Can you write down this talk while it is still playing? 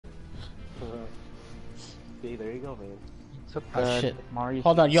Okay, there you go, man. Took Oh shit. Mario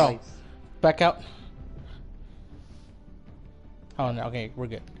Hold on, yo. Nice. Back out. Oh no, okay, we're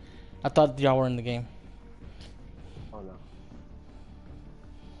good. I thought y'all were in the game. Oh no.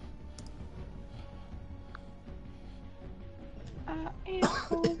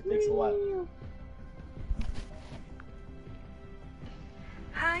 Takes a while.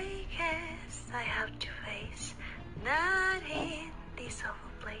 I guess I have to face not in this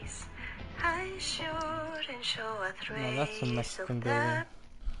awful place. I shouldn't show a trace No, that's a Mexican of building. that.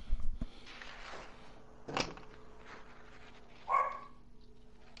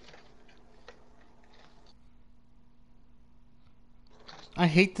 I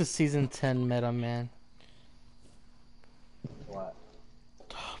hate the season 10 meta, man. What?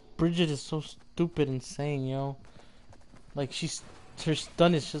 Bridget is so stupid and insane, yo. Like her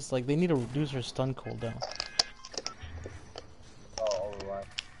stun is just like they need to reduce her stun cooldown. Oh, Overwatch.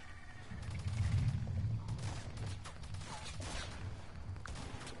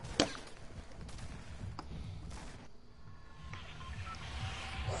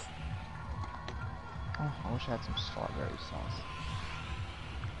 Oh, I wish I had some strawberry sauce.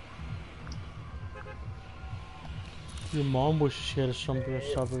 Your mom wishes she had a strawberry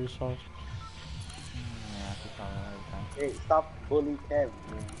sauce. Yeah, I could tell that every time. Hey, stop bullying Kev,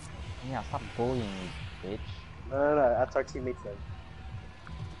 man. Yeah, stop bullying me, bitch. No, that's our teammates then.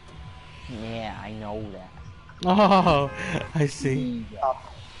 Yeah, I know that. Oh, I see. Stop.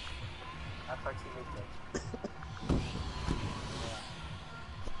 That's our teammates then.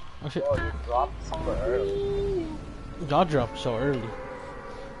 Oh shit. Oh, you dropped super early. Y'all dropped so early.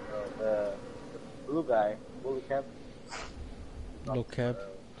 The blue guy, bully Kev. No cap.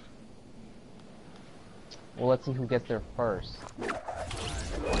 Well, let's see who gets there first.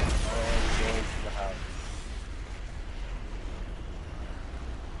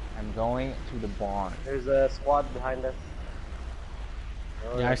 I'm going to the barn. There's a squad behind us.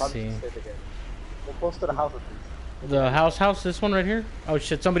 Oh, Yeah, I probably see. should stay together. We're close to the house at least. The house, this one right here? Oh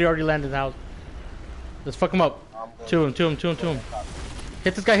shit, somebody already landed the house. Let's fuck him up. Two him.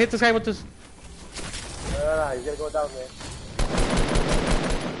 Hit this guy with this. No, he's gonna go down there.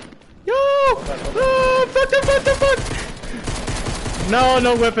 Yo! Oh, fuck!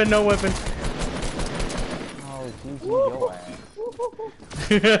 No weapon. Oh, GG, yo ass.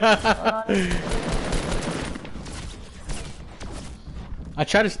 I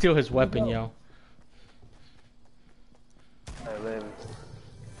tried to steal his weapon, yo. I live.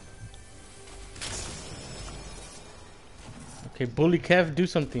 Okay, bully Kev, do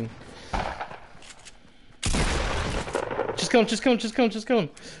something. Just kill him.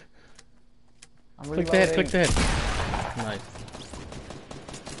 Click the head. Nice.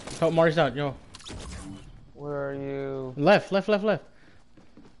 Oh, Mari's out, yo. Where are you? Left. He's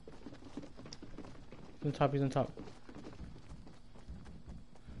on top.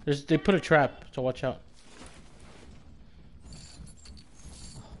 They put a trap, so watch out.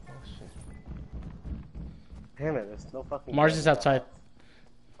 Oh, shit. Damn it, there's no fucking. Mars is outside.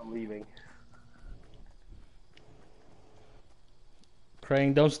 I'm leaving.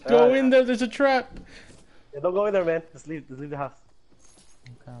 Crane, don't go in there. There's a trap. Yeah, don't go in there, man. Just leave the house.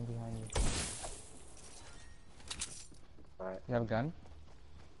 I'm kind of behind you. Alright. You have a gun?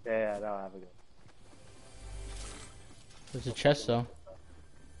 Yeah, no, I have a gun. There's a chest though.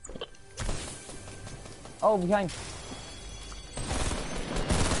 Oh, behind.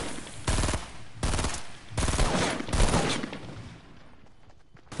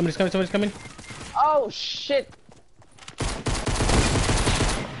 Somebody's coming. Oh, shit.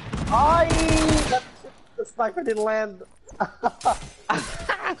 The sniper didn't land.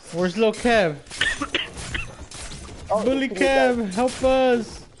 Where's Lil Kev? Bully Kev, help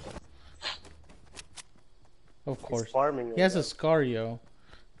us! Of course. He's farming. He has a scar, yo.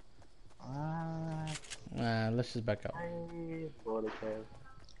 Ah. Let's just back out.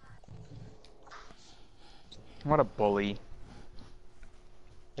 What a bully.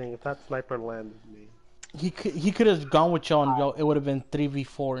 Dang, if that sniper landed me. He could have gone with y'all and y'all, it would have been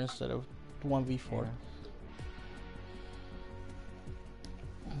 3v4 instead of 1v4. Yeah.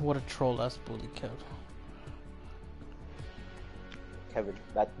 What a troll ass bully Kev. Kevin,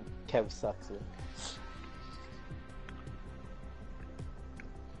 that Kev sucks, man.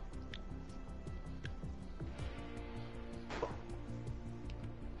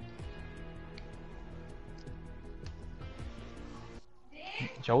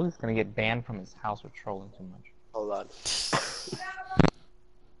 Joe's gonna get banned from his house for trolling too much. Hold on.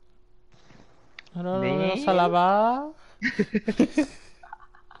 Salava.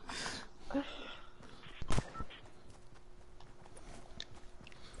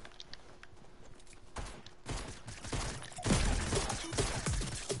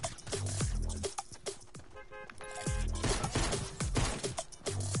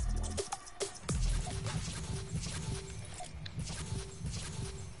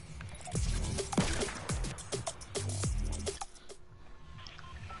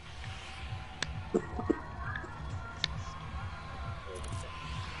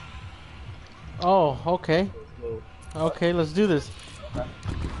 Oh, okay. Okay, let's do this.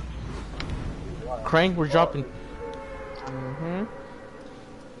 Crank, we're dropping. Mm-hmm.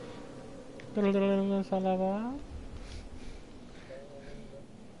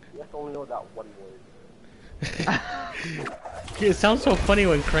 You have to only know that one word. It sounds so funny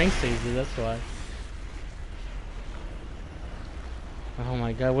when Crank says it, that's why. Oh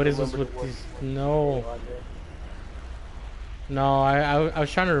my god, what is this with these? No. No, I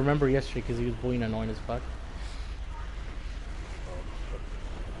was trying to remember yesterday because he was bullying annoying as fuck.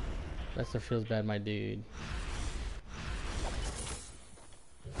 That stuff feels bad, my dude.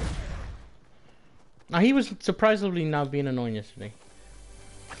 He was surprisingly not being annoying yesterday.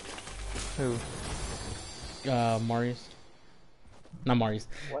 Who? Marius. Not Marius.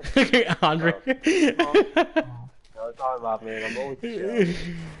 What? Andre. No, it's all about me. I'm always chill.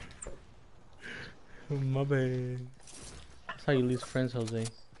 My bad. That's how you lose friends, Jose.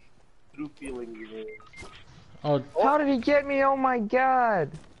 True feeling, you know. Oh, How did he get me? Oh my god!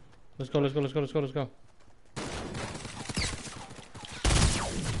 let's go, let's go, let's go, let's go, let's go.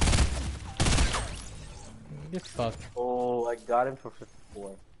 Get fucked. Oh, I got him for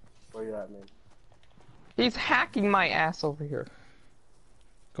 54. Where you at, man? He's hacking my ass over here.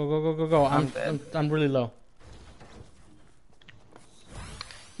 Go, go, go, go, go. I'm dead. I'm really low.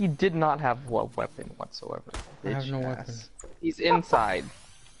 He did not have a weapon whatsoever. I have no Bitch weapon. ass. He's inside.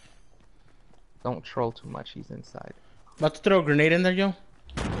 Don't troll too much, he's inside. About to throw a grenade in there, yo.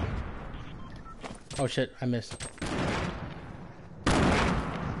 Oh shit, I missed.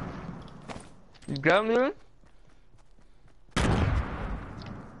 You got him?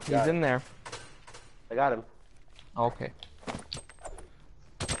 He's in there. I got him. Okay.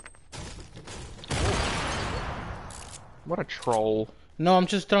 What a troll. No, I'm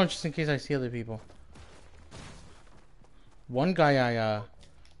just throwing just in case I see other people. One guy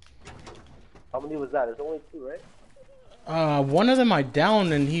How many was that? There's only 2, right? one of them I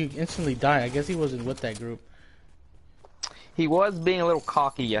downed and he instantly died. I guess he wasn't with that group. He was being a little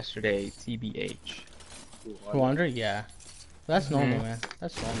cocky yesterday, TBH. Who, Andre? Yeah. That's normal, man.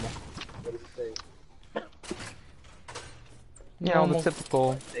 That's normal. What do you think? You know, Normal. the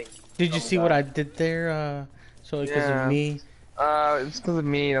typical. Did you see what I did there? So because Yeah. of me, It's because of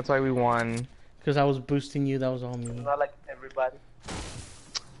me, that's why we won. because I was boosting you, that was all me. Not like everybody.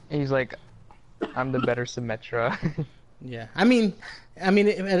 He's like, I'm the better Symmetra. Yeah. I mean,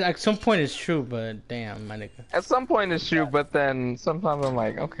 at some point it's true, but damn, my nigga. At some point it's true, but then sometimes I'm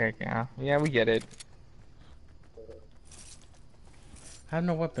like, okay, yeah, we get it. I have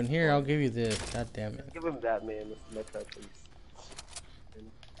no weapon here. I'll give you this. God damn it. Give him that, man. Let's make that, please.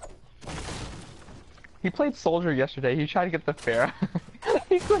 He played Soldier yesterday, he tried to get the Pharah.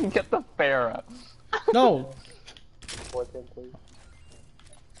 He couldn't get the Pharah. No. 410, please.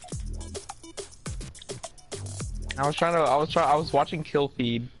 I was watching Kill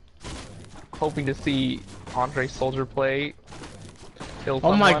Feed, hoping to see Andre Soldier play. Kill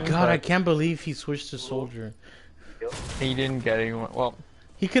Oh my someone, god, I but can't believe he switched to soldier. he didn't get anyone. Well,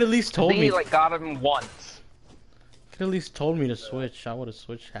 He could at least I told think me. he like got him once. Could at least told me to switch. I would have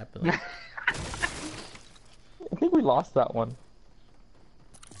switched happily. I think we lost that one.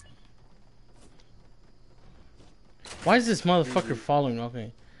 Why is this motherfucker following?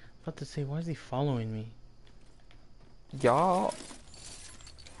 Okay. About to say, why is he following me? Y'all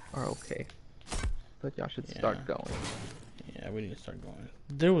are okay, but y'all should start Yeah. going. Yeah, we need to start going.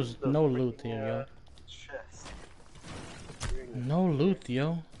 There was no loot here, Chest. yo. No loot,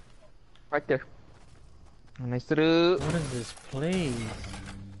 yo. Right there. Nice to do. What is this place?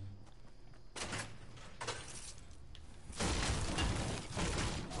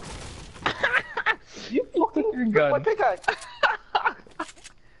 You fucking your gun. my pickaxe.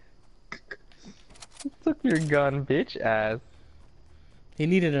 Took your gun, bitch ass. He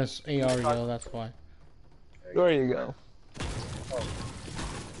needed an AR, yo, that's why. There you go.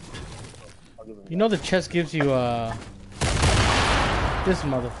 I'll give him You know the chest gives you, this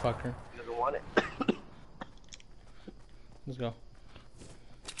motherfucker. He doesn't want it. Let's go.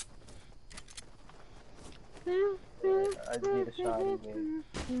 I just need a shot, man.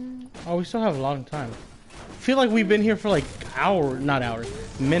 Oh, we still have a long time. I feel like we've been here for like not hours,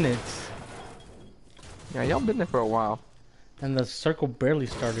 minutes. Yeah, y'all been there for a while. And the circle barely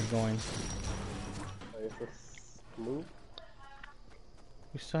started going. Is this move?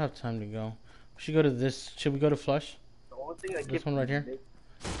 We still have time to go. We should go to this. Should we go to flush? The only thing I This one right here?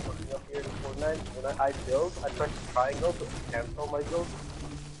 Putting up here in Fortnite, when I build, I press triangle to cancel my build.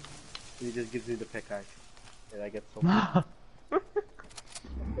 And he just gives me the pickaxe. And I get so much.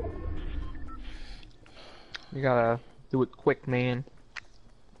 You gotta do it quick, man.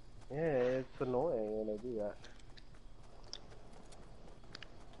 Yeah, it's annoying when I do that.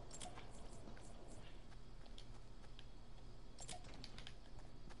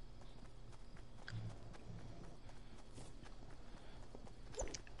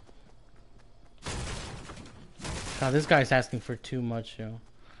 God, this guy's asking for too much, yo.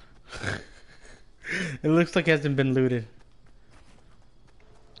 It looks like it hasn't been looted.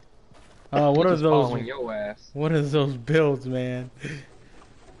 Oh, what He's are just those? following your ass. What are those builds, man?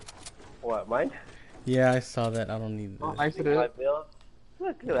 What, mine? Yeah, I saw that. I don't need this. Oh, nice to My do. build?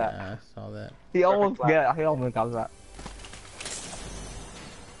 Look at that. Yeah, I saw that. He almost got He almost got that.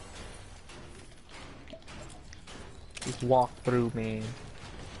 Just walk through, man.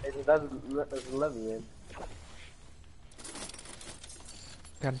 That's 11, man.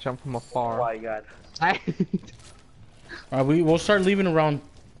 Gotta jump from Oh afar. my god. Alright, we'll start leaving around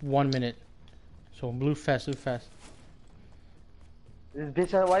 1 minute. So blue fast, blue fast.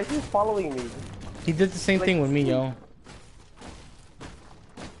 This bitch, why is he following me? He did the same thing with me, yo.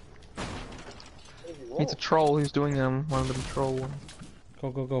 It's a troll who's doing one of them troll ones.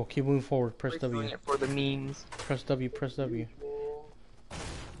 Go, go, go. Keep moving forward. Press He's W. doing it for the memes. Press W, press W.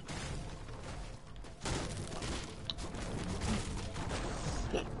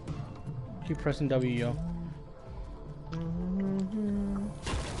 Keep pressing W, yo.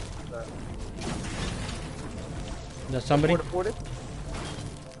 Is that somebody? Ported?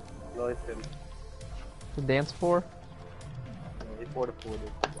 No, it's him. The dance floor? No, he's ported.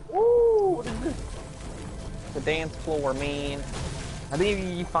 Ooh, what is this? The dance floor, man. I think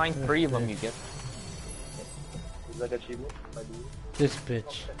if you find 3 of them, you get. Is that achievement? I do. This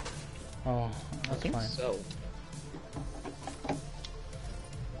bitch. Oh, that's fine. So.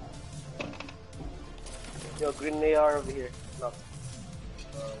 Yo, green AR over here. No.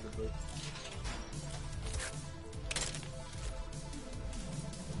 The bird.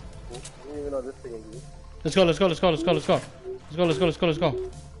 I don't even know this thing exists. Let's go, let's go, let's go, let's go, let's go. Let's go, let's go, let's go, let's go.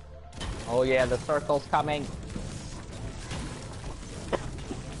 Oh yeah, the circle's coming.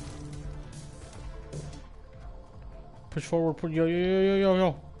 Push forward, push, yo, yo, yo, yo, yo,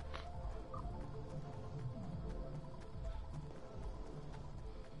 yo.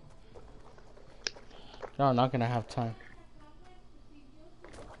 Y'all not gonna have time.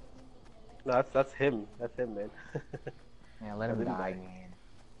 No, that's him. That's him, man. Yeah, let him Let him die, die. man.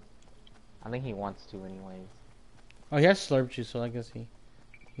 I think he wants to anyways. Oh, he has slurp juice, so I guess he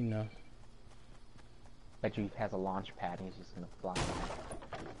knows. Bet you he has a launch pad and he's just gonna fly back.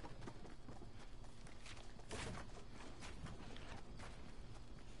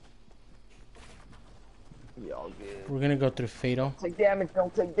 Yeah, all good. We're gonna go through Fatal. Take damage,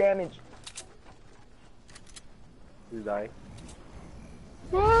 don't take damage. He's dying.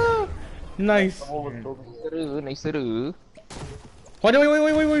 Nice. Someone was told me. Nice. Wait,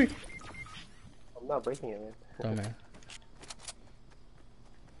 wait. I'm not breaking it, man. Dumbass.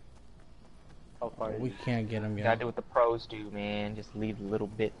 How far We is can't get him You yet. gotta do what the pros do, man. Just leave a little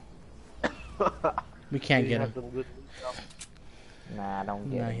bit. it? We can't get have him. some good stuff. Nah, I don't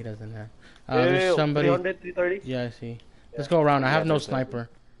get Nah, it. he doesn't have. Yo, There's somebody. 300, 330? Yeah, I see. Let's go around. I have no there's sniper.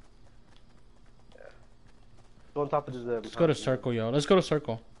 Go on top of this. Let's go to circle, yo. Let's go to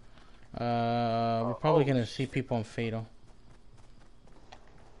circle. We're probably gonna see people on Fatal.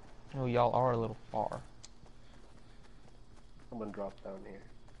 Oh, y'all are a little far. Someone dropped down here.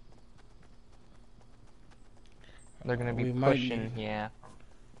 They're gonna be We might pushing, yeah.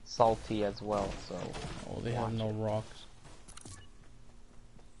 Salty as well, so. Oh, they have watch no it. rocks.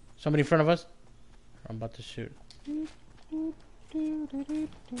 Somebody in front of us? I'm about to shoot.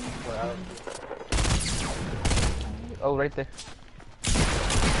 Oh, right there.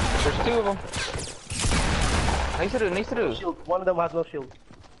 There's 2 of them. Nice to do. Shield. One of them has no shield.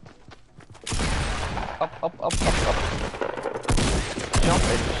 Up. Jump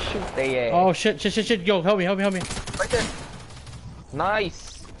and shoot they ass. Oh shit! Yo, help me! Right there.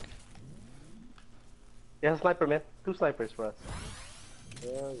 Nice. Yeah, sniper, man. 2 snipers for us.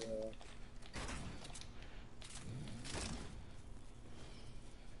 Yeah.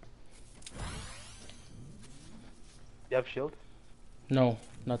 You have shield? No,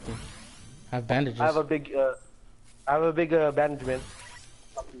 nothing. I have bandages. I have a big, bandage, man.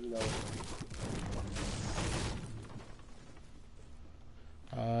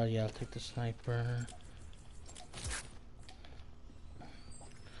 Yeah, I'll take the sniper.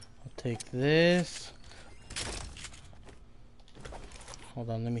 I'll take this. Hold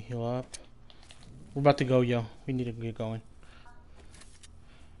on, let me heal up. We're about to go, yo. We need to get going.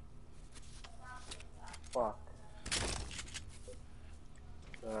 Fuck.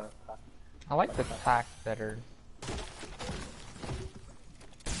 I like the pack better.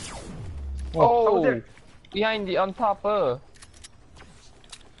 someone Oh, there. behind the on top.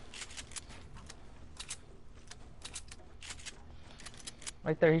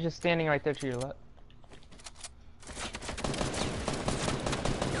 Right there. He's just standing right there to your left.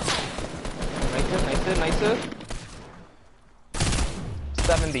 Nice.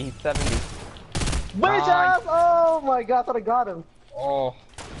 70. Bitch ass! Oh my god, I thought I got him. Oh,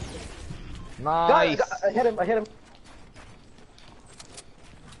 nice. I hit him.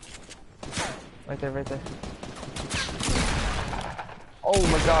 Right there. Oh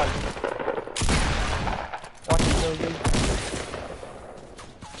my god. Watch him, dude.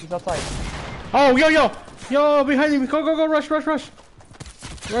 He's outside. Oh, yo, behind me. Go, rush. Rush.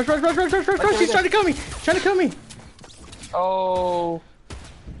 He's trying to kill me. Oh.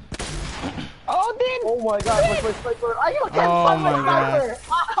 Oh, dude. Oh my god, what's my sniper? I can't find my sniper!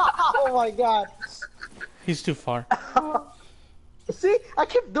 Oh my god. He's too far. See? I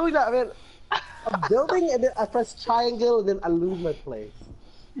keep doing that, man. I'm building and then I press triangle and then I lose my place.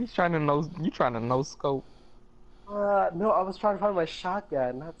 You trying to no scope. No, I was trying to find my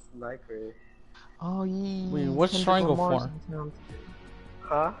shotgun, not sniper. Oh, yeah. Wait, what's triangle for?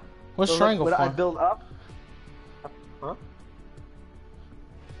 Huh? What's So triangle when for? I build up? Huh?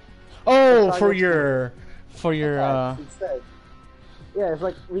 Oh, for your Instead. Yeah, it's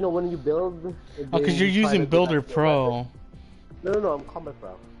like, you know, when you build... Oh, because you're using Builder Pro. No, I'm Combat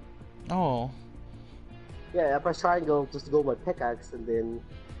Pro. Oh. Yeah, I press triangle just to go with my pickaxe and then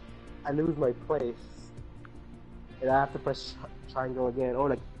I lose my place. And I have to press triangle again, or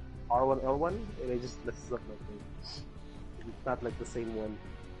like R1, L1, and it just messes up my thing. It's not like the same one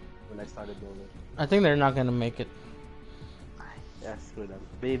when I started building. I think they're not gonna make it. Yeah, screw them.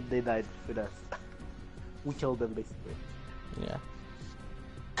 They died with us. We killed them basically. Yeah.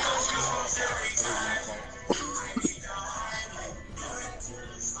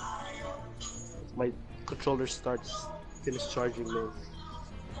 My controller finish charging those.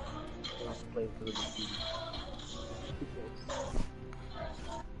 I was playing for the TV.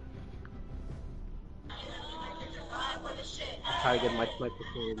 Try to get my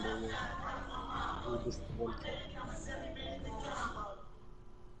microphone in there. With this one.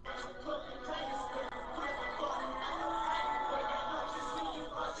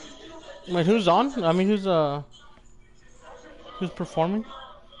 Wait, who's on? I mean, who's performing?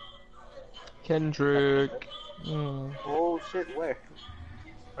 Kendrick. Oh shit, where?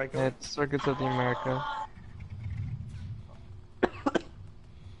 Right now? It's Circuits of the America.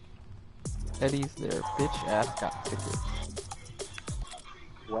 Eddie's there. Bitch ass got tickets.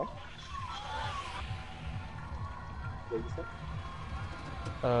 What? What did you say?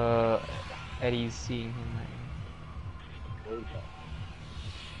 Eddie's seeing him right now. Where is that?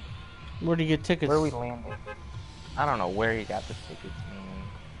 Where do you get tickets? Where we landed? I don't know where he got the tickets, man.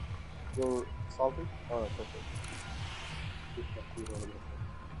 You're salty? Oh, perfect.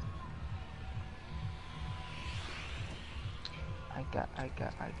 I got.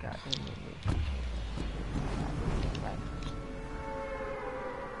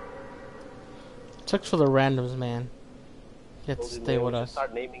 Sucks for the randoms, man. You have to stay with us.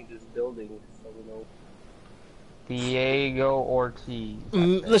 Start naming this building so we know. Diego Ortiz.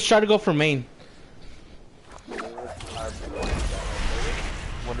 Let's try to go for Maine.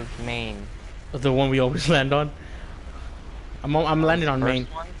 What is Maine? The one we always land on. I'm landing on Maine.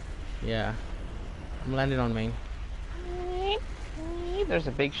 One? Yeah. I'm landing on Maine. There's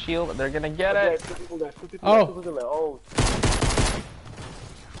a big shield. They're gonna get Okay, it. two people there. Oh. Oh.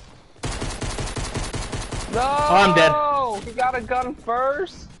 No! Oh, I'm dead. He got a gun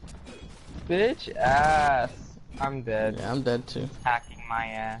first. Bitch ass. I'm dead. Yeah, I'm dead too. Hacking my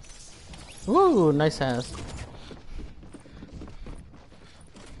ass. Woo, nice ass.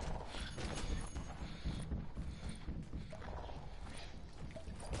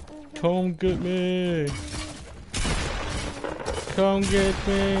 Come get me. Come get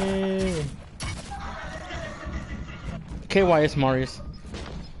me. KYS Marius.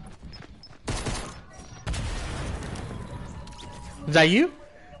 Is that you?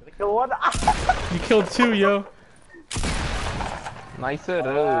 Kill one. You killed two, yo. Nice.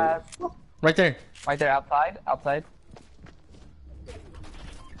 Right there. Right there, outside.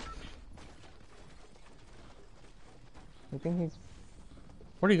 I think he's.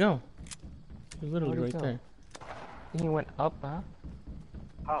 Where'd he go? He's literally Where'd he right go? there. He went up, huh?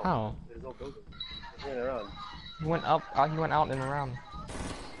 How? There's no building. He's running around. He went up. He went out and around.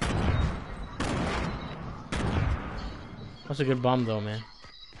 That's a good bomb, though, man.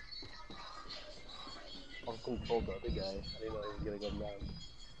 I was controlled the other guy. I didn't know he was gonna go down.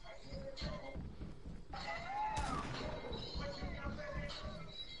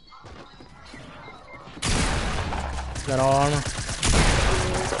 Got all armor.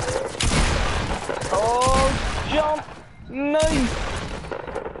 Oh, jump! Nice!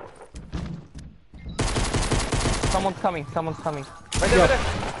 Someone's coming, someone's coming. Right there, right there!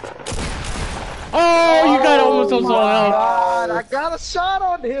 Oh, you got almost on someone else. God, I got a shot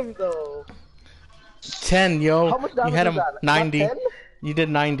on him though. 10, yo. How much You damage had was him that? 90. 10? You did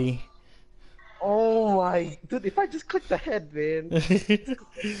 90. Oh my, dude! If I just click the head, man.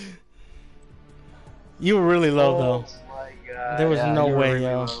 You were really low though. Oh my god. There was yeah, no you were way, really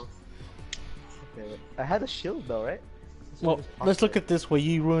yo. low. Okay, I had a shield though, right? Well, let's look at this way.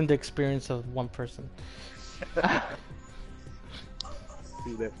 You ruined the experience of one person. See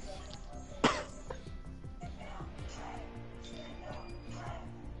there.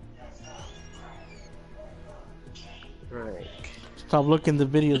 Right. Stop looking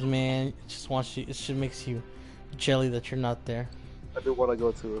at the videos, man. It just wants you. It just makes you jelly that you're not there. I do want to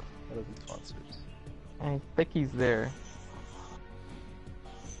go to one of these concerts. I think he's there.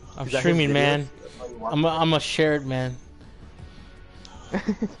 I'm Is that his streaming, videos? man. That's why you watch I'm a shared man.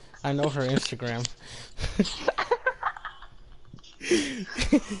 I know her Instagram.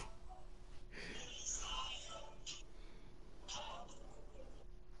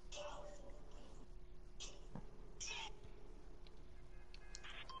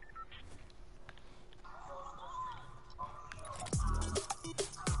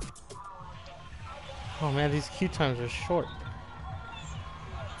 Oh man, these queue times are short.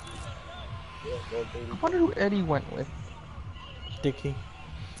 I wonder who Eddie went with. Dicky.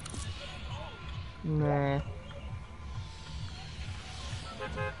 Nah.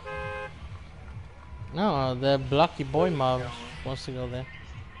 No, the blocky boy mob wants to go there.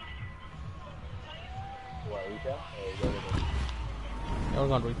 What, retail? Or go to Yeah, we're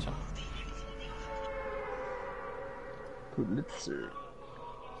going to retail. Pulitzer.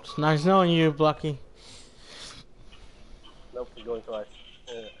 It's nice knowing you, Blocky. Nope, we're going twice.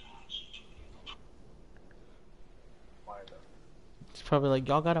 Why though? It's probably like,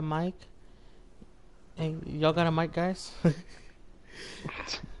 y'all got a mic? Hey, y'all got a mic, guys?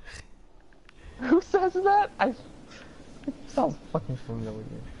 Who says that? It sounds fucking familiar.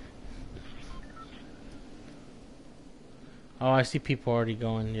 Oh, I see people already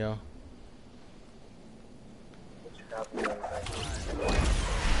going, yo. What should happen the other day?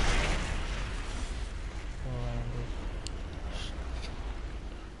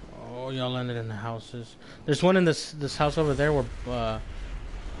 Oh, y'all landed in the houses. There's one in this house over there where,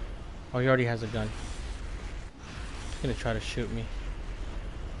 oh, he already has a gun. He's gonna try to shoot me.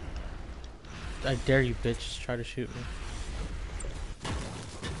 I dare you, bitch. Just try to shoot me.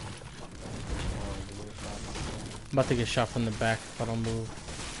 I'm about to get shot from the back if I don't move.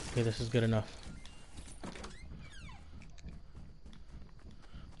 Okay, this is good enough.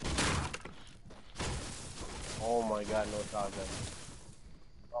 Oh my god, no shotgun.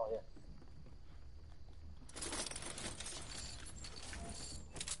 Oh yeah.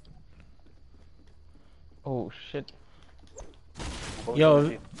 Oh shit.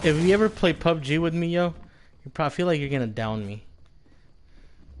 Yo, if you ever play PUBG with me, yo, you probably feel like you're gonna down me.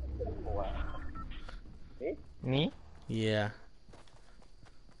 Wow. Me? Me? Yeah.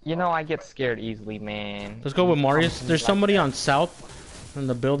 You know I get scared easily, man. Let's go with Marius. Something There's like somebody that. on south in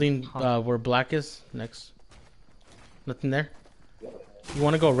the building where Black is. Next. Nothing there? You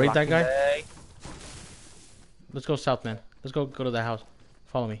wanna go raid that guy? Day. Let's go south, man. Let's go to the house.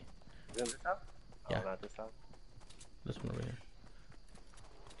 Follow me. Is it this house? Yeah. Oh, not this house. This one over here.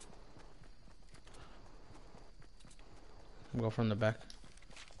 We'll go from the back.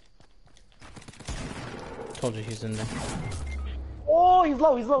 Told you he's in there. Oh, he's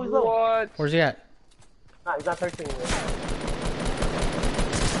low, he's low, he's low. What? Where's he at? Nah, he's not touching me.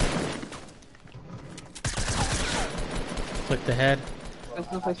 Click the head.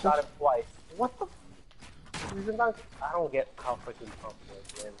 I shot him twice. What the? He's not, I don't get how freaking pumped,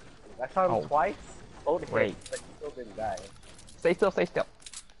 man. I shot him twice. Both hits, Wait. but he still didn't die. Stay still, stay still.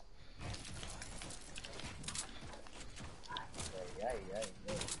 Yeah.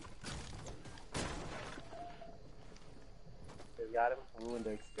 They got him, ruined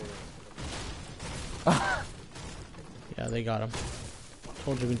their experience. Yeah, they got him.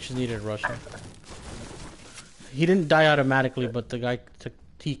 Told you we just needed to rush him. He didn't die automatically, but the guy took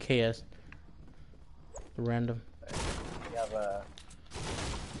TKS. Random. You have a...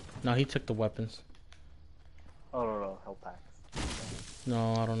 No, he took the weapons. Oh, no, health packs.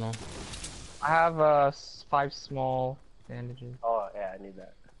 No, I don't know. I have 5 small bandages. Oh, yeah, I need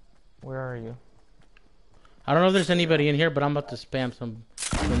that. Where are you? I don't know if there's anybody in here, but I'm about to spam some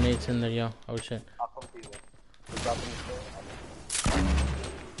grenades in there, yo. Oh shit. I'll come to you. You drop them in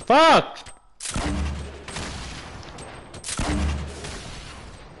the Fuck!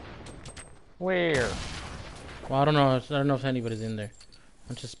 Where? Well, I don't know. I don't know if anybody's in there.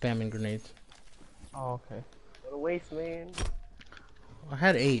 I'm just spamming grenades. Oh, okay. What a waste, man. I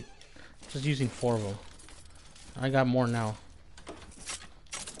had 8. Just using 4 of them. I got more now.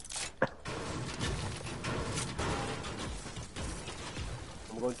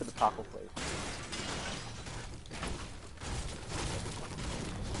 I'm going to the taco place.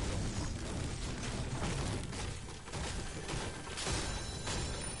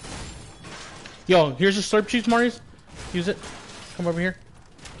 Yo, here's your slurp juice, Marius. Use it. Come over here.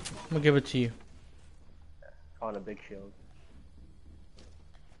 I'm gonna give it to you. On a big shield.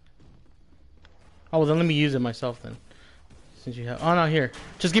 Oh, well, then let me use it myself then. Since you have. Oh no, here.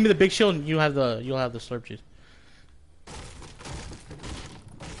 Just give me the big shield, and you'll have the slurp juice.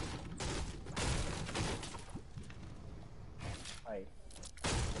 Hi.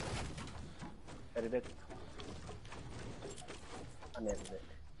 Edit it. Unedit it.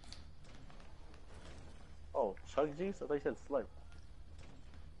 Oh, chug juice? I thought you said slurp.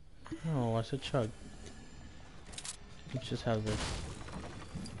 Oh, I said chug. Let's just have this.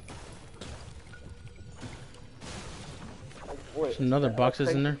 Wait, There's another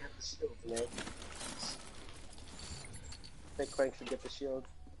boxes in there. I think Crank should get the shield.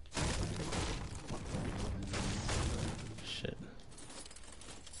 Shit.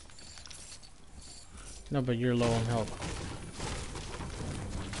 No, but you're low on health.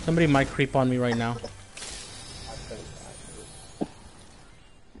 Somebody might creep on me right now.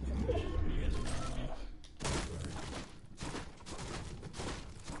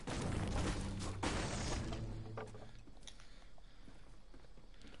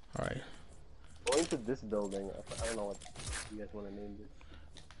 Alright. Going to this building, I don't know what you guys want to name this.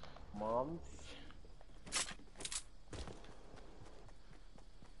 Moms?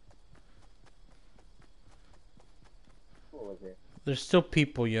 What was it? There's still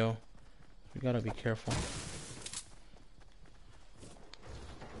people, yo. We gotta be careful.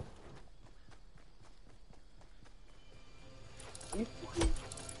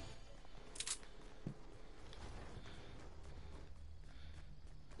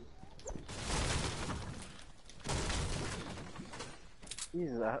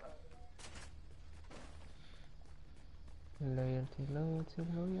 Jesus,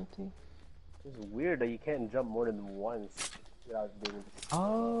 Loyalty. it's weird that you can't jump more than once without being.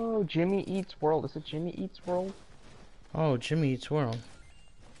 Oh, Jimmy Eats World. Is it Jimmy Eats World? Oh, Jimmy Eats World.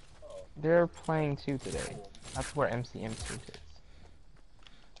 They're playing too today. That's where MCM2 is.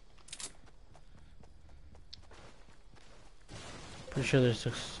 Pretty sure there's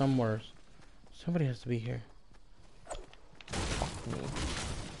somewhere. Somebody has to be here. Fuck me.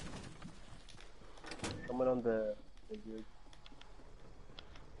 Someone on the You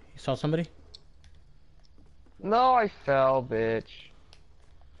saw somebody? No, I fell, bitch.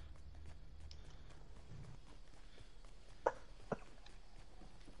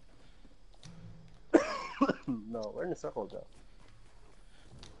 No, we're in a circle though.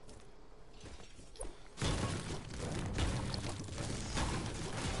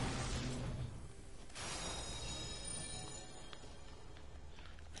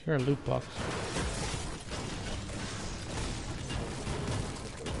 Here, a loot box.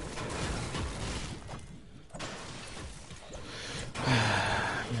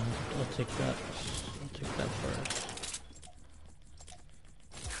 Yeah, I'll take that. I'll take that first.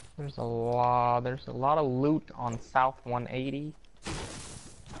 There's a lot of loot on South 180.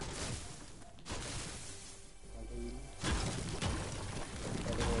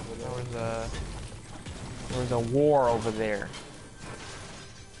 There was a war over there.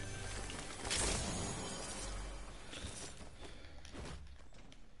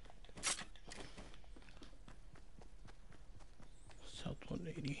 South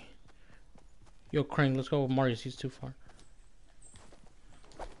 180. Yo, Crane, let's go with Marius. He's too far.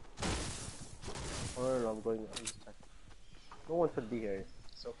 Oh, no, I'm going. I'm just checking. No one should be here.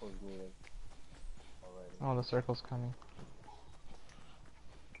 Circle's moving. Alright. Oh, the circle's coming.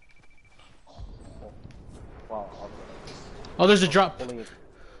 Wow. Oh, there's a drop. Pulling it.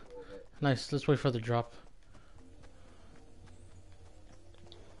 Nice. Let's wait for the drop.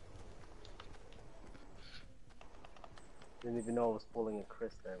 Didn't even know I was pulling a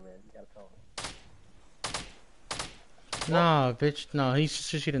Chris there, man. You gotta tell him. Nah, bitch. No, he's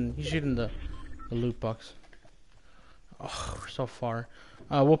shooting. He's shooting the loot box. Oh, we're so far.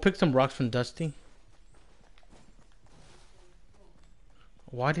 We'll pick some rocks from Dusty.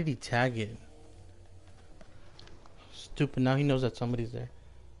 Why did he tag it? Stupid. Now he knows that somebody's there.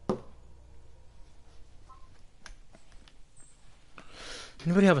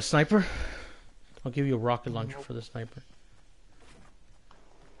 Anybody have a sniper? I'll give you a rocket launcher for the sniper.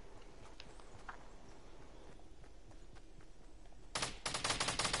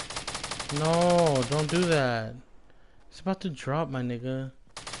 No, don't do that. It's about to drop, my nigga.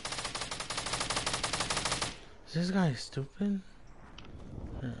 Is this guy stupid?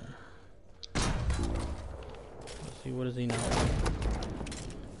 Here. Let's see, what does he know?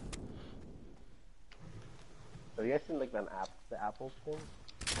 Have you guys seen like the Apple thing?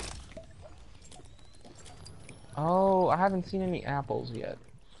 Oh, I haven't seen any apples yet.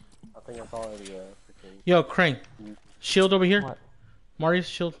 I think that's already freaking. Yo, Crane. Shield over here. What? Marius,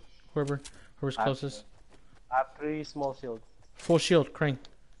 shield. Whoever's closest. I have 3 small shields. Full shield, Crane.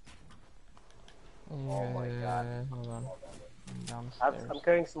 Oh my god. Hold on. I'm I'm downstairs.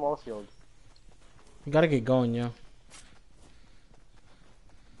 carrying small shields. You gotta get going, yo.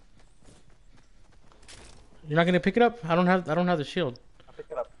 You're not gonna pick it up? I don't have the shield. I pick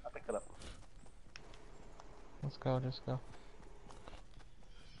it up. I pick it up. Let's go, just go.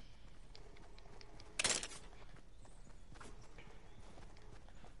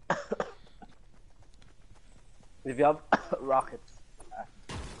 If you have rockets.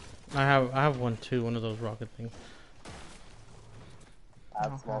 I have one too, one of those rocket things. I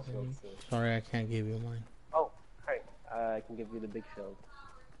have don't small have any. shields too. Sorry, I can't give you mine. Oh, Frank, I can give you the big shield.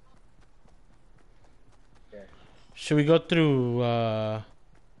 Yeah. Should we go through, Oh,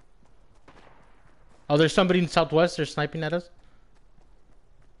 there's somebody in southwest, they're sniping at us?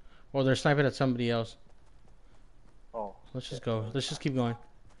 Or they're sniping at somebody else. Oh. Let's just go. Let's just keep going.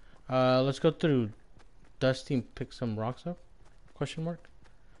 Let's go through Dusty and pick some rocks up? Question mark?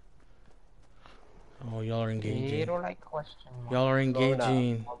 Oh, y'all are engaging. Little like question mark. Y'all are No,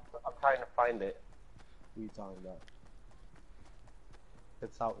 engaging. I'm trying to find it. What are you talking about?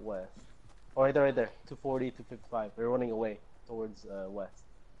 It's southwest. Oh, right there. 240, 255. They're running away towards west.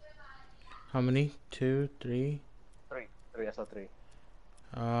 How many? 2, 3? 3. I saw 3.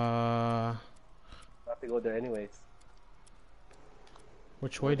 Uh, I have to go there anyways.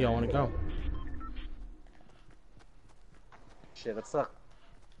 which way do y'all want to go? Shit, that sucks.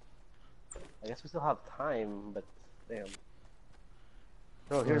 I guess we still have time, but damn.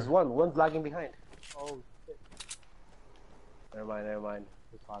 No, here's one. One's lagging behind. Oh shit. Never mind.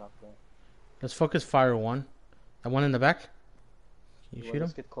 We caught up now. Let's focus fire one. That one in the back? Can you shoot him?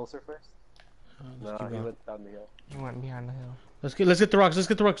 Let's get closer first. Let's No, keep he going. went down the hill. You went behind the hill. Let's get the rocks. Let's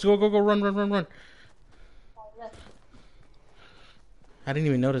get the rocks. Go, run. I didn't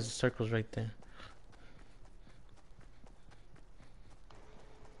even notice the circles right there.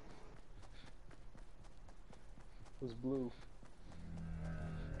 Who's blue?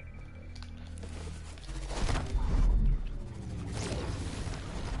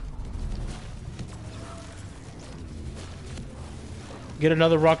 Get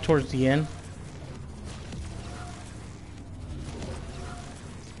another rock towards the end.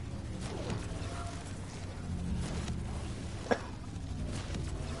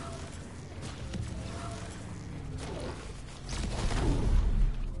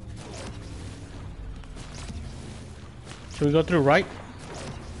 Should we go through right?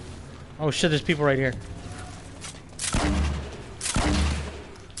 Oh shit, there's people right here.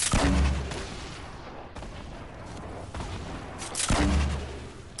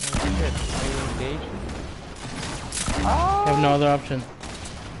 I have no other option.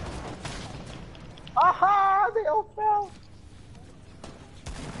 Aha! They all fell!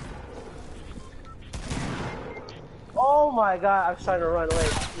 Oh my god, I was trying to run away.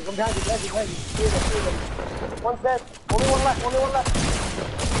 Come behind you. Hear them. One's dead. Only one left.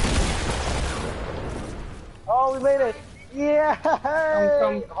 Oh, we made it! Yeah!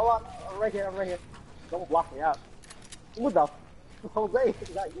 Come. Hold on, I'm right here. Don't block me out. What the? Jose, is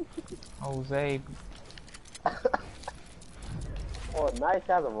that you? Jose. Oh, nice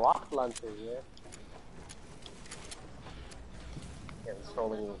to have a rock launcher here. Yeah, it's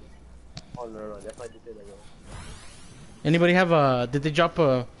trolling you. Oh no, that's why I did that. Anybody have a? Did they drop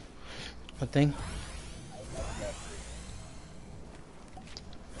a thing?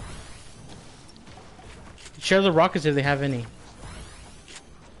 Share the rockets if they have any.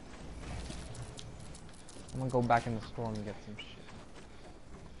 I'm gonna go back in the store and get some shit.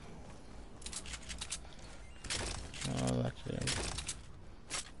 Oh, that's it.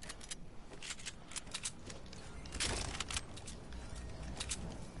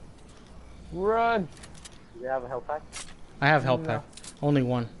 Run! Do you have a health pack? I have health pack. Only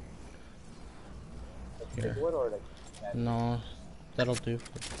one. Like big Here. one or like that? No, that'll do.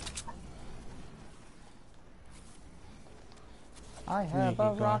 I have Yeah, a keep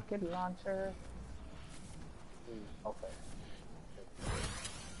going. rocket launcher. Okay.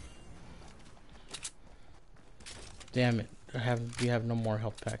 Damn it! We have no more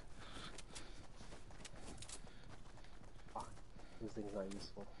health pack. Fuck. This thing's not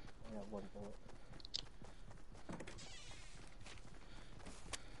useful. I have one bullet.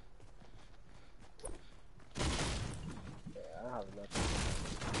 Yeah, I don't have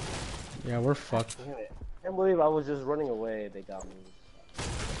enough. Yeah, we're fucked. Damn it. I can't believe I was just running away. They got me.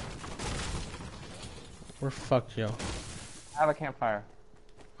 We're fucked, yo. I have a campfire.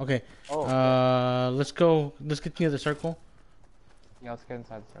 Okay. Oh. Let's go. Let's get near the circle. Yeah, let's get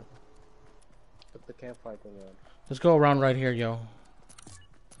inside the circle. Put the campfire thing on. Let's go around right here, yo.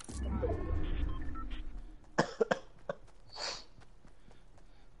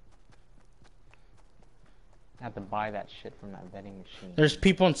 I have to buy that shit from that vending machine. There's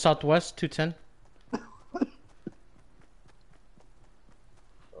people in Southwest 210.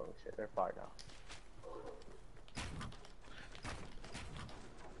 Oh shit, they're far now.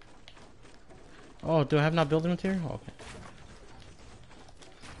 Oh, do I have not building material? Oh, okay.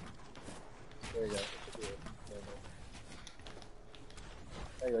 There you go.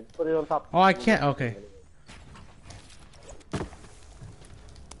 There you go. Just put it on top. Oh, I can't. Okay.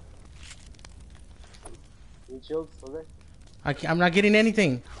 Need shields, okay? I'm not getting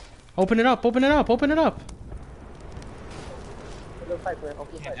anything. Open it up. Open it up. Open it up. Open the pipe, man.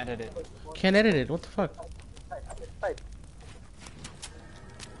 Open the Can't pipe. edit it. Can't edit it. What the fuck? Pipe.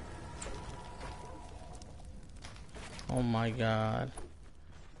 Oh my god.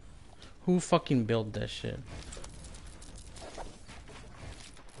 Who fucking built that shit?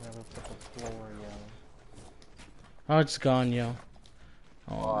 Where we put the floor, yo. Oh, it's gone, yo.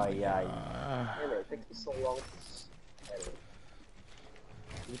 Oh, yeah. God. Damn it, it takes me so long to edit.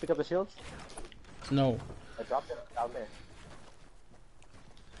 Did you pick up the shields? No. I dropped it down there.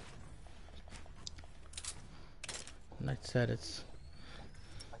 Nice edits.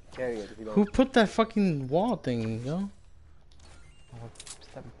 I can carry it if you don't. Who put that fucking wall thing, yo? Oh, is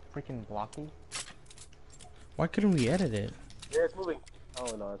that freaking blocky? Why couldn't we edit it? Yeah, it's moving. Oh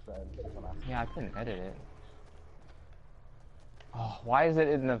no, it's not. Yeah, I couldn't edit it. Oh, why is it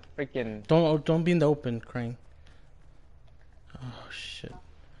in the freaking... Don't be in the open, Crane. Oh shit.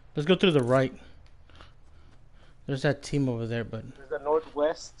 Let's go through the right. There's that team over there, but There's a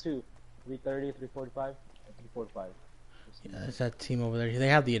northwest too. 330, 345, and 345. yeah, there's that team over there. They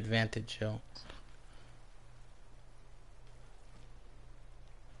have the advantage, yo.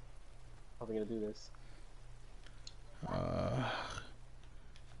 How are we gonna do this?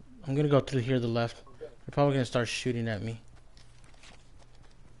 I'm gonna go through here to the left. They're probably gonna start shooting at me.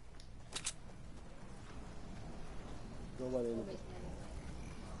 Nobody in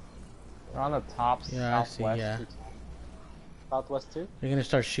We're on the top Yeah, I see, southwest. yeah. southwest too? They're gonna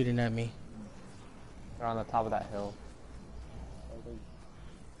start shooting at me. They're on the top of that hill.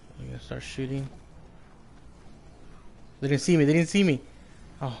 They're gonna start shooting. They didn't see me. They didn't see me.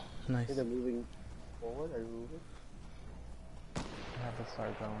 Oh, I nice. think they're moving forward. Are you moving? I have to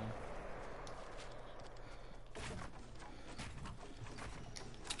start going.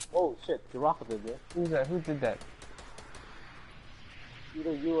 Oh shit, you rocketed there. Who's that? Who did that?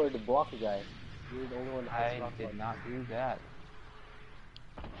 Either you or the blocky guy. You're the only one that has I rocket. did not do that.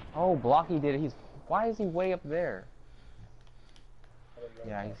 Oh, Blocky did it. Why is he way up there?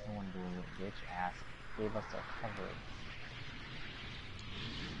 Yeah, he's the one doing it. Bitch ass. Gave us our cover.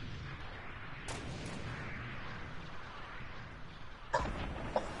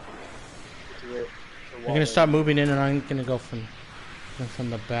 They're gonna start moving in, and I'm gonna go from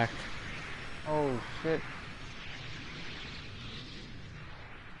the back. Oh shit.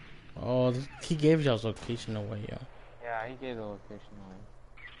 Oh, he gave y'all's location away, yo. Yeah, he gave the location away.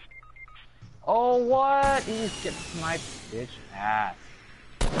 Oh, what? He just gets sniped, bitch ass.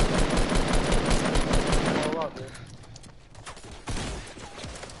 Oh, wow, dude.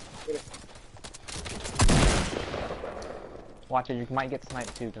 Watch it, you might get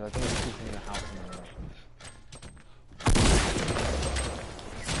sniped too, because I think he's keeping in the house in the room.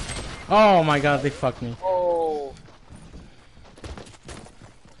 Oh my god, they fucked me. Oh.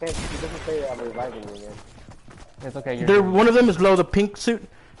 Okay, he doesn't say I'm reviving you again. It's okay, you're There, one of them is low. The pink suit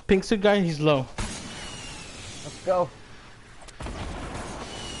guy, he's low. Let's go.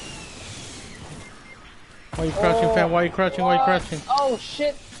 Why are you crouching, fam? Why are you crouching? Why are you crouching? Oh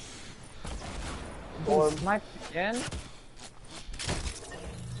shit! He's sniped again?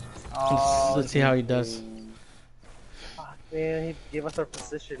 Oh, Let's see how he does. Fuck, man, he gave us our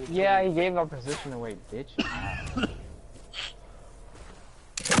position. yeah, he gave our position away, bitch.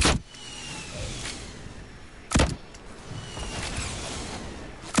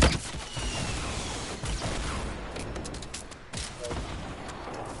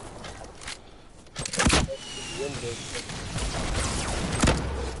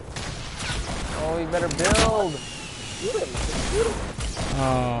 Oh, he better build! Shoot him, shoot him. Oh.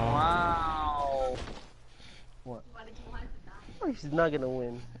 Wow. What? Oh, he's not gonna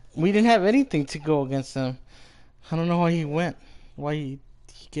win. We didn't have anything to go against him. I don't know why he went. Why he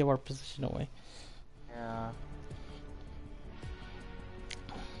gave our position away. Yeah.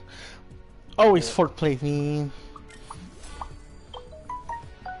 Always Fort play me.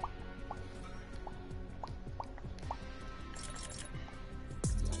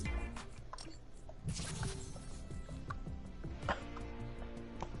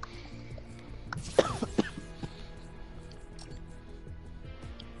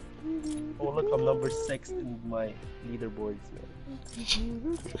 Oh look, I'm number 6 in my leaderboards, man.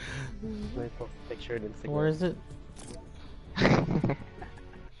 Let me post a picture in Instagram. Where is it?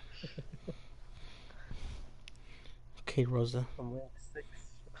 Okay, Rosa. I'm rank 6.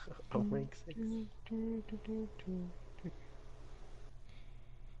 I'm rank 6.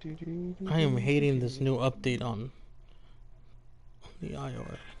 I am hating this new update on the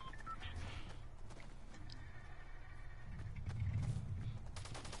iOS.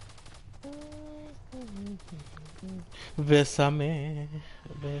 Bésame,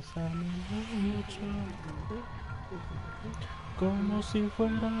 bésame mucho, como si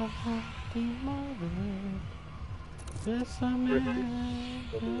fuera la última vez. Bésame.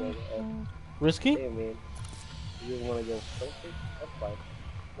 Risky? Hey man, you just wanna go selfie? That's fine.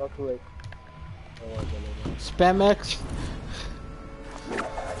 Not too late. I don't wanna go later. Spam X.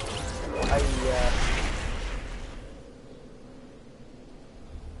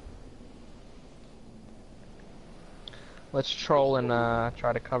 Let's troll and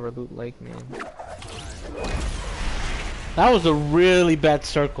try to cover Loot Lake, man. That was a really bad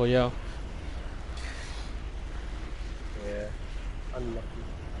circle, yo. Yeah. Unlucky.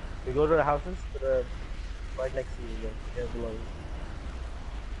 We go to the houses, to the right next to you, yeah, below.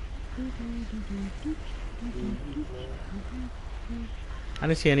 I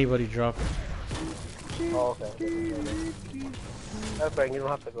didn't see anybody drop. Oh, okay. That's fine, you don't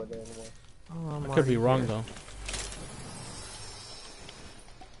have to go there anymore. Oh, I could be wrong though.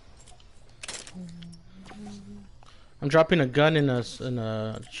 I'm dropping a gun in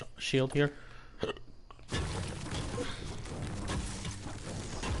a shield here.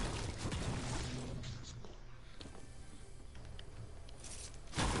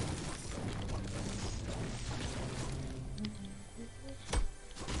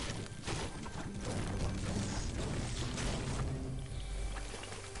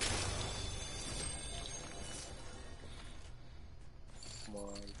 Come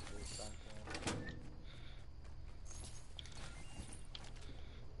on, please back now.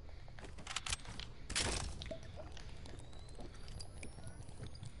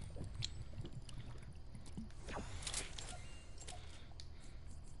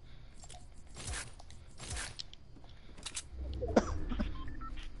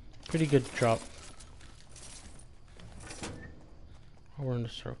 Pretty good drop. Oh, we're in the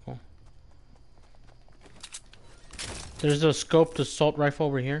circle. There's a scoped assault rifle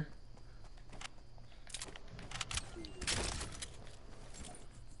over here.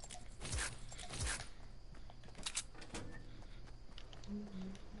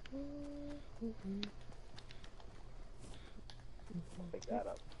 Pick that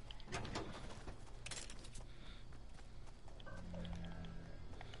up.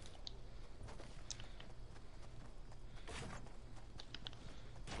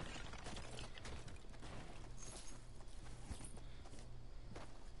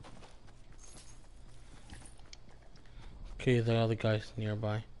 Okay, the other guy's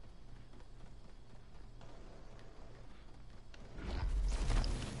nearby.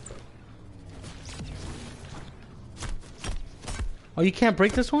 Oh, you can't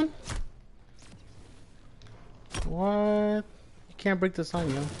break this one? What? You can't break this on,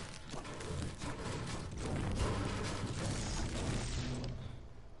 yo.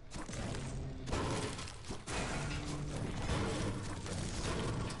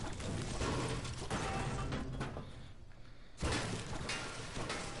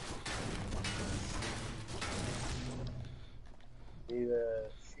 Need a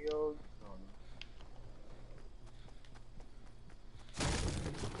shield. Oh, no.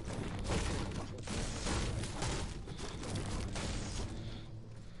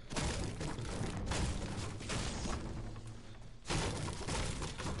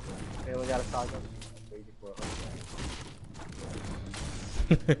 Okay, we got a shotgun. Waiting for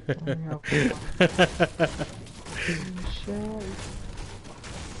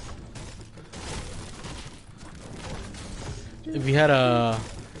If you had a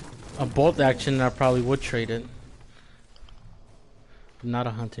bolt action, I probably would trade it. But not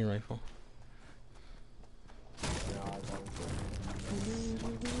a hunting rifle.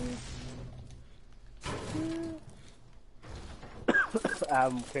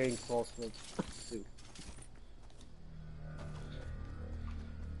 I'm carrying small swords too.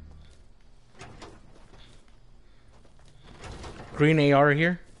 Green AR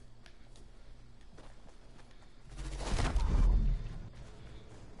here.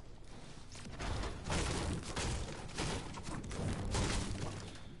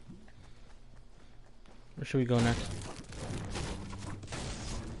 Where should we go next?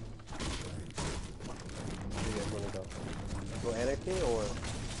 Where do you guys want to go? Go anarchy or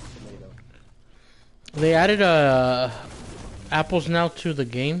tomato? They added apples now to the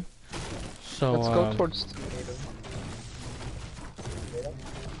game, so Let's go towards tomato.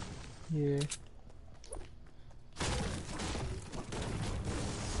 Yeah.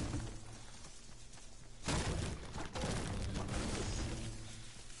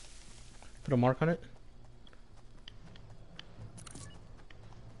 put a mark on it.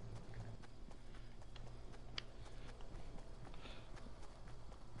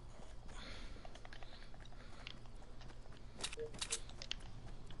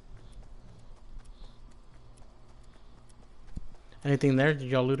 Anything there? Did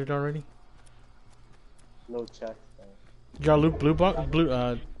y'all loot it already? No check. Did y'all loot blue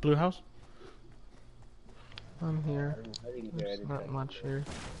house? I'm here. I didn't hear There's anything. not much here.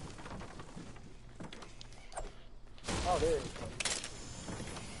 Oh, there it is.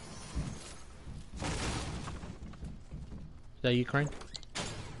 Is that you, Crank?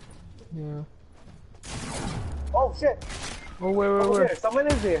 Yeah. Oh shit! Oh, wait, Oh, wait. there, someone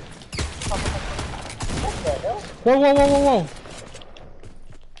is here. What the hell? Whoa, whoa, whoa, whoa, whoa!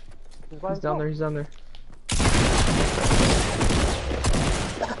 He's down there, he's down there.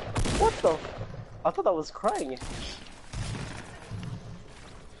 What the? I thought I was crying.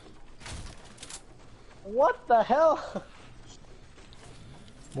 What the hell?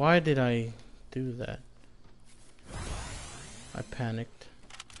 Why did I do that? I panicked.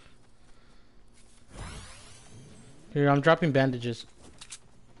 Here, I'm dropping bandages.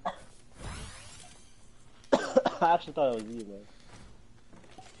 I actually thought it was you,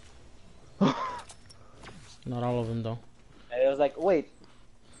 man. Not all of them, though. And it was like, wait,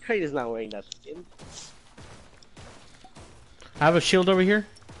 Crate is not wearing that skin. I have a shield over here.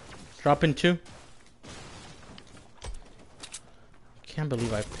 Dropping 2. Can't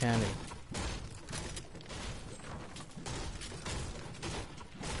believe I panicked.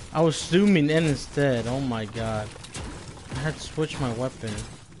 I was zooming in instead. Oh my god. I had to switch my weapon.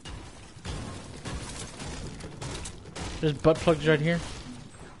 There's butt plugs right here.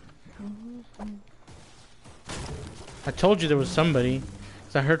 I told you there was somebody.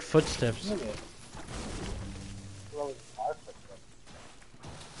 Cause I heard footsteps.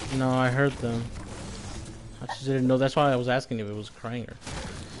 No, I heard them. I just didn't know. That's why I was asking if it was crying or...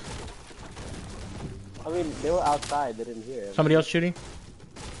 I mean, they were outside, they didn't hear it. Somebody else shooting?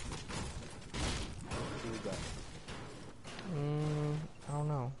 I don't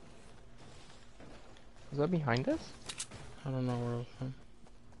know. Is that behind us? I don't know where it was from.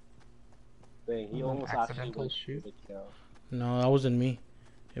 Dang, he An almost actually accidental went shoot? for the kill. No, that wasn't me.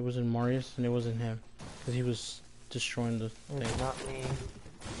 It wasn't Marius and it wasn't him. Because he was destroying the thing. It's not me.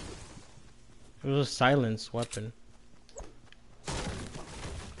 It was a silence weapon.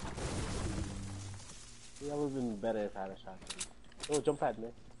 Yeah, it would have been better if I had a shotgun. Oh, jump pad,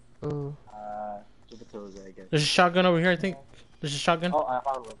 man. Ooh. Jump to Jose, I guess. There's a shotgun over here, I think. There's a shotgun. Oh, I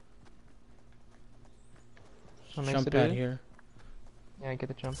found one. What makes Jump it pad do? here. Yeah, I get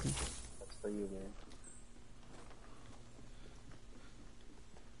the jumpy. That's for you, man.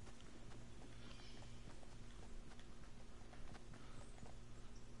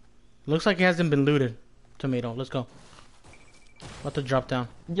 Looks like it hasn't been looted. Tomato, let's go. About to drop down.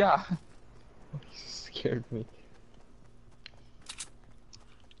 Yeah. Scared me.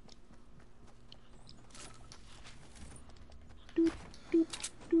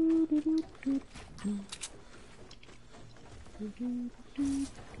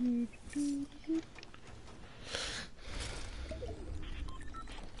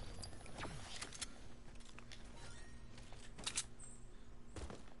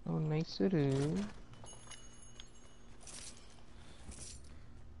 Oh, nice to do.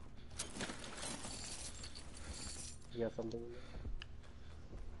 You got something in there?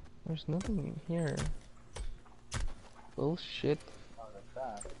 There's nothing in here. Bullshit. Oh, that's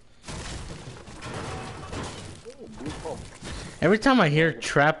that. Ooh, blue pump. Every time I hear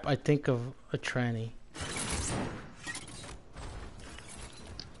trap, I think of a tranny.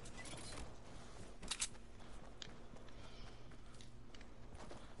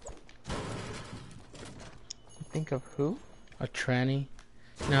 Think of who? A tranny.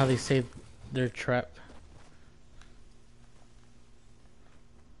 You know how they say they're trap?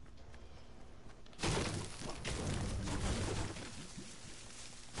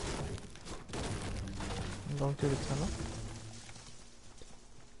 Going through the tunnel.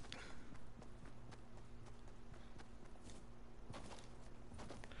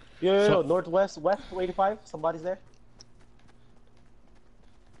 Yo, northwest, west 285. Somebody's there.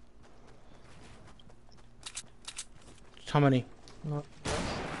 How many? One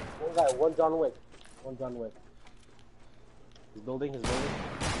guy, one John Wick. One John Wick. He's building, he's building.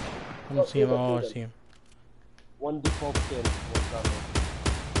 I don't see him. Oh, I see him. One default skin, one John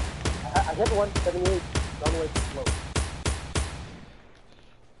Wick. I hit one, 78. John Wick, low.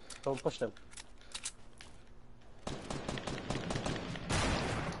 Don't push them.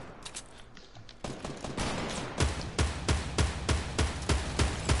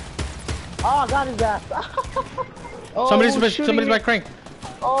 Oh, I got his ass. Oh, Somebody's by crank.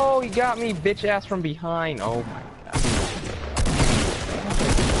 Oh, he got me, bitch ass from behind. Oh my god.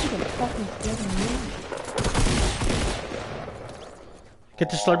 Get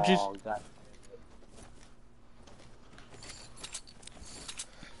the slurp juice. Oh, God.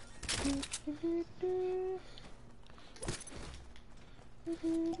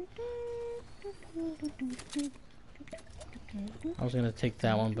 I was gonna take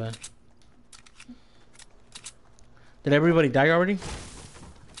that one, but did everybody die already?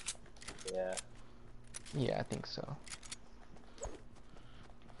 Yeah. Yeah, I think so.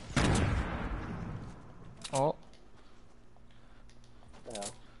 Oh. Yeah.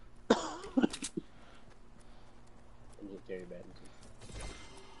 I'm just very bad.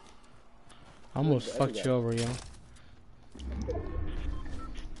 I almost fucked you over, yo.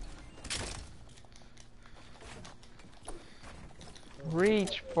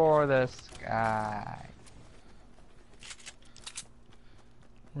 Reach for the sky.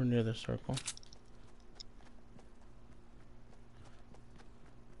 We're near the circle.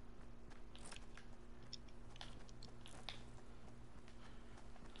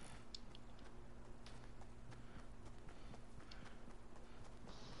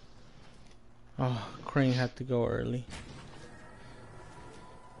 Oh, Crane had to go early.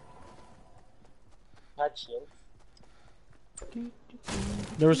 Had shield.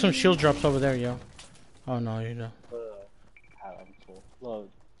 There were some shield drops over there, yo. Oh no, you know. I'm full. No,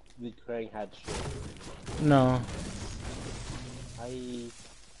 the Krang had shield. No. You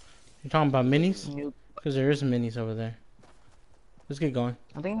You're talking about minis? Because there is minis over there. Let's get going.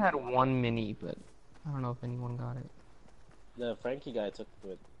 I think I had one mini, but I don't know if anyone got it. The Frankie guy took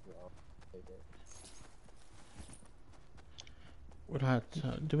it. Well, We don't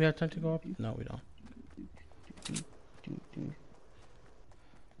have do we have time to go up? No, we don't.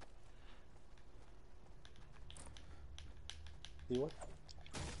 see what?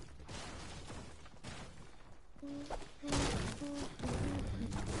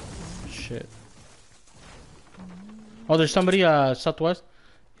 Shit. Oh, there's somebody southwest.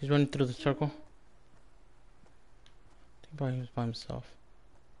 He's running through the circle. I think probably he was by himself.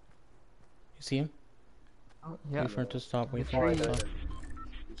 You see him? Oh, yeah. Wait for him to stop. Wait The for him to tree. stop.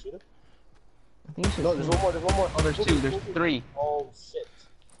 You shoot him? I think it's No, there's one more, there's one more. Oh, there's two. There's three. Oh, shit.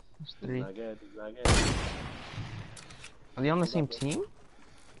 There's This three. is not good, this is not good. Are they on the same team?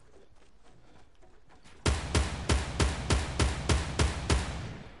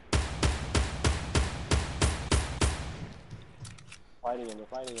 Fighting him, they're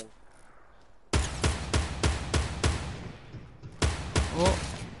fighting him. Oh.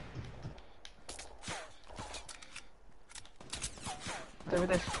 Right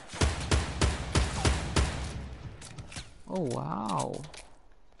there. Oh, wow.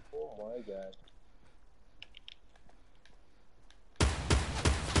 Oh my god.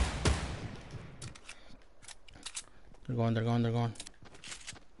 They're going, they're going, they're going.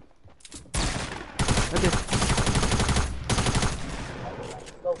 Right there.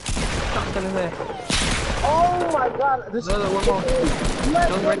 Shotgun in there. Oh my god! This No, one more.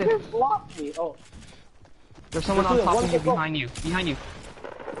 Let right there. block me! Oh. There's someone on There's top one of you, go. behind you, behind you.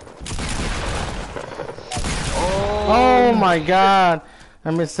 Oh my god!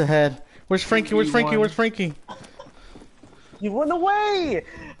 I missed the head. Where's Frankie? Where's Frankie? Where's Frankie? You run away!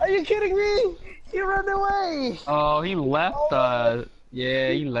 Are you kidding me? You ran away! Oh, he left. Yeah,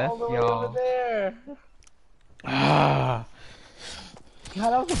 he left, All the way y'all. over there. Ah!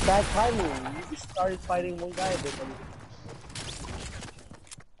 God, that was a bad timing. You just started fighting one guy, but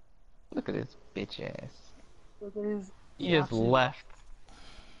Look at this bitch ass. look at his. He just left.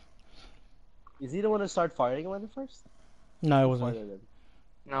 Is he the one to start firing him first? No, it wasn't. Farther than-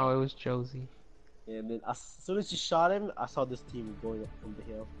 No, it was Josie. And then as soon as you shot him, I saw this team going up from the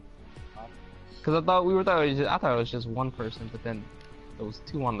hill. Cause I thought I thought it was just one person, but then those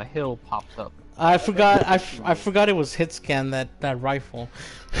two on the hill popped up. I forgot. I forgot it was hit scan that rifle.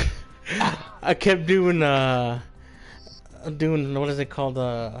 I kept doing what is it called?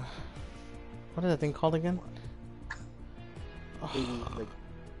 What is that thing called again? Being, like,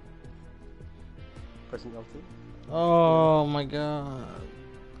 pressing L2. Oh my god.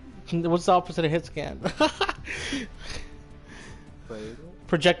 What's the opposite of hit scan?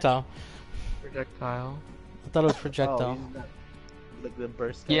 Projectile. Projectile. I thought it was Oh, projectile. using that, like the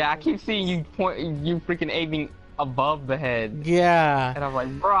burst. Yeah, I kind of keep seeing you you freaking aiming above the head, Yeah. and I'm like,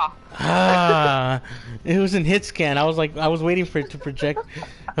 bruh. It was in hit scan. I was like, I was waiting for it to project.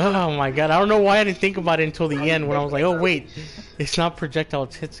 Oh my god. I don't know why I didn't think about it until the end when I was like, oh wait, it's not projectile,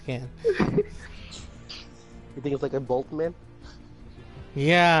 it's hit scan. You think it's like a bolt man?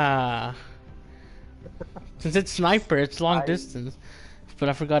 Yeah. Since it's sniper, it's long distance. But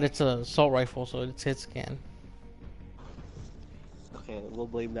I forgot it's a assault rifle, so it's hit scan. Okay, we'll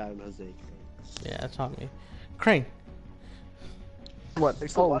blame that on Jose. Yeah, that's on me. Crane. What?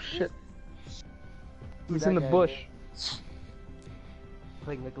 Oh shit. He's in the bush.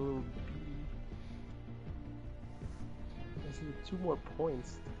 Playing like a little. I see 2 more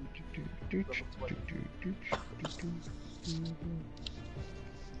points.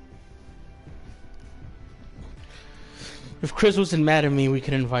 If Chris wasn't mad at me, we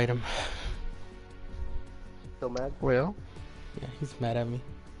could invite him. Still mad? Well, Yeah, he's mad at me.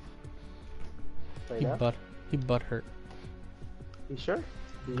 Right He now? butt hurt. You sure?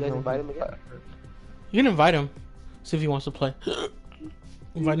 You guys invite him again? You can invite him. See if he wants to play.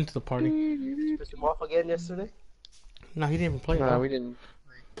 Invite him to the party. Pissed him off again yesterday? No, he didn't even play. no, though. we didn't.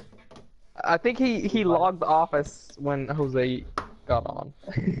 I think he logged off as when Jose got on.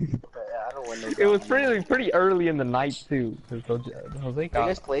 Okay, yeah, I don't want no It was drama. pretty early in the night too. 'Cause Jose Are you got.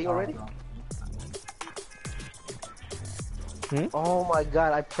 guys playing already? Hmm? Oh my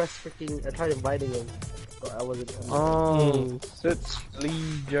god, I tried inviting him. But I wasn't. Oh, sit,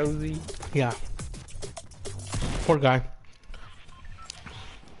 leave, Josie. Yeah. Poor guy.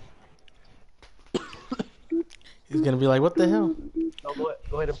 He's gonna be like, what the hell? No,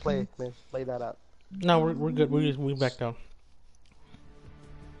 go ahead and play, man. Play that out. No, we're good. We back down.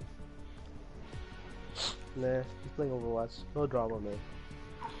 Nah, he's playing Overwatch. No drama, man.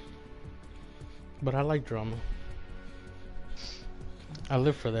 But I like drama. I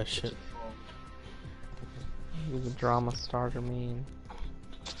live for that shit. He's a drama starter, mean.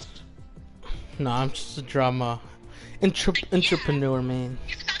 No, I'm just a drama entrepreneur, man.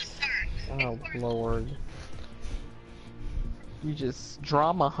 Oh lord. You just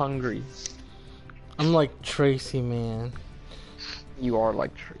drama hungry. I'm like Tracy, man. You are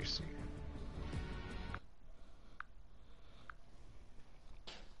like Tracy.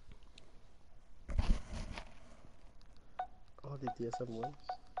 Oh, the DSM wins.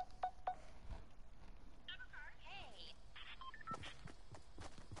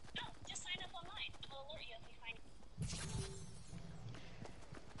 Just sign up online. We'll alert you if we find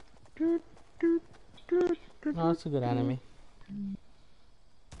No, that's a good anime.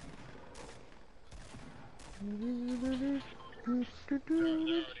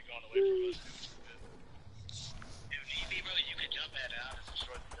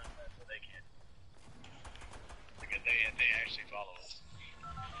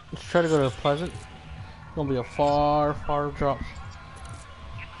 Let's try to go to Pleasant. It's gonna be a far drop.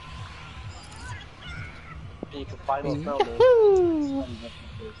 You can final spell, man. Woo!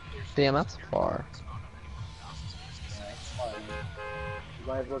 Damn, that's far. You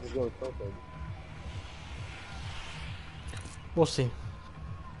might as well just go with Tilted. We'll see.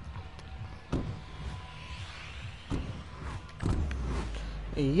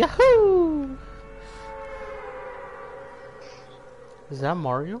 Yahoo! Is that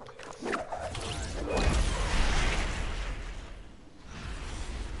Mario?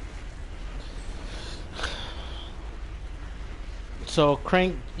 So,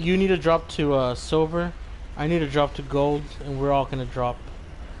 Crank, you need to drop to silver. I need to drop to gold, and we're all gonna drop.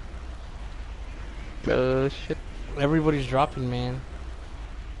 Shit. Everybody's dropping, man.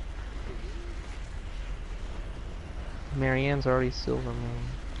 Marianne's already silver, man.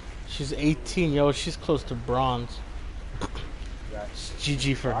 She's 18, yo. She's close to bronze. Yeah, It's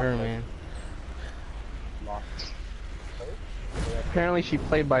GG for her, man. lost. Apparently she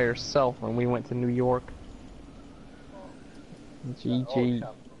played by herself when we went to New York. Oh, GG. yeah,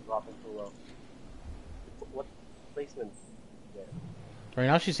 I'm dropping too low. What placement? Yeah. Right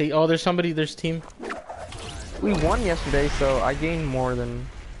now she's 8. Oh, there's team. We won yesterday, so I gained more than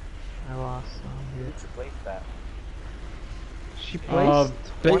I lost. You need to place that. She placed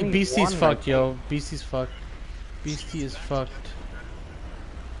Beastie's 21, fucked, I yo. Beastie's fucked. Beastie is fucked.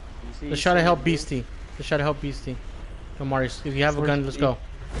 You see, Let's try to help Beastie. Let's try to help Beastie. Come, Marius. If you have a gun, let's go.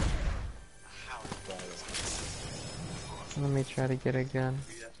 Let me try to get a gun.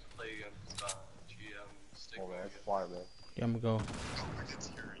 We have to play against GM stick. Oh man, it's far, man. Yeah, I'm gonna go.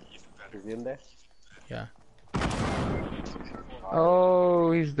 Is he in there? Yeah.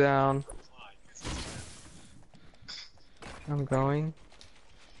 Oh, he's down. I'm going.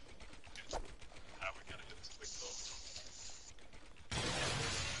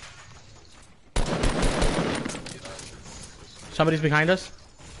 Somebody's behind us.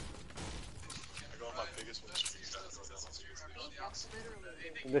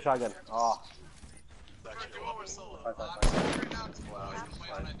 The shotgun. Oh.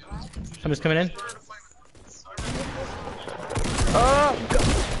 Somebody's coming in. Oh,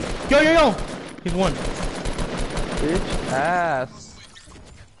 Yo! He's one. bitch ass.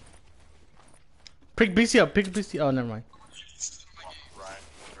 Pick BC up. Pick BC. Oh, never mind.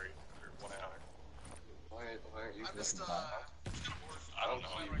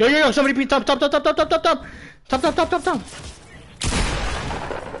 Yo! Somebody beat top. Top.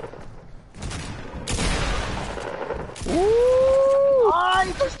 Woo! Ah,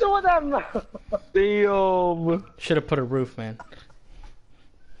 you pushed two of them! Damn. Should have put a roof, man.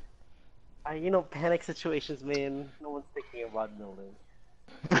 You know, panic situations, man. No one's thinking about building.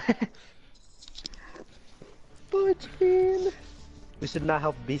 But, man. We should not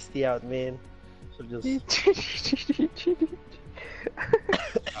help Beastie out, man. Should just.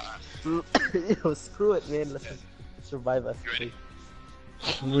 Yo, screw it, man. Let's just survive us.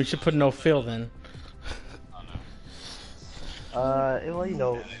 We should put no fill then. Well, you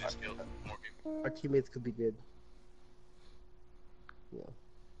know, our teammates could be good. Yeah.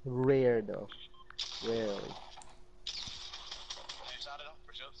 Rare, though. Rarely.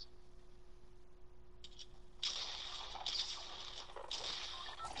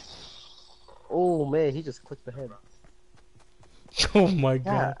 Oh, man, he just clicked the head. Oh my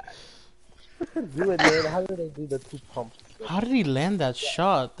god. Do it, man. How did they do the 2 pumps? How did he land that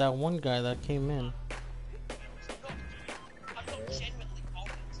shot? That one guy that came in.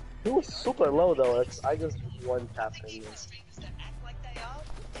 He was super low, though. I just one tap him.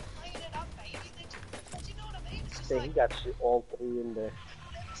 Hey, he got shit all 3 in there.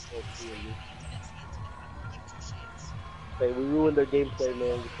 All 3 in there. Hey, we ruined their gameplay,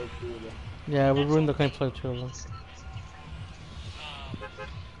 man. Because doing it. Yeah, we ruined the gameplay too.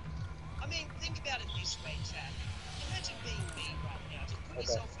 I mean, think about it this way, Chad. Imagine being me right now. Just put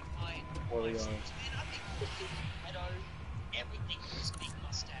yourself in my shoes, man. I'd be looking pedo, everything with this big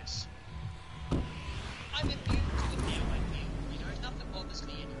mustache. I'm immune to it now, I feel. You know, nothing bothers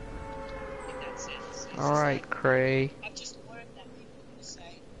me anymore. In that sense. Alright, Cray. I've just learned that people are gonna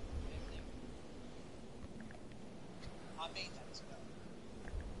say everything. I mean that as well.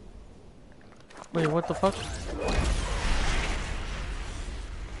 Wait, what the fuck?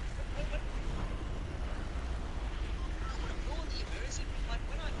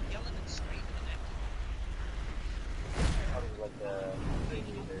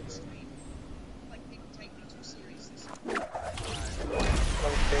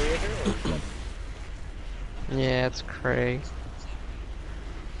 Yeah, it's Cray.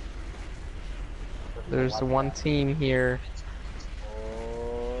 There's one team here.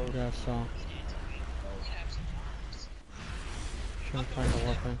 Yeah, so. Trying to find a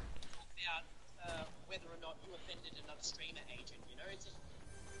weapon. About whether or not you offended another streamer agent, you know, it's just...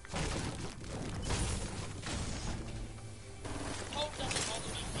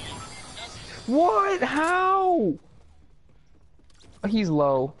 What? How? He's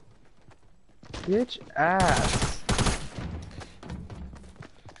low. Bitch ass.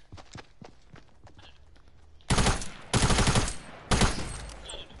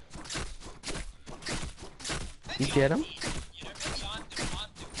 You get him?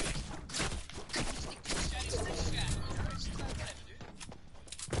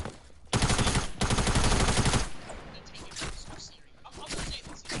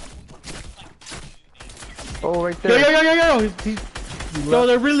 Oh, right there. Yo,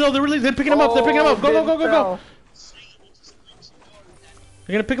 they're really, they're picking him up, Go.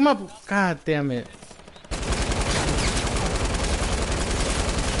 They're gonna pick him up. God damn it.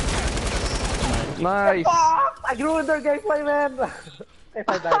 Nice. I ruined their gameplay, man. If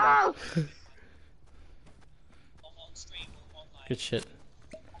I die now. Good shit.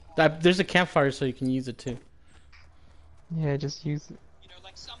 There's a campfire so you can use it too. Yeah, just use it. You know,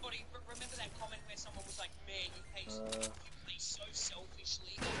 like somebody, remember that comment where someone was like, man, you play so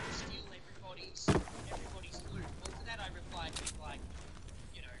selfishly, you steal everybody's loot. Well, to that I replied with like,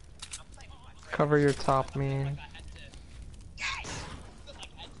 you know, I'm playing with my friends. Cover your top, man. Like I had to, yes! But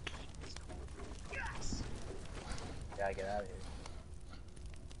like I had to do it. Yes! Gotta get out of here.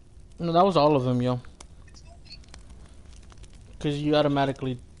 No, that was all of them, yo. Cause you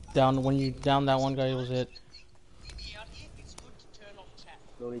automatically down when you down that one guy, it was it. Me out here, it's good to turn off chat.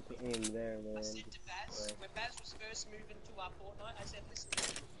 No need to aim there, man. I said to Just Baz, spray. when Baz was first moving to our Fortnite, I said, listen, you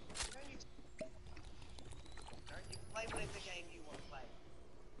don't need to, you can play whatever game you want to play.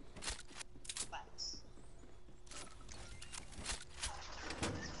 Relax.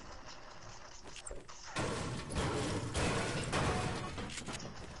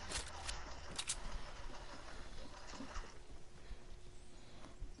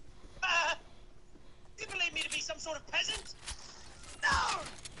 You believe me to be some sort of peasant? No!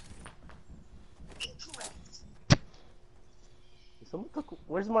 Incorrect. Someone took.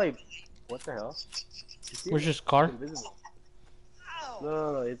 Where's my? What the hell? You see Where's it? your car? It's invisible. Ow!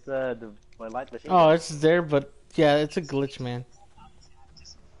 No, it's my light machine. Oh, gun. it's there, but yeah, it's a glitch, man.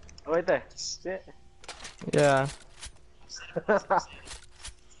 Oh, right there. See it? Yeah.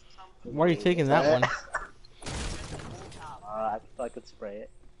 Why are you taking that one? I thought I could spray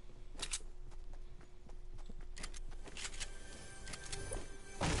it.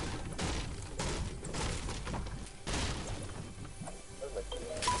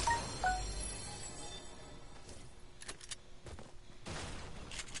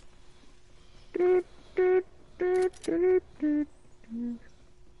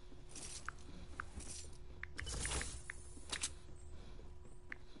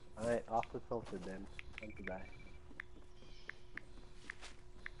 Alright, off the filter then. Time to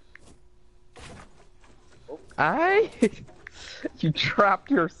die. You trapped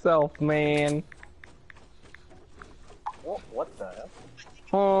yourself, man. Oh, what the hell?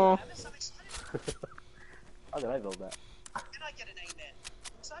 Oh. How did I build that? Can I get an amen?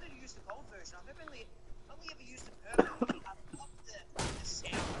 I decided to use the gold version. I've only ever used the purple. I love the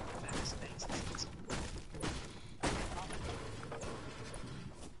sound of the backspace.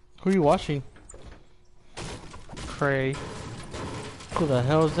 Who are you watching? Cray. Who the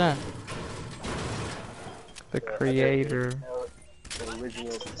hell is that? The creator. The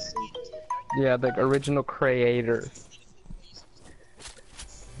original. Yeah, the original creator.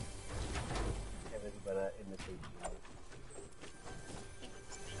 Everybody imitate you.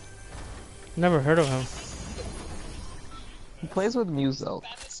 Never heard of him. He plays with Muso.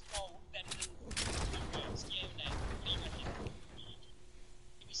 Baddest gold better than Rams. Yeah, no. What do you reckon?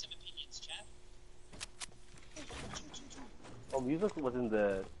 Give me some opinions, chap. Oh, music was in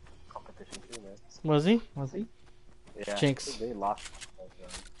the competition too, man. Was he? Was he? Yeah. Jinx. I think they lost.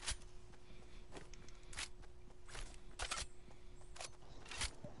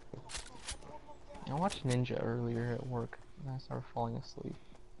 I watched Ninja earlier at work, and I started falling asleep.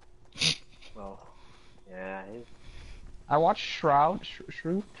 Oh, yeah. He's I watched Shroud.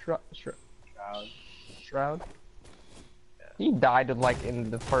 Shroud. proud. He died in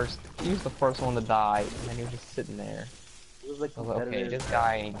the first. He was the first one to die, and then he was just sitting there. It was like I was like, okay, competitive. this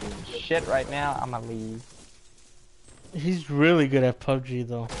guy ain't doing shit right now. I'ma leave. He's really good at PUBG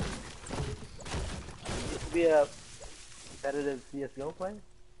though. Used to be a competitive CS:GO player.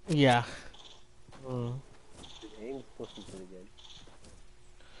 Yeah. His aim's supposed to be pretty good.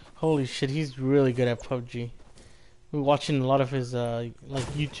 Holy shit, he's really good at PUBG. We're watching a lot of his like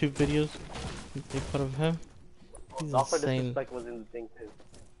YouTube videos they put of him. He's Dr. insane. Disrespect was in the thing too.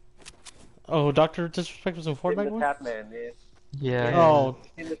 Oh, Dr. Disrespect was in Tim Fortnite the one? Tapman, yeah. Yeah. Oh,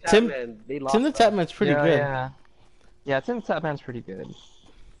 Tim the Tim- Tapman, they lost. Tim the that. Tapman's pretty yeah, good. Yeah. Yeah, Tim Tapman's pretty good.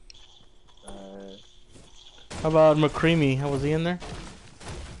 How about McCreamy? How was he in there?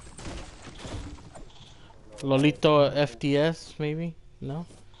 Lolito FDS, maybe? No?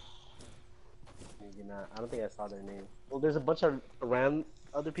 Maybe not. I don't think I saw their name. Well, there's a bunch of random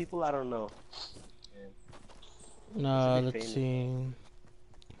other people. I don't know. No, big let's famous. see.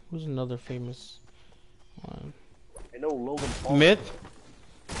 Who's another famous one? I know Logan Paul. Myth?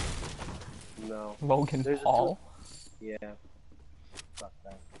 No. Logan There's a Paul. Yeah. Fuck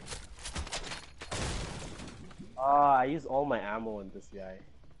that. Ah, I used all my ammo in this guy.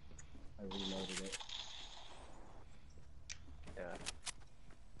 I reloaded it.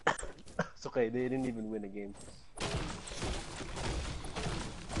 Yeah. It's okay, they didn't even win a game.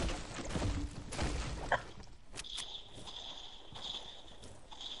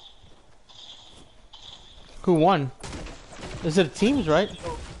 Who won? Is it teams, right?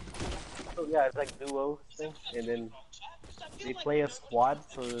 So yeah, it's like duo thing, and then they play a squad,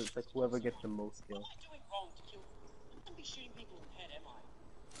 so it's like whoever gets the most kills. What am I doing wrong to kill? I wouldn't be shooting people in the head, am I?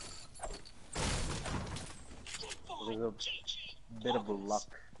 So there's a bit of a luck.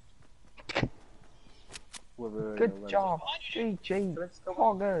 Whoever Good job, JJ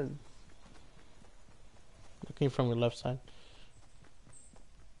Poggers. Looking from your left side.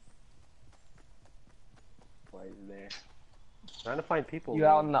 Why is there? Trying to find people. You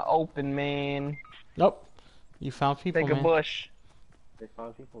out in the open, man. Nope. You found people, Take a man. bush. They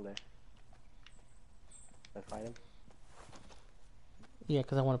found people there. Let's find them. Yeah,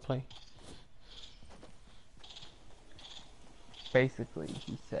 because I want to play. Basically,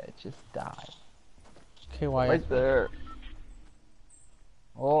 he said, just die. Okay, Wyatt. Right there.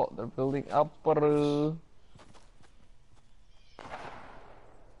 Oh, they're building up. No,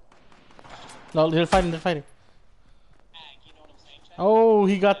 they're fighting. They're fighting. You know what I'm saying, Chad? Oh,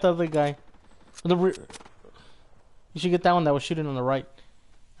 he got the other guy. You should get that one that was shooting on the right.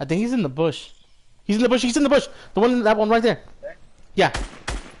 I think he's in the bush. He's in the bush. He's in the bush. That one right there. Yeah.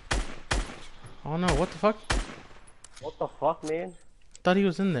 Oh no! What the fuck? What the fuck, man? Thought he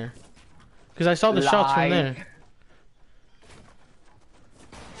was in there. Because I saw the shots from there.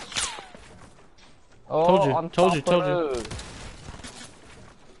 Oh, Told you, on told you, top told of you. it.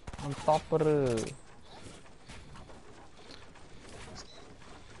 On top of it.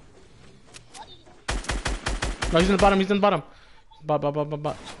 No, he's in the bottom. He's in the bottom. Bot. How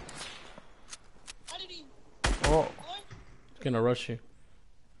did he? Oh, He's gonna rush you.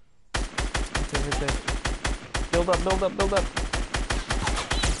 okay. Build up.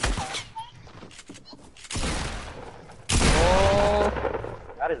 Oh,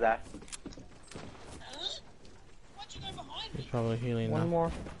 That is that. Why'd you go behind He's me? probably healing one now.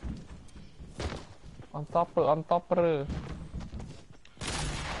 more. On top of it.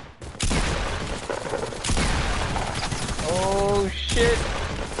 Oh shit!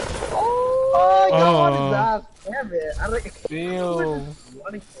 Oh, I got Oh. his ass. Damn it. I like Ew.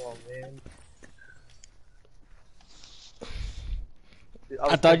 running for him, man.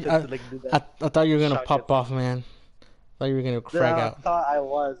 I thought you were gonna pop off, man. I thought you were gonna frag out. I thought I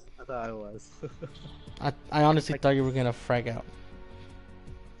was. I honestly thought you were gonna frag out.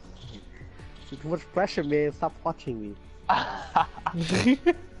 Too much pressure, man. Stop watching me.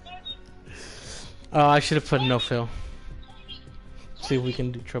 Oh, I should have put no fill. See if we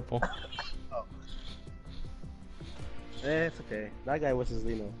can do triple. It's okay. That guy was his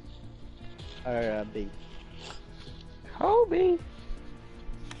Lino. Or B. Kobe.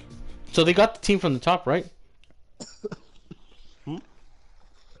 So they got the team from the top, right?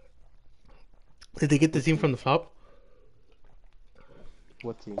 Did they get the team from the top?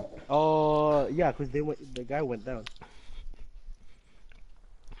 What team? Oh, yeah, because the guy went down.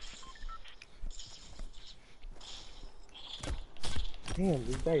 Damn,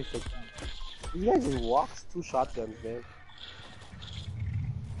 this guy is like... This guy just walks 2 shotguns, man.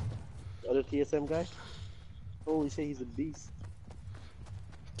 The other TSM guy? Holy shit, he's a beast.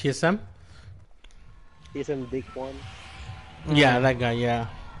 TSM? TSM Big One. Yeah, that guy. Yeah.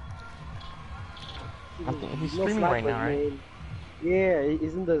 He's No streaming right snipers, now, right? man. Yeah,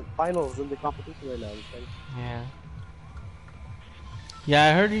 he's in the finals in the competition right now. Okay? Yeah. Yeah,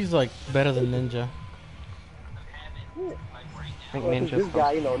 I heard he's like better than Ninja. I think Well, Ninja's this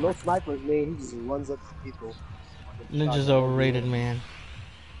guy, you know, no snipers, man. He just runs up to people. Ninja's overrated, man.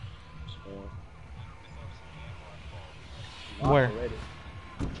 Yeah. Where? Already.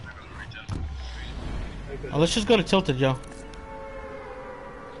 Oh, let's just go to Tilted, yo.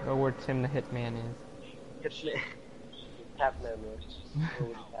 Go where Tim the Hitman is. It's Catman, man. Go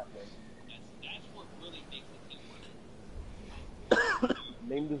with the Catman. That's what really makes the team work.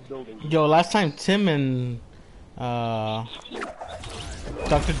 Name this building. Yo, last time Tim and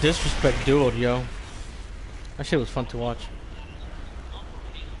Dr. Disrespect duoed, yo. That shit was fun to watch.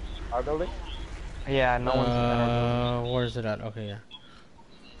 Our building? Yeah, no one's in our Where is it at? Okay, yeah.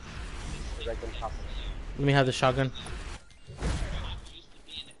 Is that gonna pop? Let me have the shotgun.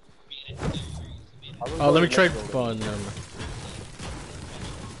 Our Oh, let me building, try. next Oh, building. never mind.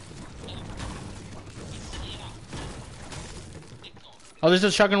 Oh, there's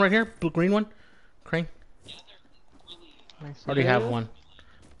a shotgun right here. Blue green one. Crane. Nice. Already have one.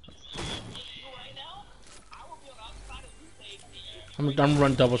 I'm gonna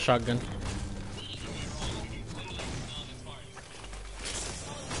run double shotgun.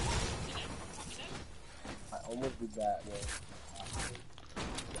 I almost did that, man.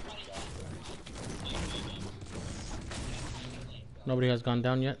 Nobody has gone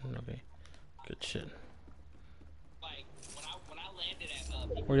down yet? Okay. Good shit.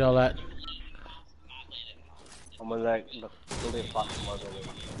 Where y'all at? I'm gonna like the building a box from our building.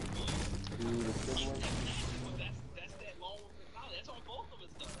 Ooh, the big one.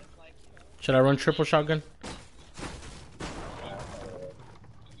 Should I run triple shotgun?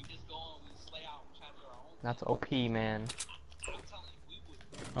 That's OP, man.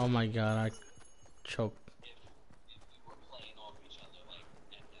 Oh my god, I choked.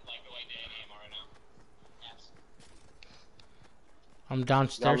 I'm You gotta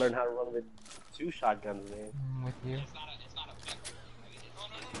downstairs. learn how to run with 2 shotguns, man. I'm with you. It's not a vector. No,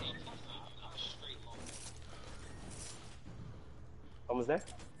 of course not. I'm a straight low. Almost there?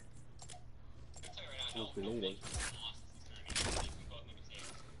 I'll tell you right now, Look, grenading.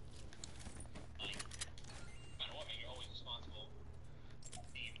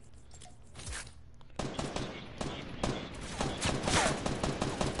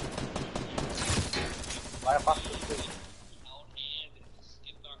 Fire faster, please.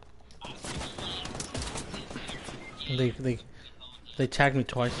 They tagged me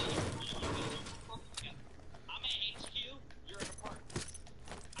twice. I'm at HQ, you're in a park.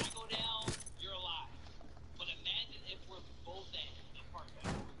 I go down, you're alive. But imagine if we're both at the park,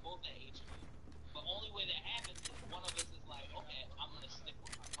 we're both at HQ. The only way that happens is one of us is like, okay, I'm gonna stick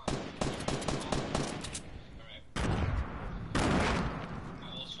with my partner. Alright.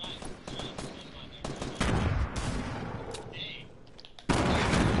 Alright, let's try it. Hey.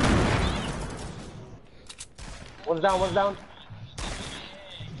 One's down, one's down.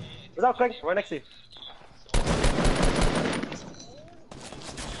 One's out, Craig. Right next to you.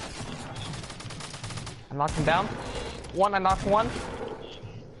 I knocked him down. One, I knocked one.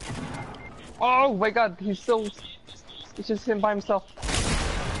 Oh my god, he's still... It's just him by himself.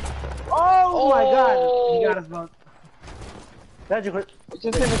 Oh, my god! He got us both. That's you, Craig.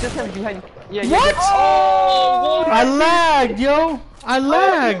 It's just him behind you. Yeah, What? yeah. Oh! I lagged, yo! I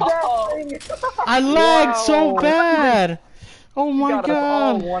lagged! I lagged so Wow. bad! Oh my got us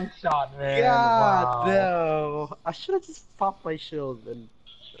all god! one shot, man. God, Wow. no. I should have just popped my shield and...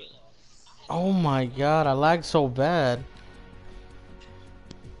 Oh my god, I lagged so bad.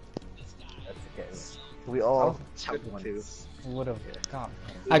 That's okay. We all choked choked too. Would have gone.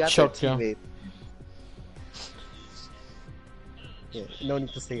 We I got choked, that yo. teammate. Yeah, no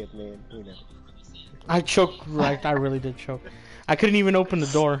need to say it, man. You know. I choked, right? I really did choke. I couldn't even open the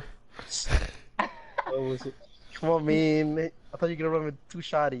door. What was it? Come on, man. I thought you were gonna run with 2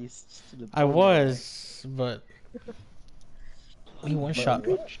 shotties. I was, but he one shot.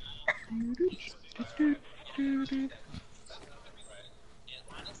 And honestly,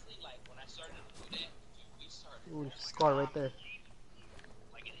 like, when I started to do that, we started... Ooh, squad right there.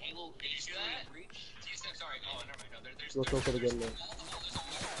 Like in Halo, did you see that? Breach? Sorry, oh, never mind. No, there's... Go for it again, man.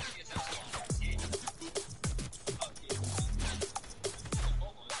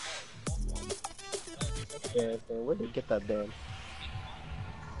 Yeah, so where did they get that damn?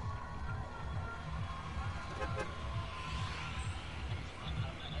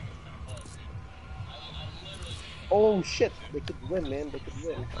 Oh shit! They could win, man. They could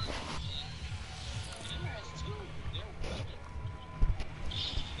win.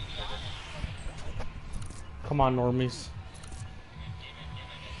 Come on, normies.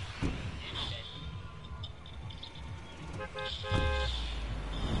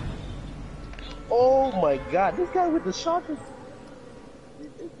 Oh my god, this guy with the shot is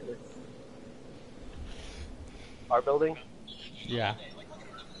ridiculous. Our building? Yeah.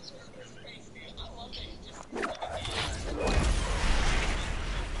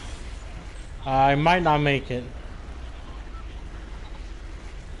 I might not make it.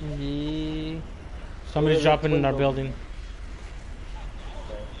 Yeah. Somebody's Yeah, dropping in twin our building.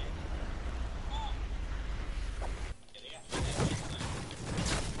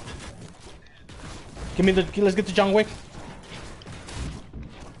 Give me the. Let's get to John Wick.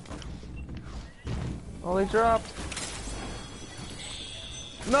 Oh, they dropped.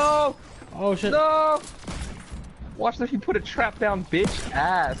 No! Oh shit. No! Watch if you put a trap down, bitch.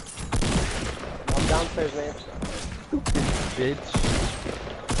 Ass. I'm downstairs, man. Bitch.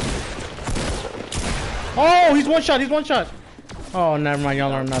 Oh, he's one shot. He's one shot. Oh, never mind.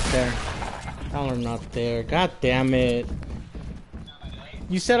 Y'all are not there. Y'all are not there. God damn it.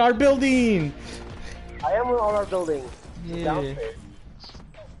 You said our building. I am on our building. Yeah. Downstairs.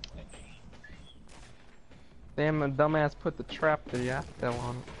 Damn, a dumbass put the trap there. Yeah, that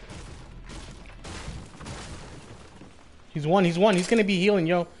one. He's one. He's one. He's gonna be healing,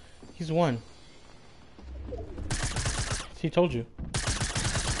 yo. He's one. He told you.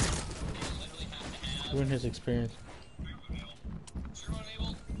 Ruin his experience.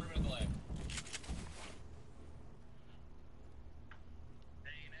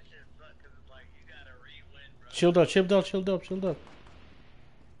 Shield up, shield up, shield up, shield up.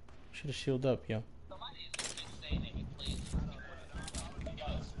 Should have shielded up, yo.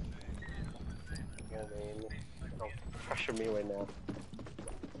 Yeah, man. Don't pressure me right now.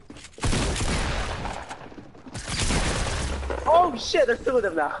 Oh shit, there's 2 of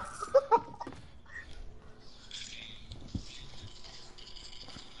them now.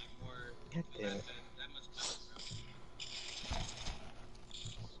 God damn it.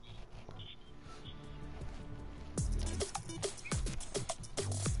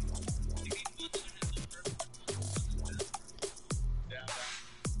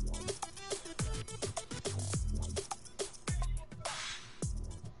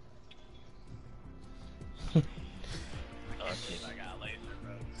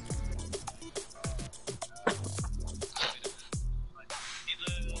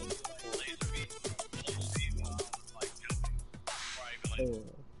 It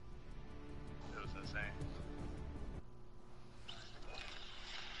was insane.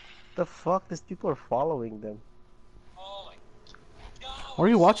 The fuck? These people are following them. Oh my god. Where are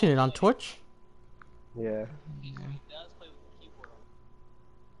you watching it on Twitch? Yeah. He does play with the keyboard on.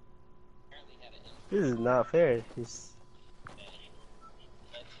 Apparently had an This is not fair. He's...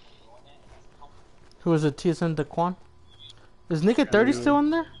 Who is it? TSN Daquan? Is Nick at 30 still in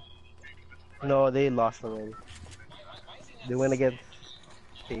there? No, they lost already. They went against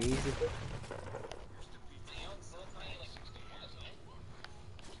FaZe.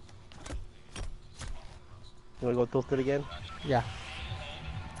 You wanna go tilted again? Yeah.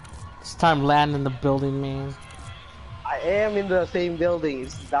 It's time land in the building, man. I am in the same building.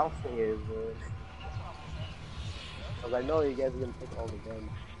 It's downstairs, man. Cause I know you guys are gonna take all the guns.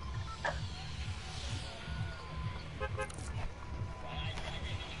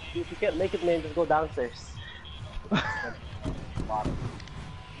 If you can't make it, man, just go downstairs. Bottom.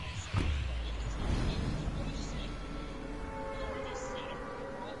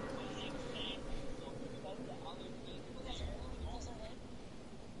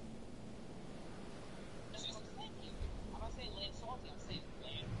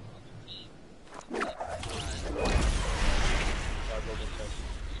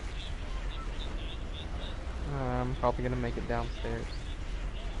 I'm probably gonna make it downstairs.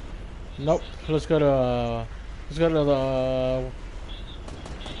 Nope. Let's go to. Let's go to the.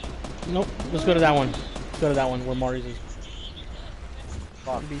 Nope. Let's go to that one. Let's go to that one where Mari's is.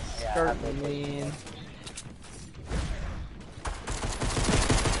 Fuck. Be Yeah, starting mean.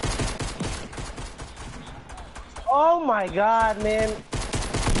 Oh my god, man.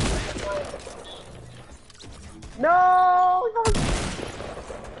 No!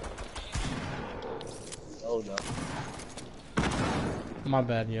 Oh no. My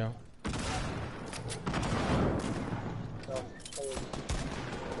bad, yo.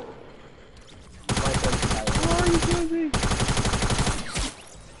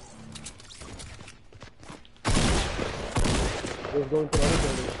 He's going to the other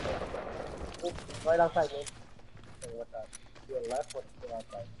building. Oh, right outside, man. Okay, what's that? To your left, what's to your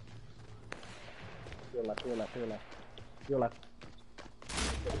outside? To your left, to your left, to your left. To your left.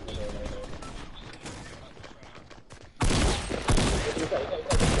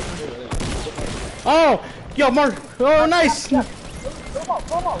 Oh! Yo, Mark! Oh, nice! Come on,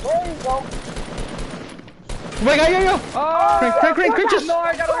 there you go. Oh my god, yo! Crank, just... No,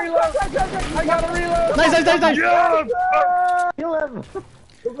 I gotta reload! I gotta reload! Nice! Yeah! Kill him!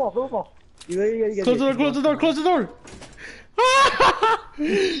 Football. Close the door!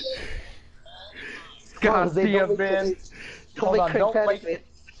 God They don't damn, make- man. Don't Hold make on, Craig don't panic, make- man.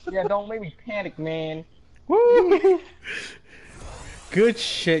 Yeah, don't make me panic, man. Woo! Good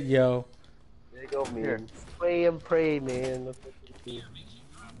shit, yo. There you go, man. Here. Spray and pray, man. That's what you do.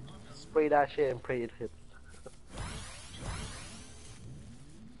 Spray that shit and pray it hits.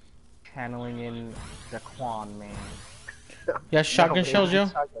 Channeling in the Quan, man. Yeah, shotgun shells, yo.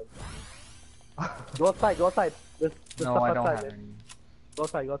 Go outside. There's No, stuff I don't outside, have man. any. Go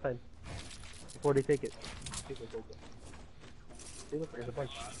outside. Before they take it. Take it. See, look, there's a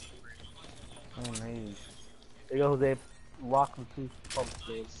bunch. Oh, nice. There you go, Jose. Rock the two pumps,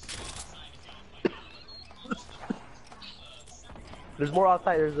 man. There's more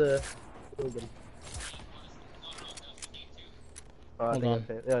outside. There's a building. Oh, I Hold think on. that's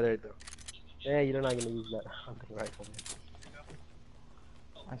it. Yeah, there you go. Yeah, you're not gonna use that hunting rifle, man.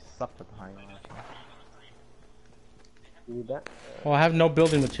 I sucked at the high archer. You need that? Well, I have no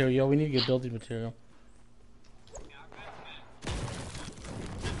building material, yo. We need to get building material.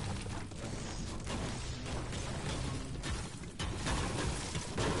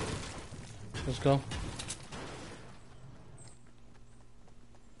 Let's go.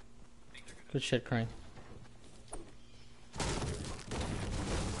 Good shit, Crane.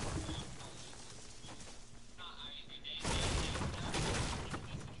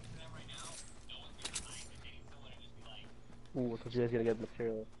 Ooh, I thought you guys gonna get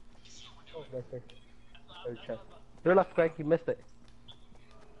material. Oh, right there. Third chest. Your left, Craig, you missed it.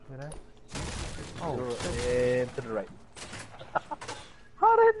 Did I? Oh, Oh, and to the right.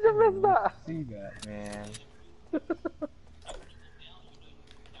 How did you miss that? see that, man.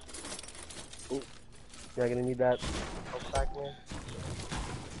 Ooh, you're gonna need that help back, man.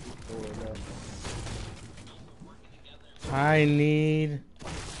 Oh, no. I need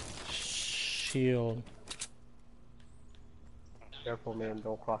shield. Careful, man.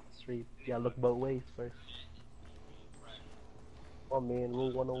 Don't cross the street. You gotta look both ways first. Oh, man.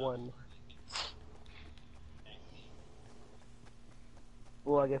 Rule 101.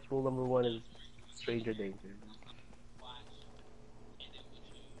 Well, I guess rule number 1 is stranger danger.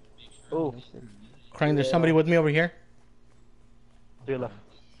 Oh, Crane, there's somebody with me over here. to your left.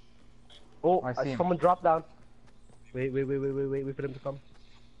 Oh, I see him. someone dropped down. Wait for them to come.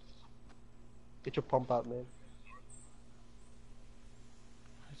 Get your pump out, man.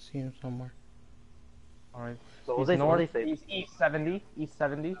 I see him somewhere. Alright. So He's Jose, north, what do you say? he's east 70. East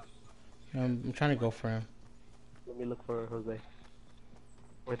 70. I'm trying to go for him. Let me look for Jose.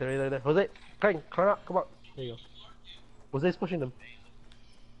 Right there. Jose, Crane, come out, come on. There you go. Jose's pushing them.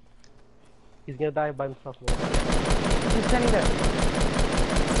 He's gonna die by himself, man. He's standing there.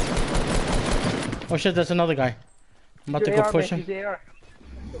 Oh shit, that's another guy. I'm about to go push him. Use the AR.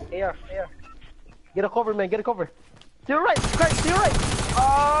 AR. Get a cover, man, get a cover. To your right, Crane, to your right.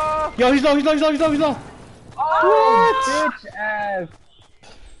 Oh! Yo, he's low. Oh, bitch ass.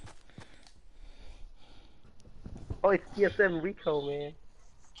 Oh, it's TSM Rico, man.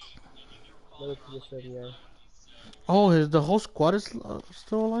 Another TSM, yeah. Oh, the whole squad is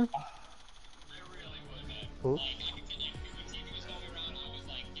still alive? Who?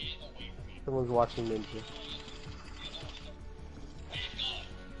 Someone's watching Ninja.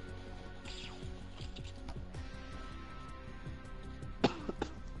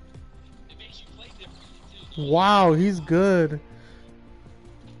 Wow, he's good.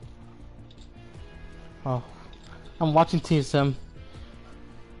 Oh, I'm watching TSM.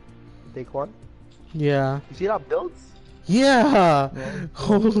 Take one. Yeah. You see that builds? Yeah.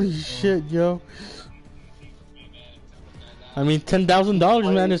 Holy shit, yo. I mean,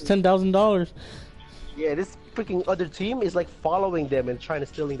 $10,000, man. It's $10,000. Yeah, this freaking other team is like following them and trying to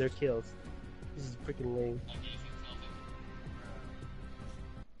stealing their kills. This is freaking lame.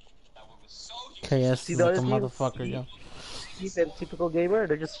 KS See is the like a other team? motherfucker, yo. Ethan, typical gamer,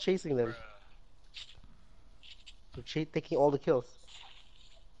 they're just chasing them. They're taking all the kills.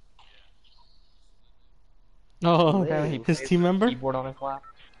 Oh, Lame. his team member? Keyboard on his lap.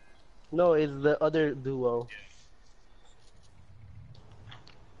 No, it's the other duo.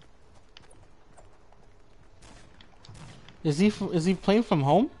 Is he playing from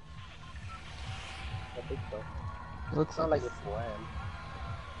home? I think so. Looks Not like it's LAN.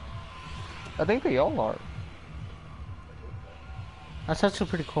 I think they all are. That's actually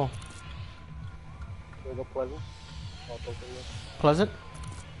pretty cool. Can we go Pleasant? I'll open this. Pleasant?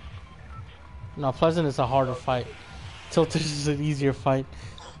 No, Pleasant is a harder fight. Tilted is an easier fight.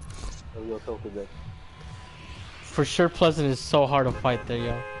 We'll go Tilted then. For sure, Pleasant is so hard to fight there,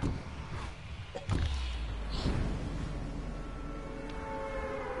 yo.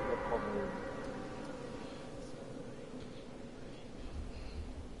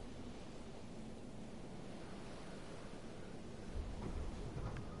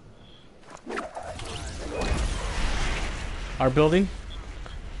 Our building?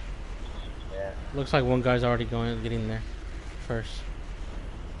 Yeah. Looks like one guy's already getting there first.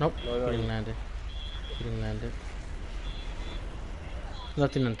 Nope, No, he didn't land it.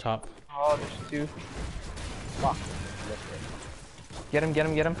 Nothing on top. Oh, there's two. Fuck. Get him.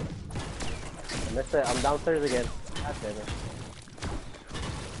 I missed it. I'm downstairs again. God damn it.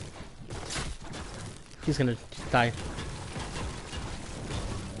 He's gonna die.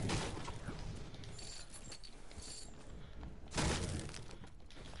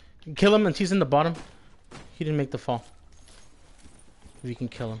 Kill him and he's in the bottom. He didn't make the fall. If you can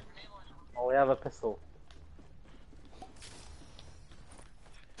kill him. Oh, we have a pistol.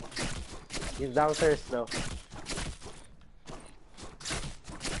 He's downstairs now.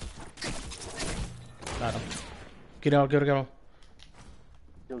 Got him. Get out. Kill,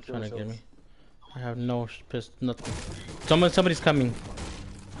 Trying to get me. I have no pistol, nothing. Somebody's coming.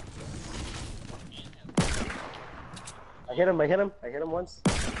 I hit him once.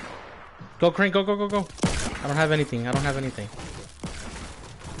 Go, Crane, go. I don't have anything.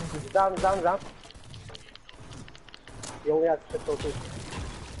 He's down. He only has pistol too.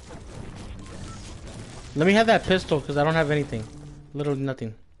 Let me have that pistol, because I don't have anything. Literally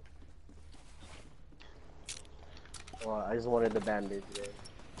nothing. Oh, I just wanted the bandage, man.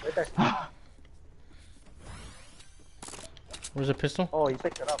 Right there. Where's the pistol? Oh, he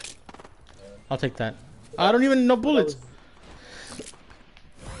picked it up. I'll take that. I don't even know bullets.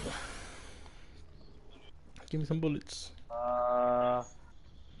 Give me some bullets. What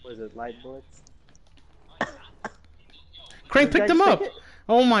is it? Light bullets? Crane Did you picked guys him up. take it?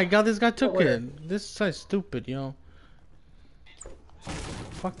 Oh my god, this guy took where? it. This guy's stupid, yo.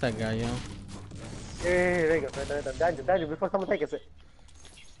 Fuck that guy, yo. Here, there you go. Danger, before someone takes it.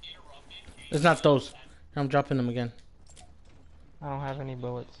 It's not those. I'm dropping them again. I don't have any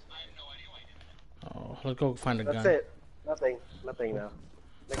bullets. Oh, let's go find a That's gun. it. Nothing now.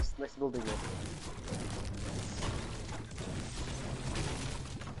 Next building now.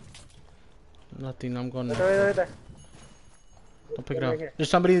 Nothing. I'm going Right next. there, right there. Don't pick it Right up. here. There's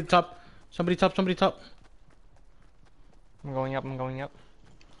somebody at the top. Somebody top. Somebody top. I'm going up. I'm going up.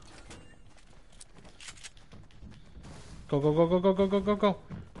 Go, go, go, go, go, go, go, go, go.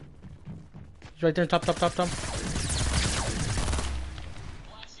 He's right there. Top, top, top, top.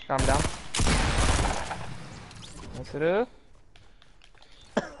 Got him down. Nice it.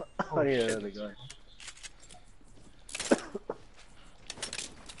 Oh, yeah, there they go.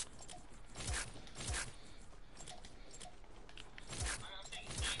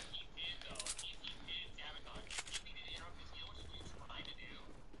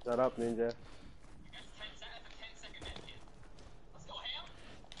 Shut up, Ninja.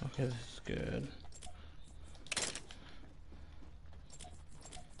 Okay, this is good.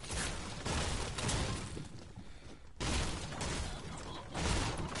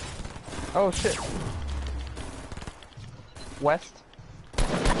 Oh shit. West.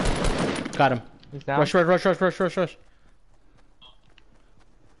 Got him. He's down. Rush, rush, rush, rush, rush, rush, rush.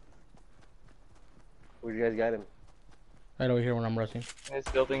 Where'd you guys get him? Right over here when I'm rushing. In this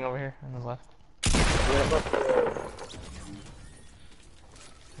building over here on the left.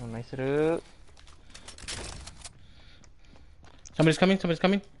 Oh, nice it. Somebody's coming. Somebody's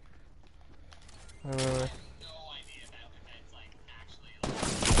coming. Wait.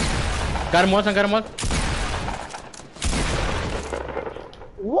 Got him once. I got him once.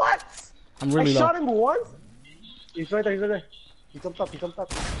 What? I'm really I low. shot him once? He's right there, he's right there. He jumped up, he jumped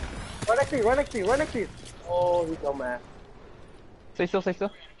up. Run next to you, run next to you, run next to you. Oh, you dumbass. Stay still, stay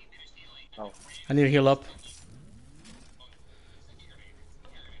still. Oh. I need to heal up.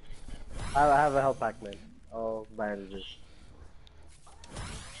 I have a health pack, man. Oh, bandages.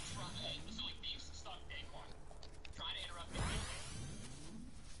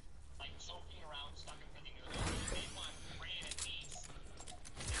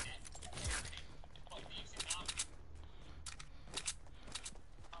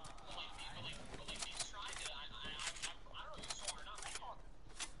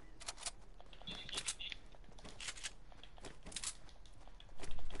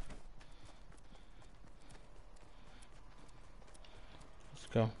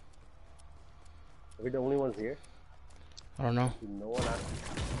 Let's go. Are we the only ones here? I don't know. No one else.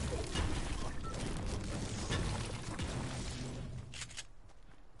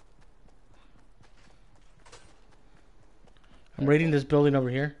 I'm raiding this building over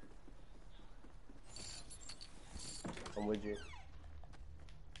here. I'm with you.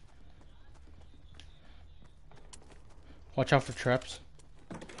 Watch out for traps.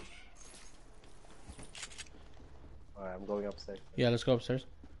 Alright, I'm going upstairs. Yeah, let's go upstairs.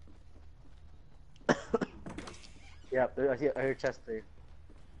 Yeah, there, I hear chest there.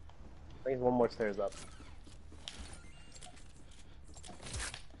 I think one more stairs up.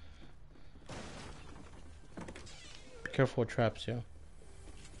 Be careful with traps, yo.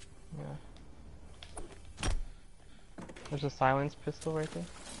 Yeah. There's a silence pistol right there.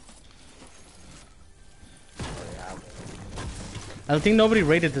 I think nobody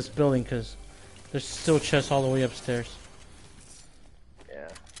raided this building because there's still chests all the way upstairs. Yeah.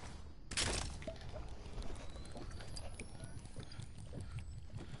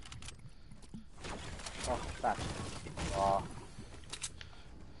 Oh, that. Oh.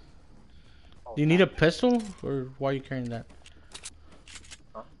 Do you need a pistol, or why are you carrying that?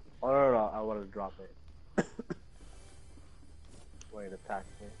 Huh? Oh, no, no, no, I want to drop it. Wait, attack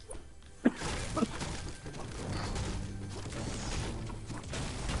me.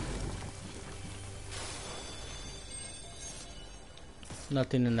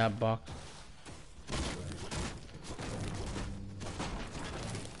 Nothing in that box.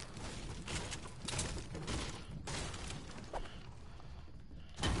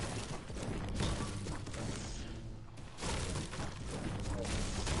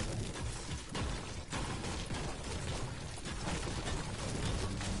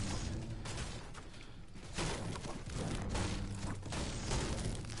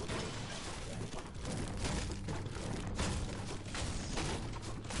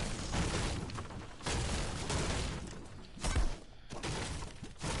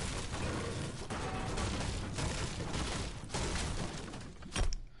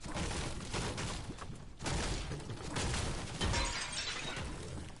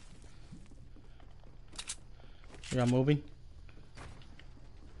 You're moving?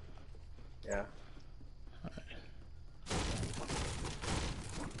 Yeah.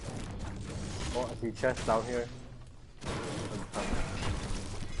 Oh, I see chest down here.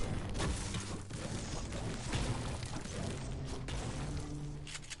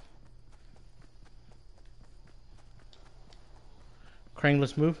 Crane,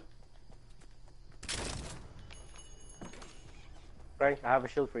 let's move. Frank. I have a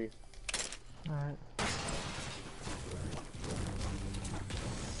shield for you. Alright.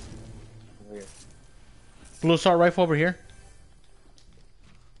 Over here. Blue assault rifle over here.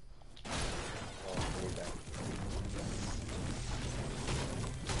 Oh, I need that.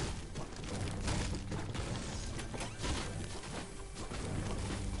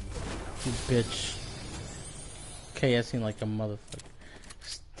 You bitch. KSing like a motherfucker.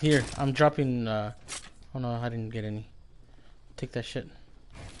 Here, I'm dropping, oh no, I didn't get any. Take that shit.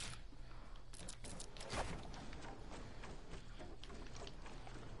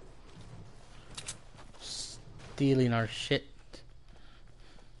 Stealing our shit.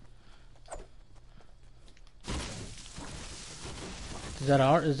 Is that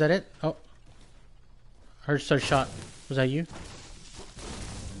our? Is that it? Oh. Heard start shot. Was that you?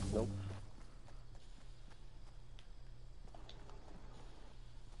 Nope.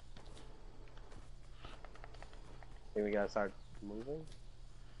 I think we gotta start moving.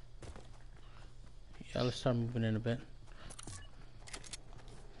 Yeah, let's start moving in a bit.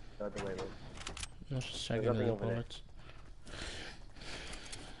 The other way, man. Let's just check There's into nothing the over there. bullets.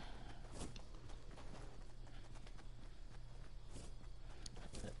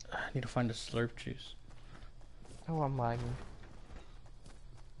 I need to find a slurp juice. Oh, I'm lagging.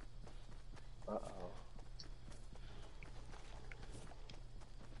 Uh-oh.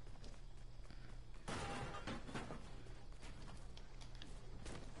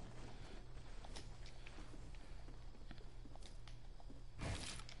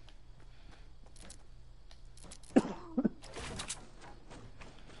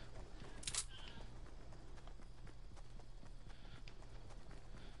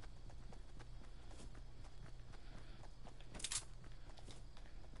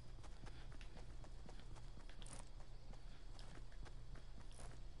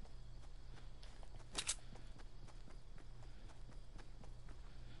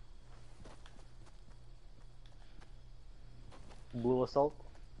 Blue assault.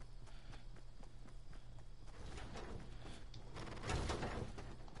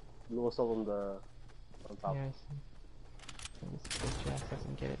 Blue assault on top. Yeah, I see. This bitch ass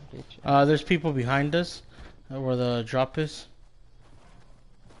doesn't get it, bitch. There's people behind us, where the drop is.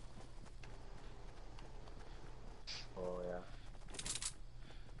 Oh yeah.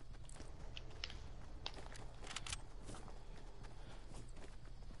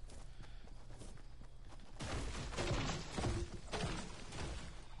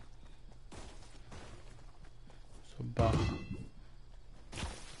 So, bah.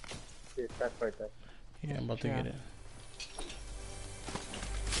 It's that right there. Yeah, I'm about to Yeah. get it.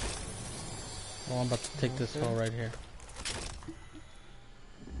 Oh, I'm about to take this hole right here.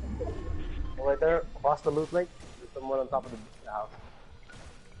 Oh, right there, across the loot lake, there's someone on top of the house.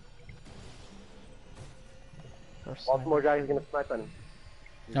 First Baltimore guy is gonna snipe on him.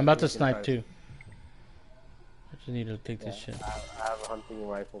 I'm about to He's snipe gonna too. I just need to take this Yeah, shit. I have a hunting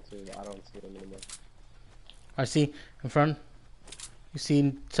rifle too, but I don't see them anymore. I see in front. You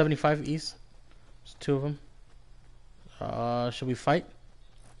see 75 east. There's two of them. Should we fight?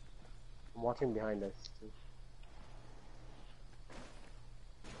 I'm watching behind us too.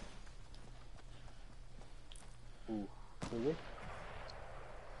 Ooh, really?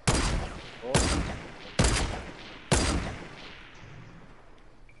 Oh.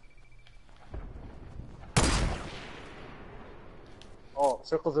 Oh,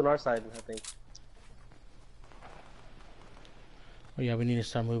 circles on our side, I think. Oh yeah, we need to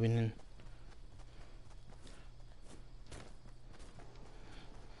start moving in.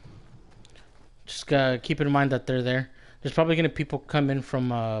 Just keep in mind that they're there. There's probably gonna people come in from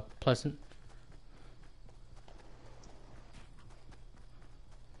Pleasant.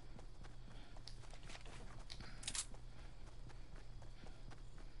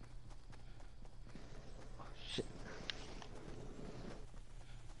 Shit.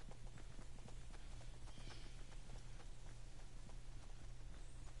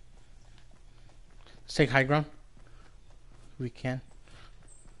 Let's take high ground. We can.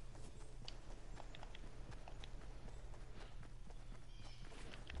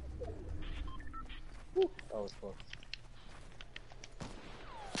 That was close.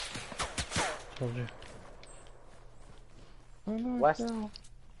 Told you. Oh no, West. no.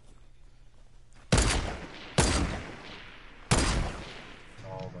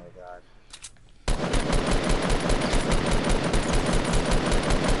 Oh my god.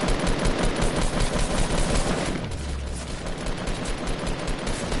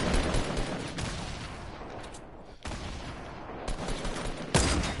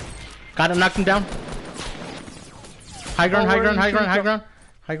 Got him, knocked him down. High ground, high ground, high ground, high ground.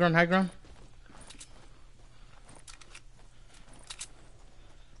 High ground, high ground.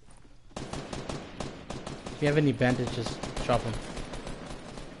 If you have any bandages, drop them.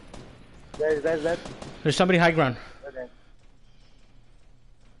 There's There's somebody high ground. okay.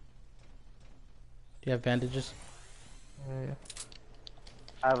 Do you have bandages? Yeah.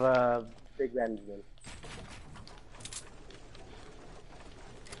 I have a big bandage then.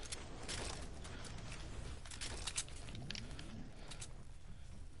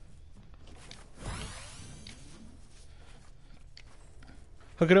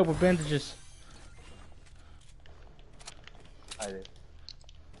 Hook it up with bandages. I did.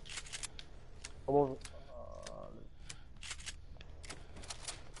 Come over.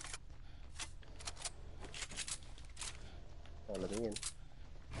 Oh, let me in.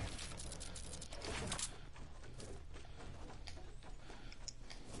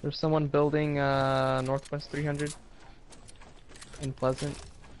 There's someone building Northwest 300 in Pleasant.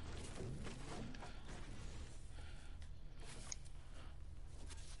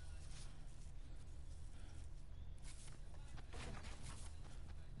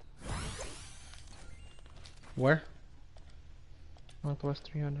 Where? Northwest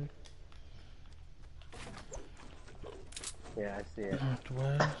 300. Yeah, I see it.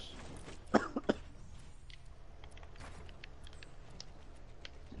 Northwest.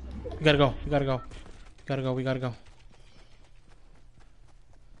 We gotta go. We gotta go. We gotta go. We gotta go.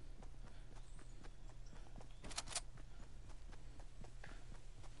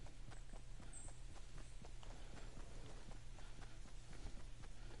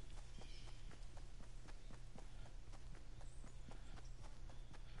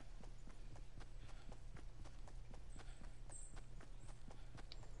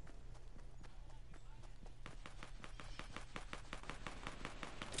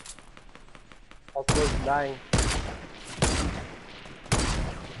 Also dying.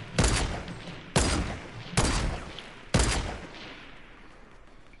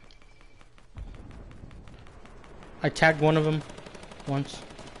 I tagged one of them once.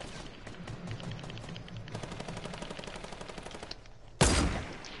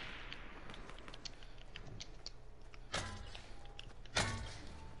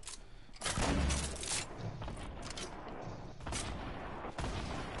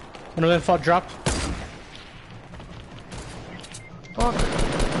 One of them fought dropped. Fuck!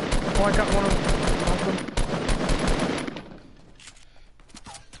 Oh, I got one of them.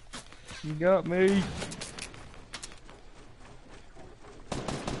 You got me.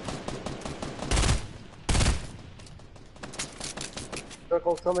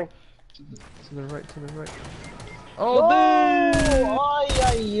 Circle coming. To the right, to the right. Oh, Oh, dude! ay,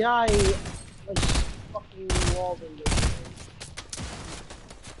 ay, ay. Like fucking wall in this thing.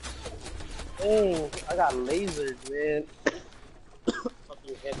 Dang, I got lasered, man.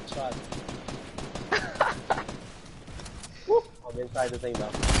 Fucking headshot. Woo, I'm inside the thing now.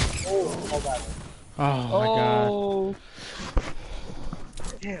 Oh god. Oh my god. Oh!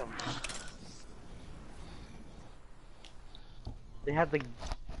 Damn. They had the...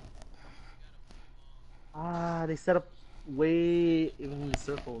 they set up way in the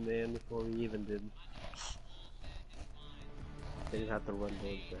circle, man, before we even did. They didn't have to run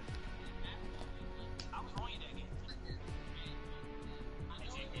those there.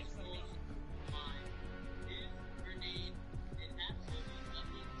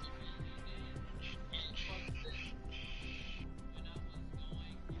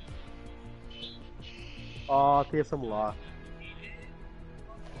 Oh, TSM law.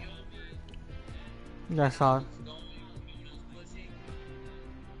 I saw it.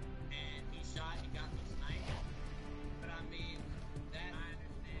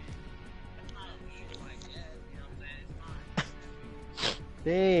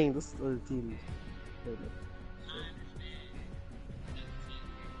 Dang, this other team.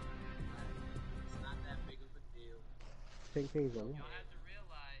 10K's on me.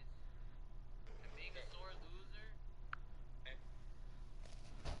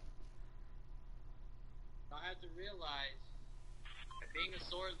 I have to realize that being a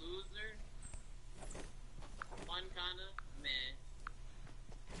sore loser, one kinda meh.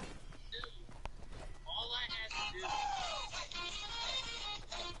 Two, all I had to do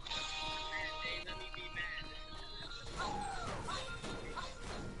man, they let me be mad.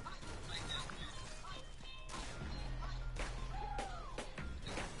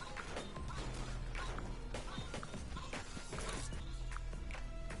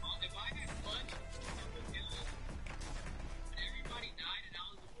 If I had fun, everybody died and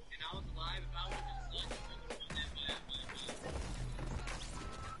I was alive. If I would have been such,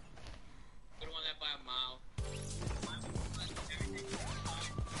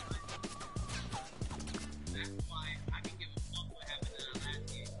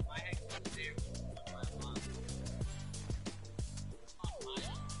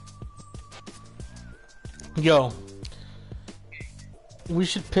 Yo, we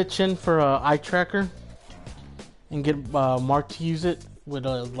should pitch in for a eye tracker and get Mark to use it with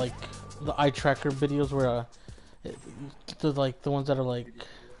like the eye tracker videos where like the ones that are like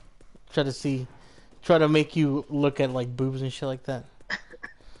try to make you look at like boobs and shit like that.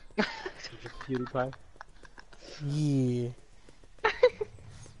 PewDiePie. Yeah.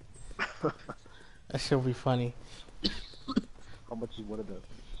 That should be funny. How much is one of those?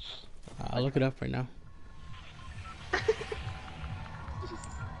 I'll look it up right now.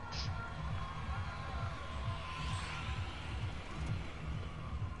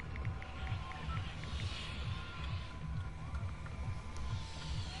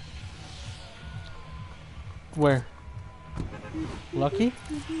 Where? Lucky?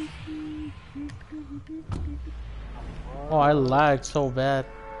 Oh, I lagged so bad.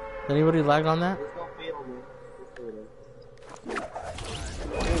 Did anybody lag on that? There's no fatal, man. There's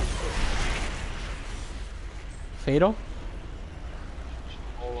Fatal?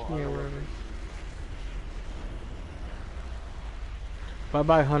 Yeah, wherever. Bye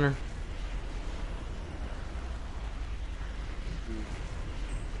bye, Hunter.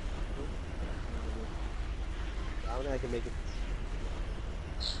 I don't think I can make it.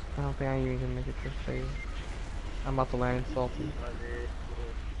 I don't think I even can make it to phase. I'm about to land in salty.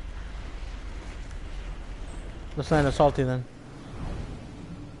 Let's land a salty then.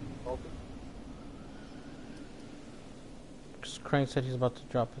 Crank said he's about to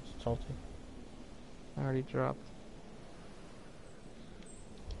drop it. Salty. I already dropped.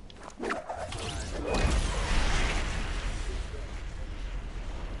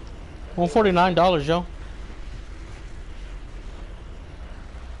 $149, yo.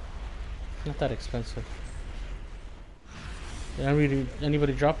 Not that expensive. Did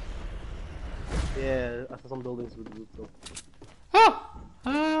anybody drop? Yeah, I saw some buildings with roof though. Ah!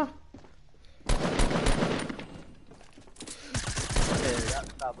 Ah! Yeah,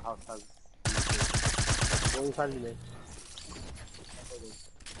 that house has. Go inside me, man.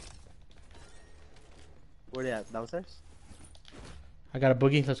 Where they at? Downstairs? I got a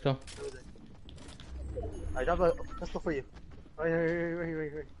boogie. Let's go. I dropped a pistol for you. Right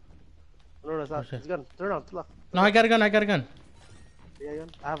here. No, that's not. Oh, shit. It's a gun. Turn around, to left. No, I got a gun. I got a gun. Yeah, gun.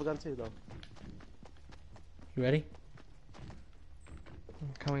 I have a gun too, though. You ready?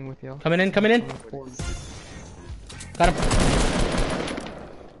 I'm coming with you. Coming in. Coming in. Got him.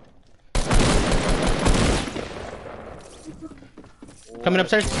 Coming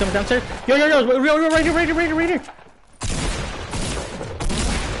upstairs. Coming downstairs. Yo, right here.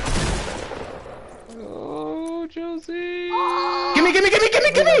 Oh, Josie! Give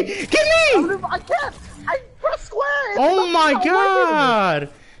me! I can't! I pressed square! Oh my god!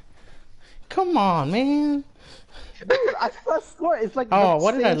 Come on, man. Dude, I pressed square. It's like. Oh, the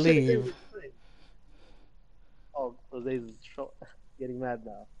what did I same shit leave? Oh, Jose's getting mad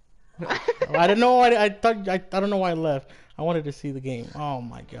now. I don't know why I don't know why I left. I wanted to see the game. Oh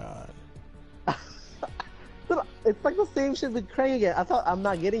my god. Dude, it's like the same shit with Craig again. I thought I'm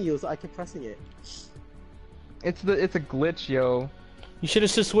not getting you, so I kept pressing it. It's a glitch, yo. You should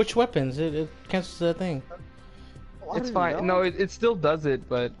have just switched weapons. It cancels that thing. Oh, I It's didn't fine. know. No, it still does it,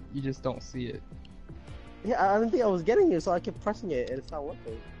 but you just don't see it. Yeah, I didn't think I was getting you, so I kept pressing it, and it's not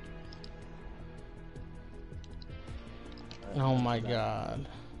working. Oh my god.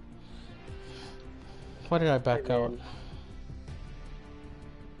 Why did I back out?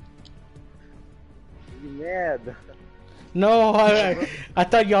 You mad? No, I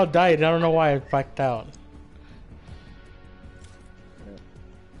thought y'all died. I don't know why I backed out.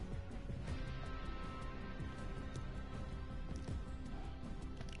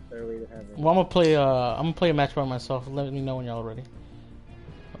 Well, I'm gonna play a match by myself. Let me know when y'all ready.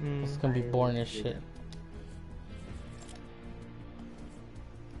 It's gonna be boring as shit.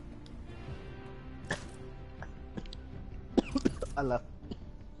 I left.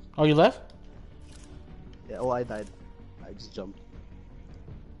 Oh, you left? Yeah, oh, I died. I just jumped.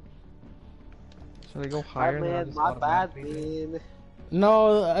 Should they go higher? than I man, just my bad, automatically did? man.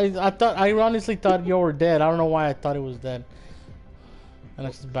 No, I honestly thought you were dead. I don't know why I thought it was dead. And I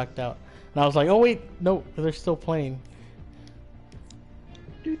just backed out. And I was like, oh wait, no, they're still playing.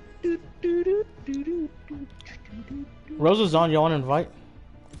 Rosa's on, you want to invite?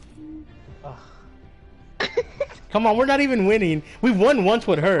 Come on, we're not even winning. We won once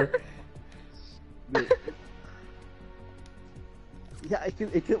with her. Yeah, it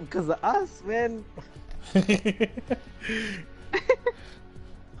could because of us, man. No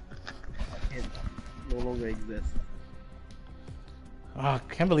longer exist. Oh, I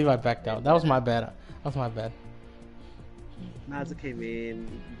can't believe I backed out. That was my bad. That was my bad. Nah, it's okay, man.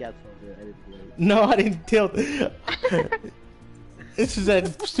 You got something. I didn't do it. No, I didn't tilt. This is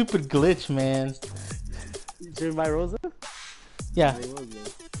that stupid glitch, man. Did you invite Rosa? Yeah, Hey, Rosa.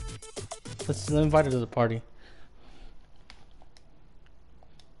 let's invite her to the party.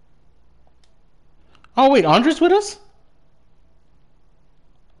 Oh wait, Andre's with us?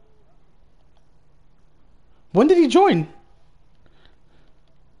 When did he join?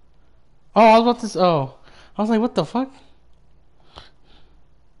 Oh, I was about to. Oh, I was like, what the fuck?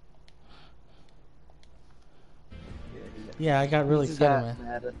 Yeah, I got really He just excited, got man.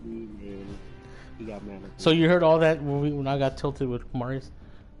 mad at me, man. He got mad at me. So you heard all that when I got tilted with Marius?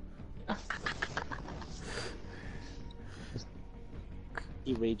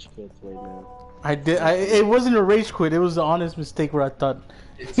 He rage quits right now. I did. It wasn't a rage quit. It was an honest mistake where I thought.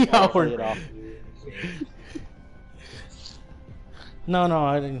 Yeah, Play it off. No,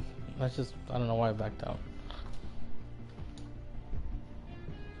 I didn't. That's just. I don't know why I backed out.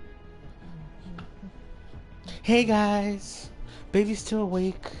 Hey guys, baby's still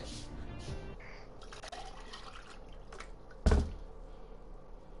awake.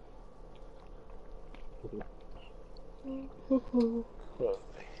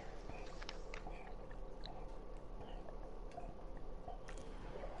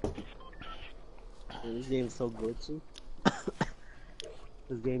 Man, this game's so glitchy.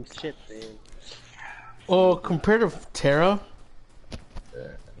 This game's shit, man. Oh, compared to Terra,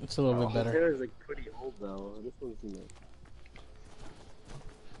 it's a little bit better. Terra's like pretty old though. This one's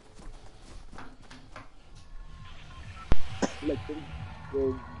like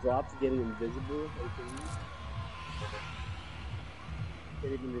the drops getting invisible. Like,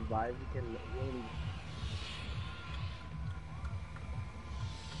 can't even revive. You can only.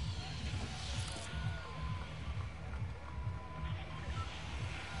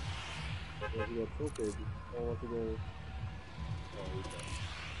 You got tilted. I want to go. Oh, okay.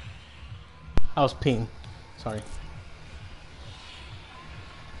 I was peeing. Sorry.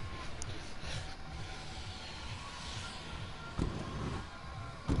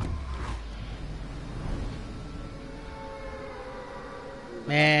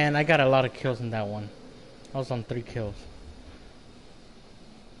 Man, I got a lot of kills in that one. I was on 3 kills.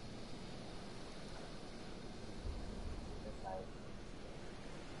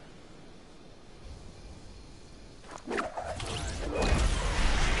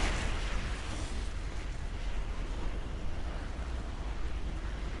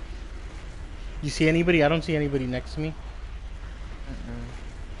 You see anybody? I don't see anybody next to me.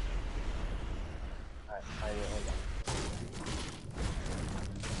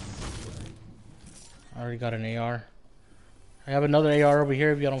 I already got an AR. I have another AR over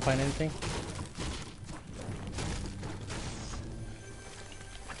here if y'all don't find anything.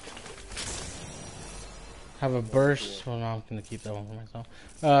 Have a burst. Well, no, I'm gonna keep that one for myself.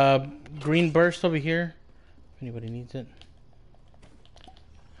 Green burst over here. If anybody needs it.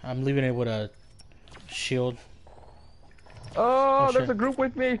 I'm leaving it with a shield. Oh, there's shit. a group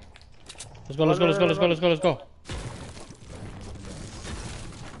with me. Let's go, let's go, let's go, let's go, let's go, let's go.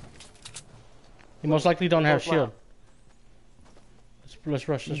 You most likely don't have shield. Let's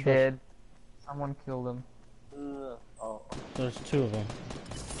rush, He's let's rush. dead. Someone killed him. Oh. There's 2 of them.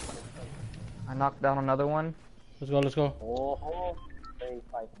 I knocked down another one. Let's go, let's go. Oh. Playing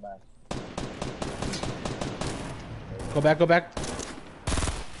fight back. Go back, go back.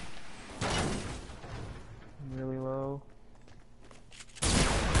 Really low.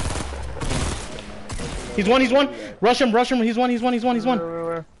 He's one, he's one. Rush him, rush him. He's one, he's one, he's one, he's one.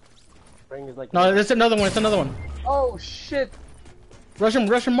 Where? Spring is like. No, there's another one, it's another one. Oh shit! Rush him,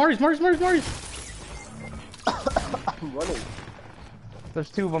 Marius. I'm running. There's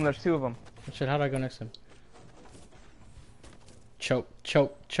 2 of them. There's 2 of them. Oh, shit, how do I go next to him? Choke.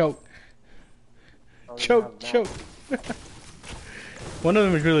 Oh, Choke. One of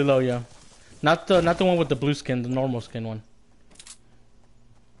them is really low, yeah. Not the one with the blue skin, the normal skin one.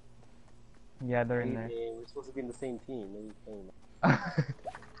 Yeah, they're in there. Man, we're supposed to be in the same team. What are you saying?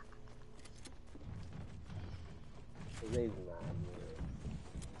 Amazing, man.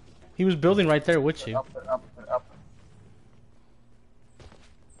 He was building right there with you. Up.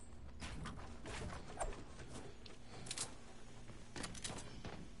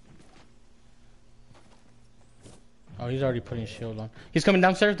 Oh, he's already putting shield on. He's coming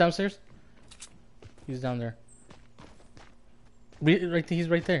downstairs. He's down there. He's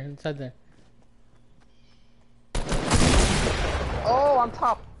right there, inside there. Oh, on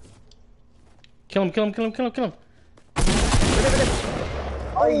top. Kill him.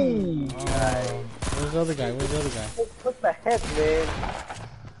 Oh. Where's the other guy? What the heck, man?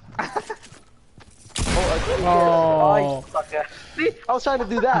 Oh, you Oh, sucker. See, I was trying to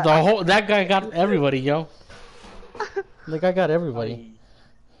do that. that guy got everybody, yo. The guy got everybody.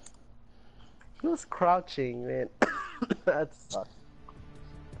 He was crouching, man. That sucks.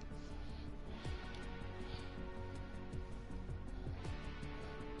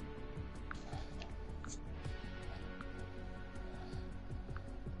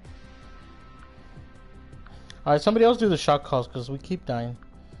 All right, somebody else do the shot calls because we keep dying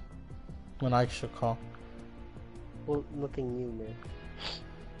when I should call. Well, nothing new, man.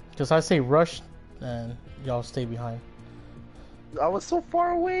 Because I say rush, and y'all stay behind. I was so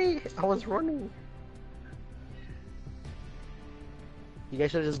far away. I was running. You guys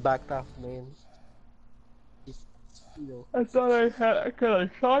should have just backed off, man. Just, you know. I thought I could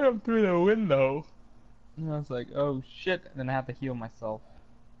have shot him through the window. And I was like, oh shit, and then I had to heal myself.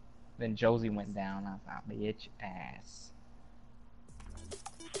 Then Josie went down. I was like, bitch ass.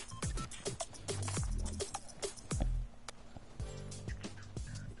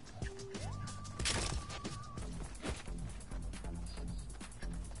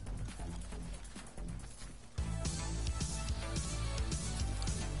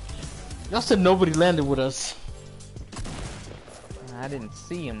 Y'all said nobody landed with us. I didn't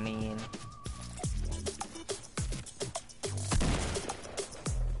see him, man.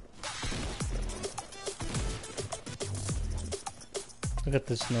 Look at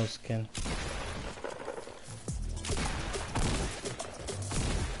this snow skin.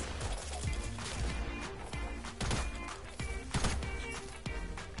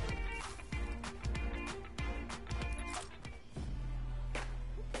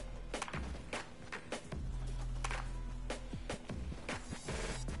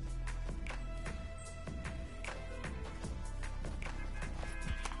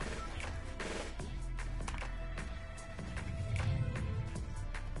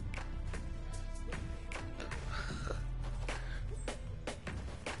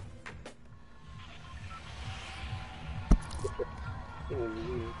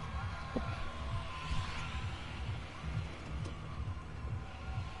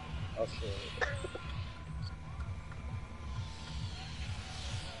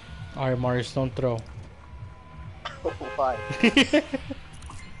 Alright, Marius, don't throw. Why? You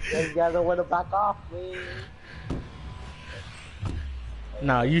guys don't want to back off, man.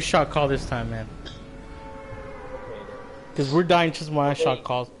 Nah, you shot call this time, man. Because we're dying just when I shot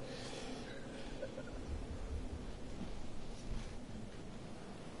calls.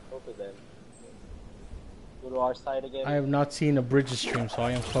 Both of them. Go to our side again. I have not seen a bridge stream, so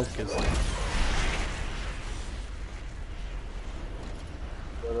I am focused.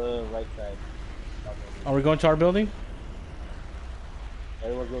 Go to the right side. Are we going to our building?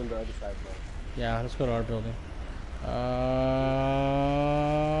 Everyone's going to the other side now. Yeah, let's go to our building.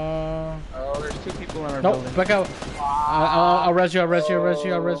 Oh, there's two people in our Nope, building. back out. I'll res you, I'll res you, I'll res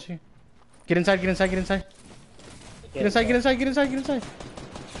you, I'll res you. Get inside, get inside, get inside. Get inside, get inside, get inside, get inside.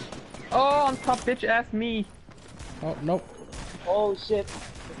 Oh, on top, bitch ass me. Oh, nope. Oh shit.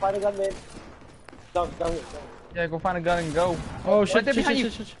 Go find a gunman. Dunk. Yeah, go find a gun and go. Oh shit, Right there shit, behind shit,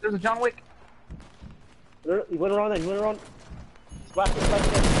 you. shit, shit. There's a John Wick. He went around then, he went around. Splash. Right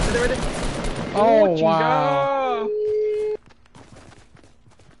there. Oh, Chinga. wow.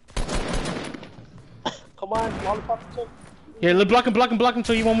 Come on, lollipop chick. Yeah, block him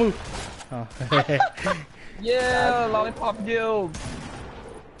so he won't move. Oh. Yeah, lollipop guild.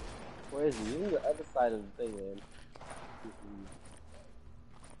 Where is he? He's on the other side of the thing, man.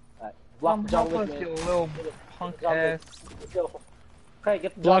 Alright, block John Wick, You man. little punk ass. Okay,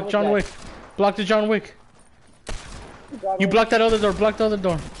 get the Block John Wick. Block the John Wick. You block that other door, block the other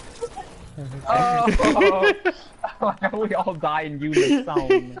door. Oh, we all die in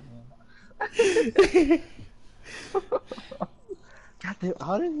unison. God damn,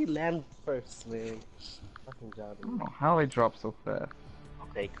 how did he land first, man? Fucking John I don't know how they drop so fast.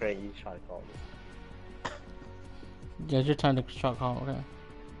 Okay, Craig, you try to call this. Yeah, it's your time to shot call, okay.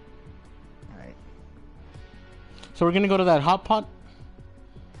 Alright. So we're gonna go to that hot pot?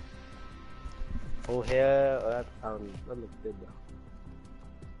 Oh, here, that looks good though.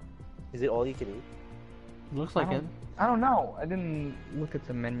 Is it all you can eat? Looks like it. I don't know. I didn't look at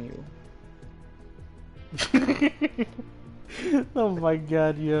the menu. Oh my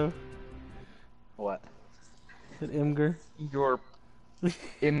god, yo. What? Is it Imgur? Your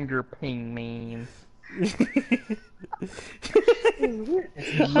Imgur ping man.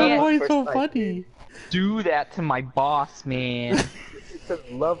 How are you so funny? Do that to my boss, man. It's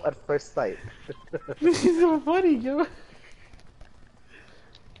love at first sight. This is so funny, yo.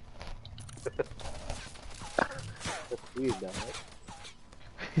 That's weird, though,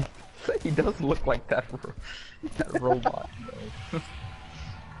 right? He does look like that, that robot. Though.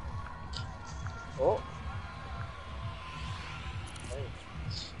 Oh. Hey.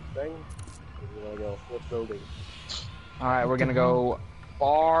 Thing. We're gonna go. What building? All right, we're gonna go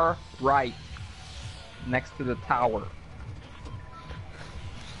far right, next to the tower.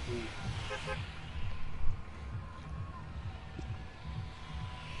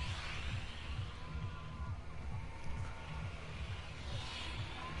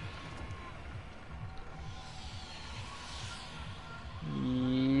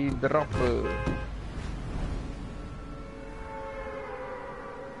 Drop.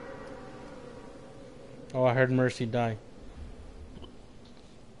 Oh, I heard Mercy die.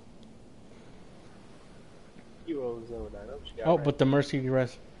 Heroes over there. Oh, but the Mercy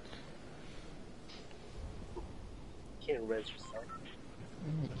rest. You can't res yourself.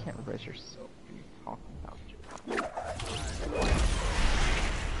 You can't res yourself. What are you talking about?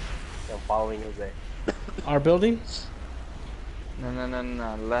 I'm following Jose. Our building?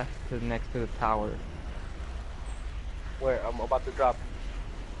 No. Left to next to the tower. Where? I'm about to drop.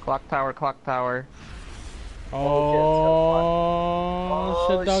 Clock tower, clock tower. Oh,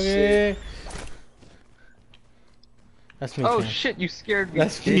 shit, doggy. Shit. That's me, Oh fam. shit, you scared me.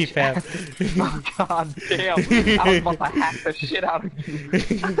 That's me, bitch. fam. Oh god damn. I was about to hack the shit out of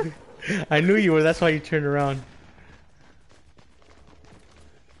you. I knew you were, that's why you turned around.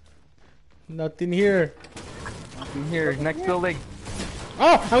 Nothing here. I'm here, next building.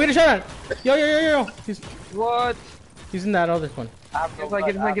 Oh, I'm getting shot at. Yo. What? He's in that other one.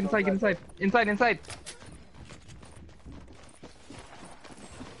 Get inside. Inside.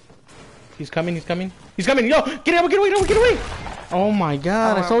 He's coming. Yo, get away. Oh my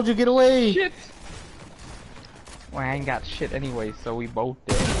god, I told you get away. Shit. Well, I ain't got shit anyway, so we both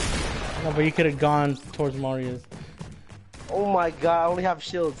dead. No, but you could have gone towards Maria's. Oh my god, I only have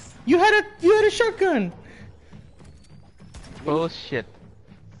shields. You had a shotgun. Bullshit.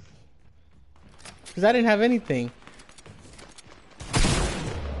 Cause I didn't have anything.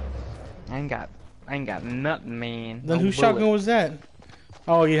 I ain't got nothing, man. Then no whose shotgun was that?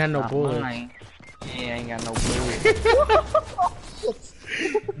 Oh, you had no bullets. Mine. Yeah, I ain't got no bullets.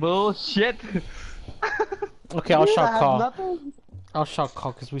 Bullshit. Okay, I'll shot call. Nothing? I'll shot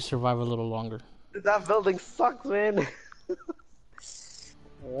call because we survive a little longer. That building sucks, man.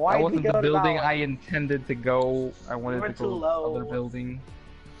 Why That wasn't the building I I intended to go. I wanted were to too go low. other building.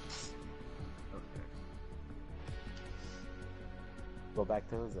 Go back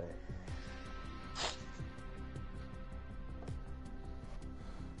to Jose.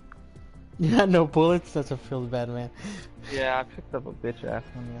 You had no bullets? That's a feels bad, man. Yeah, I picked up a bitch ass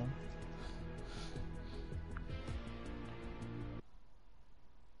one, yeah.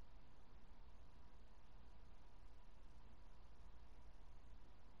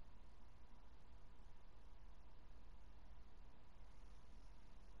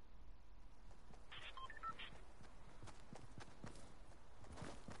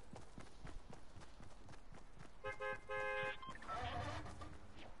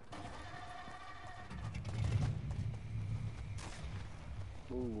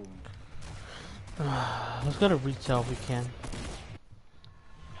 Boom. Let's go to retail if we can.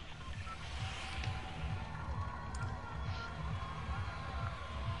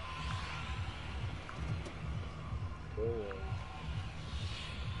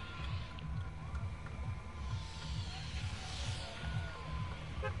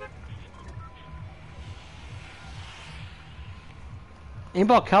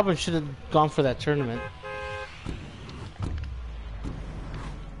 Aimball Calvin should have gone for that tournament.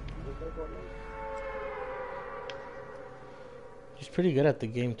 He's pretty good at the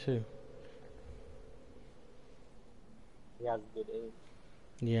game too. He has good aim.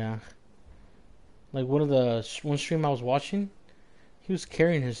 Yeah. Like one stream I was watching, he was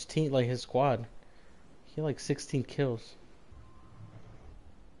carrying his team, like his squad. He had like 16 kills.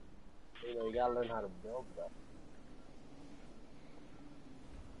 You know, you gotta learn how to build stuff.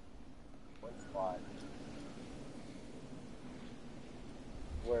 One squad.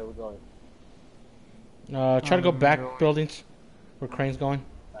 Where are we going? Try to go back buildings where Crane's going.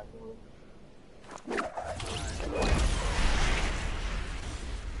 Back over.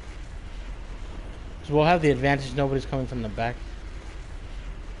 So we'll have the advantage. Nobody's coming from the back.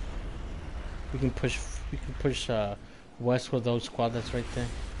 We can push west with those squad that's right there.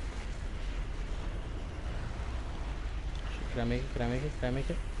 Can I make it? Can I make it? Can I make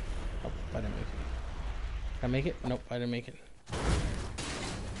it? Oh, I didn't make it. Can I make it? Nope, I didn't make it.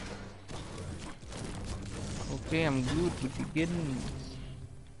 Okay, I'm good with the getting.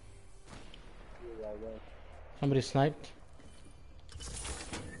 Somebody sniped.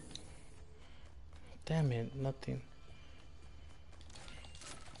 Damn it, nothing.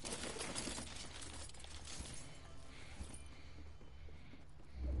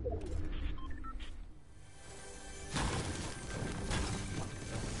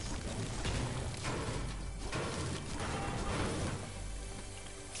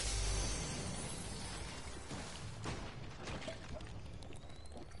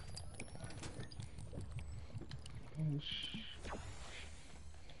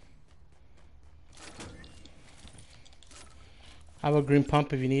 I have a green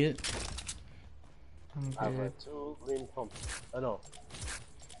pump if you need it. I have 2 green pumps. Oh no.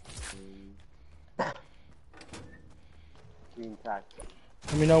 Green tack.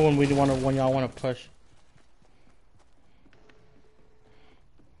 Let me know when y'all wanna push.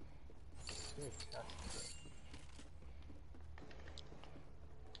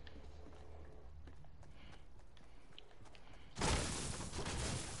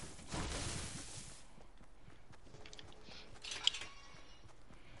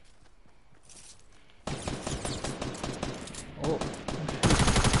 Oh.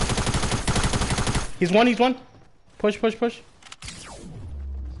 He's one. Push.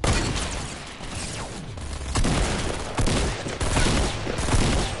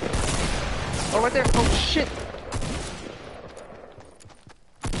 Oh, right there. Oh, shit.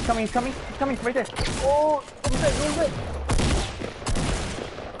 He's coming, right there. Oh, go bit.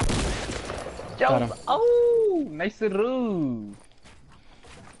 Got him. Oh, nice roo.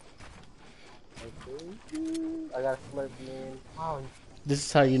 I got somebody man. Wow. This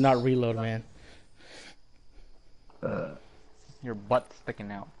is how you not reload, man. Your butt's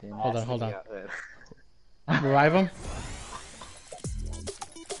sticking out, dude. Hold on. Yeah, man. Revive him.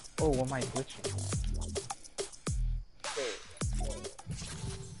 Oh, what am I glitching?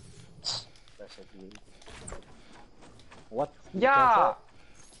 What? Yeah!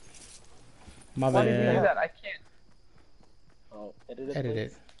 My Why did you do bad. that? I can't. Oh, edit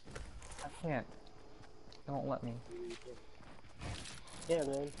It. I can't. Don't let me. Yeah,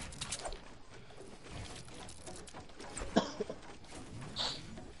 man.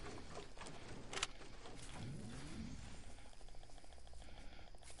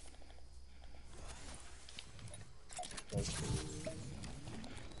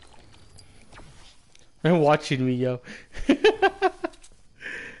 They're watching me, yo.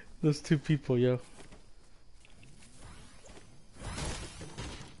 Those 2 people, yo.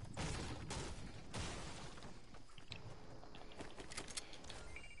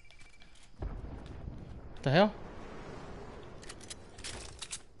 What the hell?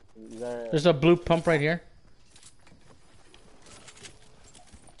 There's a blue pump right here.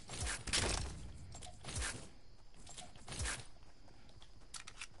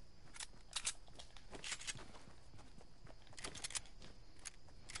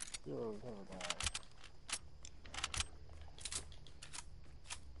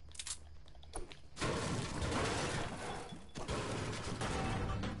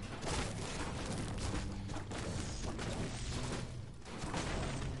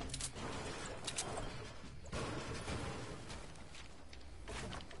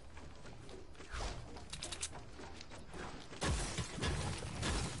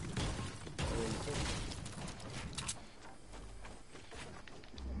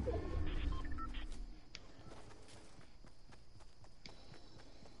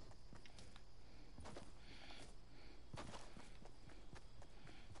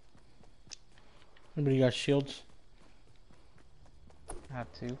 Anybody got shields? I have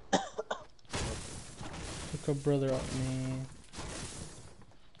 2. Look a brother up, man.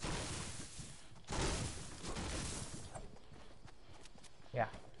 Yeah.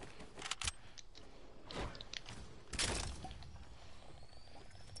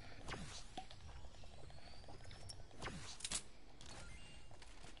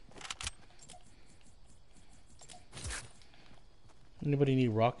 Anybody need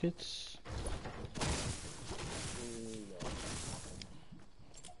rockets?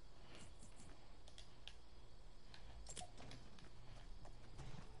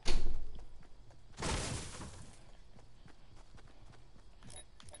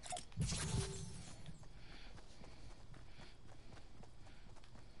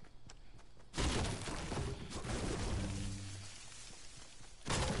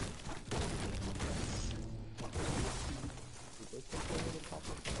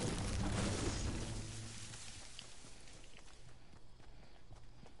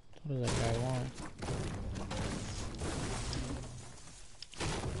 What does that guy want?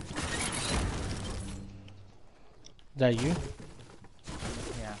 Is that you?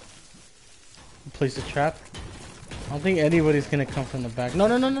 Yeah. Place a trap? I don't think anybody's gonna come from the back. No.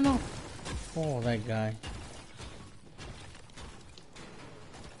 Oh, that guy.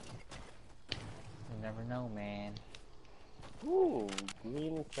 You never know, man. Ooh,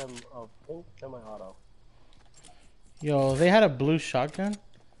 pink semi-auto. Yo, they had a blue shotgun,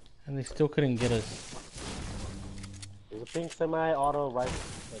 and they still couldn't get us. There's a pink semi-auto right.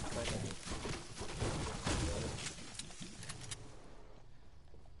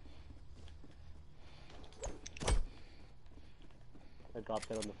 I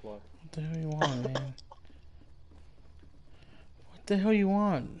dropped it on the floor. What the hell you want, man? What the hell you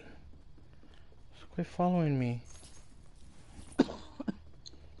want? Just quit following me.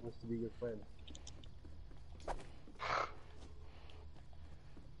 Wants to be your friend.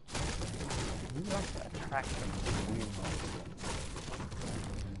 You like to attract them to the weird ones.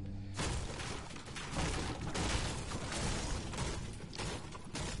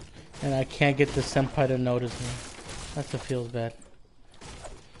 And I can't get the senpai to notice me. That's what feels bad.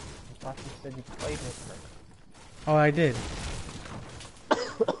 I thought you said you played with her. Oh, I did.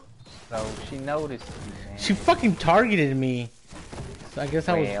 So she noticed you, man. She fucking targeted me. So I guess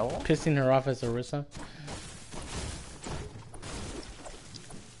I was Well? pissing her off as Arissa.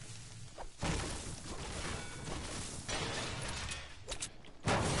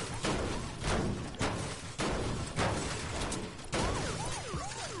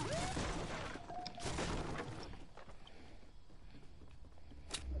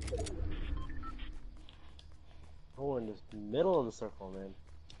 Oh, in the middle of the circle, man.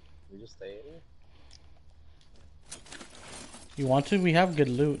 We just stay in here? You want to? We have good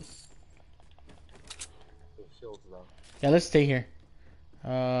loot. No shields, though. Yeah, let's stay here.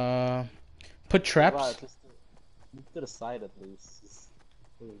 Put traps. Wow, just to the side at least. Just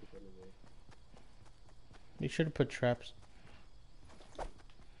Be sure to put traps. I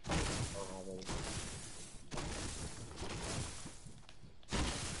don't have any.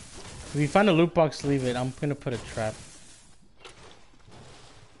 If you find a loot box, leave it. I'm gonna put a trap.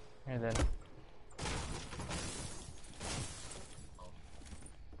 Here then.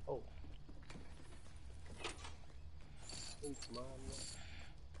 Oh. Thanks, man.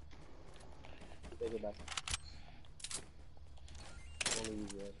 Take it back. Only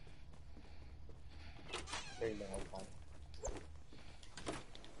use it. Carry the outside.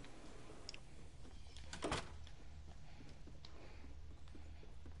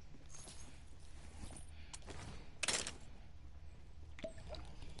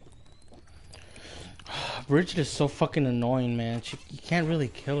 Bridget is so fucking annoying, man. You can't really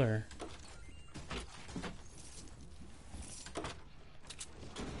kill her.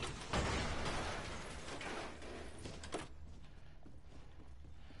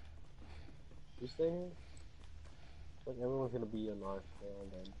 You stay here? Like everyone's gonna be on our tail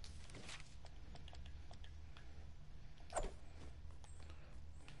then.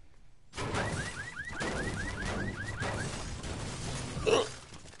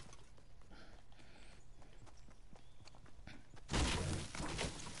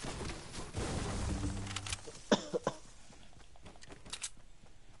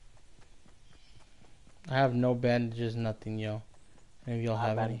 I have no bandages, nothing, yo. Maybe you'll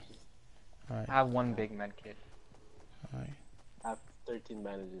have any. Alright, I have one big med kit. alright. I have 13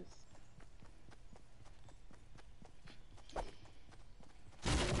 bandages.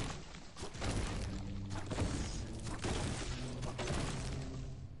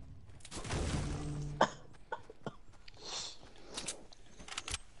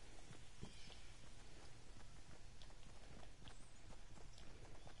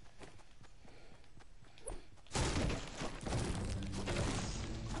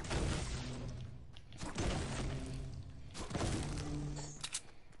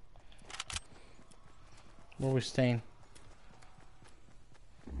 Where we staying?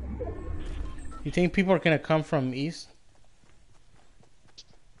 You think people are gonna come from east?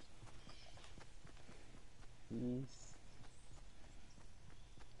 East.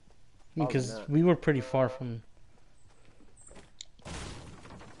 Because not. we were pretty far from.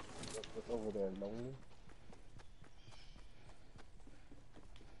 What's over there? Lonely?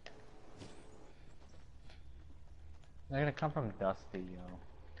 They're gonna come from Dusty, yo.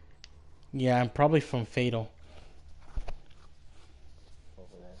 Yeah, I'm probably from Fatal.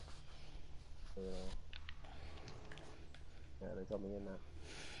 Over there. Yeah, they're coming in now.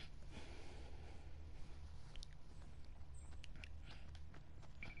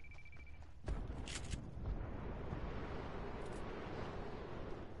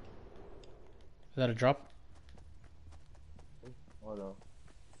 Is that a drop? Oh no.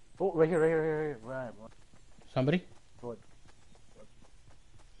 Oh, right here. Right. Somebody? What?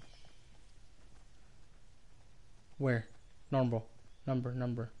 Where? Number.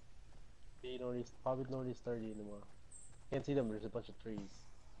 Probably nobody's 30 anymore. Can't see them. There's a bunch of trees.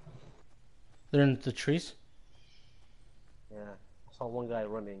 They're in the trees. Yeah, I saw one guy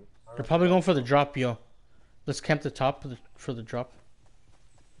running. They're probably going for the drop, yo. Let's camp the top for the drop.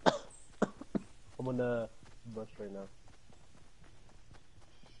 I'm on the bush right now.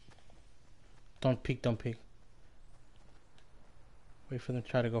 Don't peek, don't peek. Wait for them to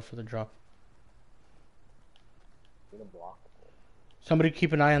try to go for the drop. In a block. Somebody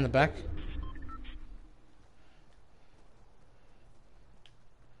keep an eye on the back.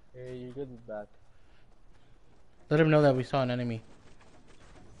 Hey, you're good back. Let him know that we saw an enemy.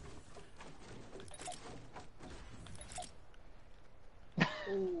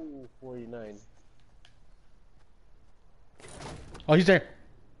 Ooh, 49. Oh, he's there.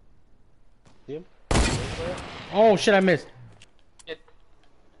 See him? Oh shit, I missed. Shit.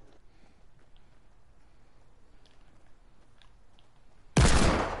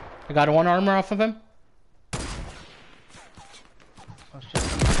 I got one armor off of him. Oh shit.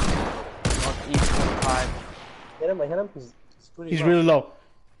 Northeast 25. Hit him, I hit him. He's really low.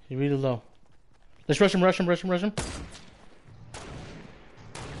 He's really low. Let's rush him, rush him, rush him, rush him.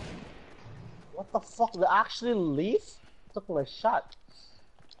 What the fuck? They actually leave? Took my shot.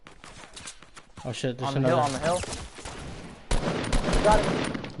 Oh shit, there's On the another. hill, on the hill. Got it.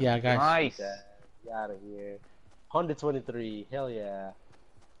 Yeah, guys. Nice. Get out of here. 123. Hell yeah.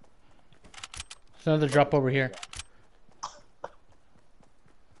 There's another drop over here.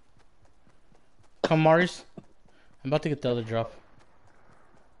 Come, Marius. I'm about to get the other drop.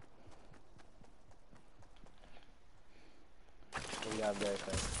 What do you have there,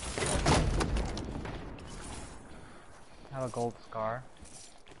 Frank? I have a gold scar.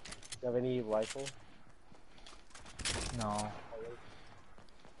 Do you have any rifle? No.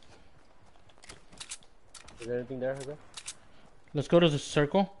 Is there anything there, Jose? Let's go to the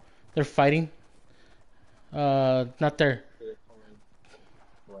circle. They're fighting. Not there.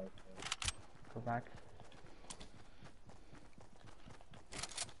 Go back.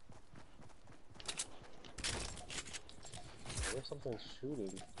 There's something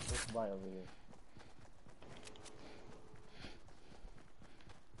shooting. What's by over here?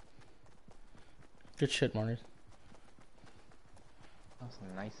 Good shit, Marius. That's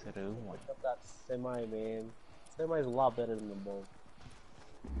a nice little one. Pick up that semi, man. Semi's a lot better than the bow.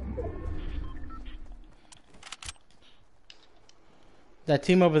 That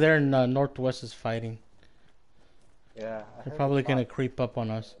team over there in northwest is fighting. Yeah. They're probably gonna creep up on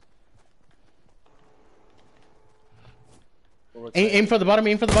us. Aim for the bottom,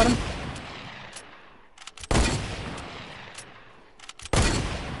 aim for the bottom.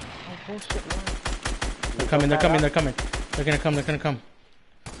 Oh bullshit, man. They're coming, they're coming, they're coming. They're gonna come, they're gonna come.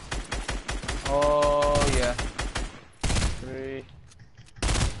 Oh yeah. 3.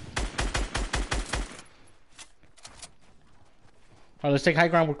 Alright, let's take high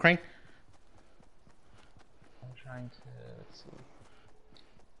ground with Crane. I'm trying to, let's see.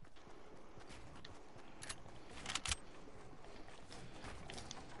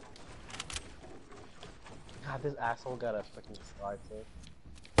 God, this asshole got a freaking scar too.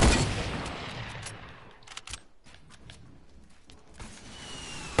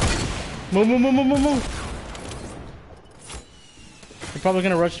 Move, move, move, move, move, move. They're probably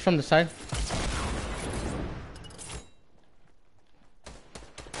gonna rush from the side.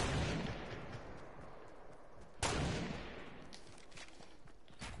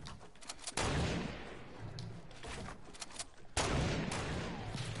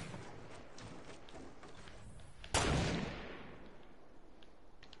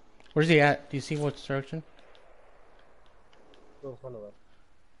 Where's he at? Do you see what direction? Go in front of us.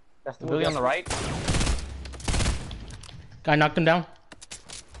 That's The building on the right? Guy knocked him down.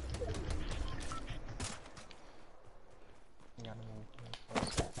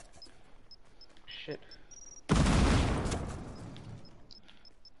 Shit.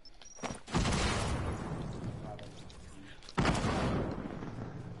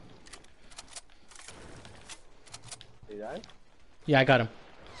 Did he die? Yeah, I got him.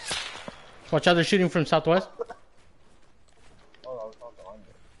 Watch out, they're shooting from southwest. Oh, I was on the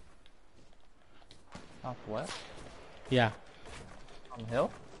under. Southwest? Yeah, On the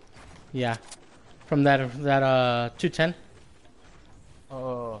hill? yeah. From that 210.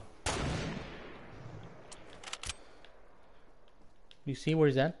 Oh. You see where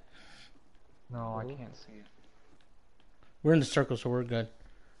he's at? No, I can't see it. We're in the circle, so we're good.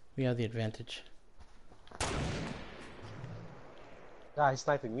 We have the advantage. God, he's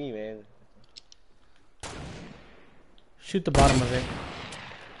sniping me, man. Shoot the bottom of it.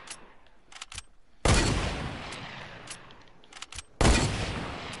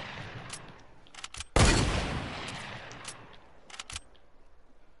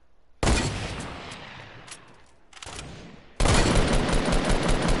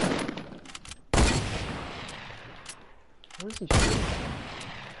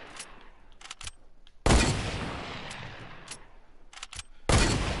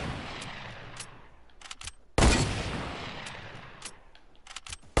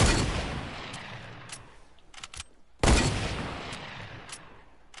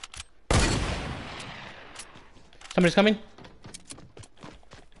 Somebody's coming.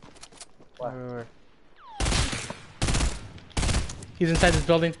 What? He's inside this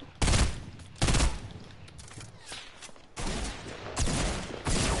building.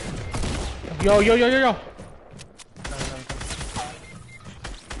 Yo, yo, yo, yo, yo.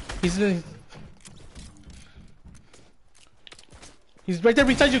 He's in. He's right there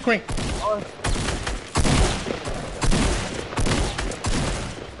beside you, Crane. Oh.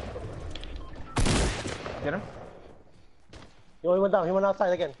 Get him? Yo, he went down. He went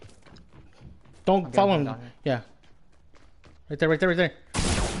outside again. Don't follow him. down here. Yeah. Right there, right there, right there.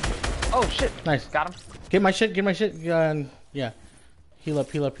 Oh shit! Nice. Got him. Get my shit, get my shit. Yeah. Heal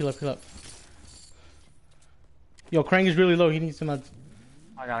up, heal up, heal up, heal up. Yo, Krang is really low. He needs some. I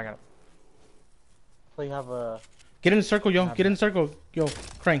got it. So you have a. Get in the circle, yo. Get in the circle, yo.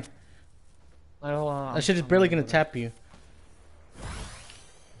 Krang. Wait, hold on. That shit is barely gonna tap you.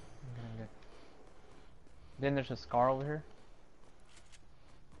 Then there's a scar over here.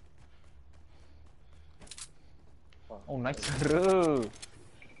 Oh, nice.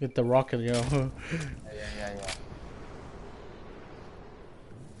 Get the rocket, yo. Yeah.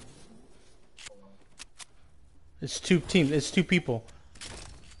 It's two teams. It's two people.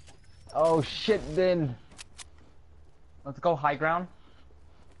 Oh shit, then. Let's go high ground.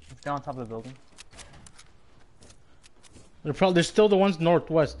 Let's go on top of the building. There's still the ones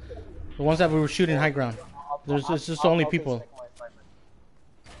northwest. The ones that we were shooting high ground. It's just the only people.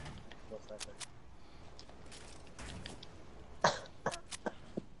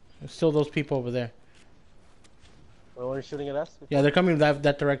 There's still those people over there. Were you shooting at us? Yeah, they're coming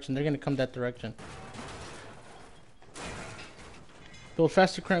that direction. They're gonna come that direction. Build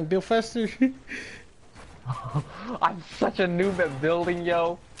faster, Crank. Build faster. I'm such a noob at building,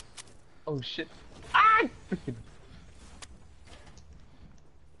 yo. Oh shit. Ah! Freaking.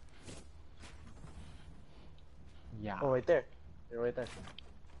 Yeah. Oh, right there. You're right there.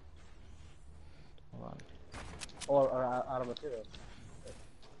 Hold on. Or out of materials.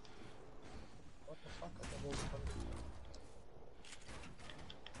 What the fuck?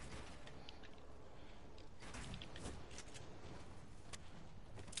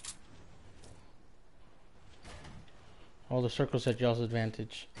 All the circles at y'all's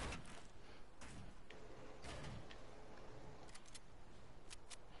advantage.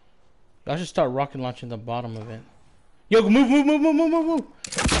 I should start rocket launching the bottom of it. Yo, move!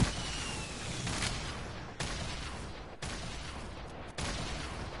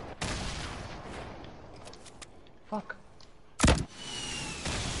 Fuck.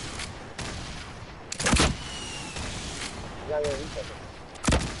 Yeah, reach it.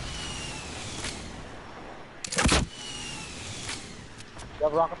 You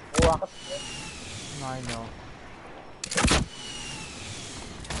have rockets? More rockets? I know.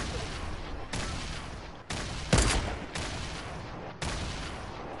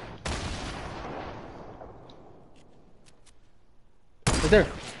 Right there.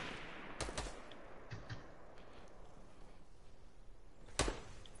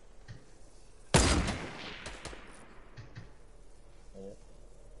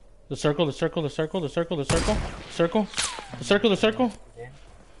 The circle.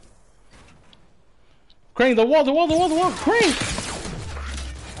 Crane, the wall. Crane!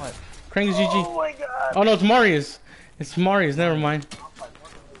 What? Crane is GG. Oh my god! Oh no, it's Marius. Never mind.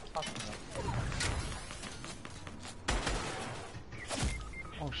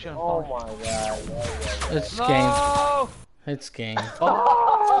 Oh shit. Oh my god. Yeah. It's No! game. It's game.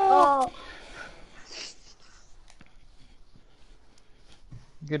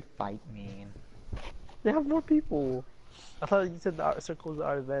 Good fight, man. They have more people. I thought you said the circle was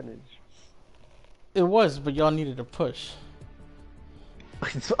our advantage. It was, but y'all needed a push.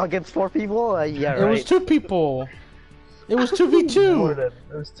 Against 4 people? Yeah, right. It was 2 people. It was 2v2. It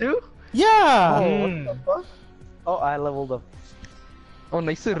was 2? Yeah. Oh, what the fuck? Oh, I leveled up. Oh,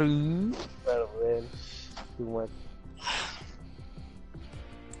 nice. Man. Too much.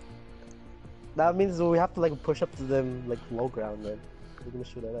 That means we have to like push up to them like low ground then. They're gonna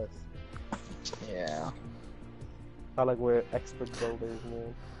shoot at us. Yeah. Not like we're expert builders,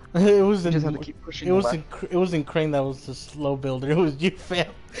 man. It was You in, just have to keep pushing it was back. in, it was in Crane that was the slow builder. It was you, fam.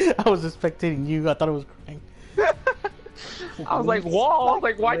 I was spectating you. I thought it was Crane. I was like, wall? I was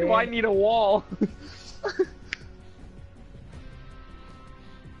like, why do I need a wall?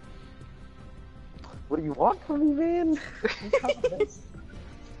 What do you want from me, man?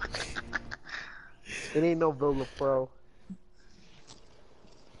 It ain't no Builder Pro.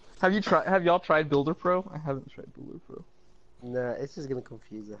 Have y'all tried Builder Pro? I haven't tried Builder Pro. Nah, it's just gonna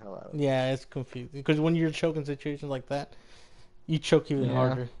confuse the hell out of me. Yeah, it's confusing because when you're choking situations like that, you choke even Yeah.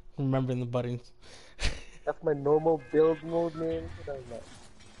 harder remembering the buttons. That's my normal build mode, man. What the hell is that?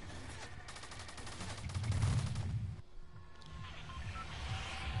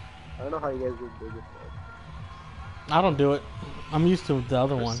 I don't know how you guys do Builder Pro. I don't do it. I'm used to the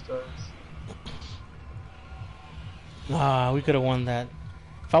other Chris one. does. Ah, we could have won that.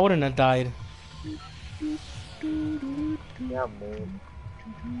 If I wouldn't have died. Yeah, man.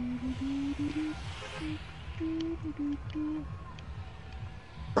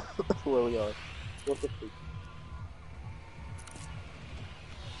 Where we are. 450.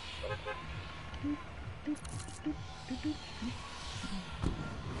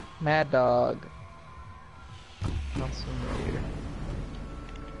 Mad Dog. Not familiar.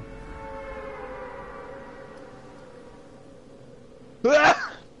 Ah!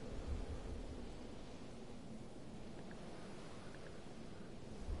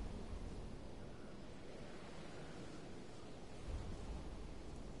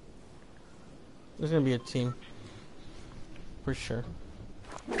 There's gonna be a team. For sure.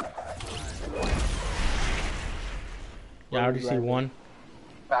 Yeah, I already see one.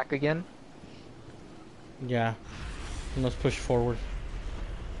 Back again? Yeah. And let's push forward.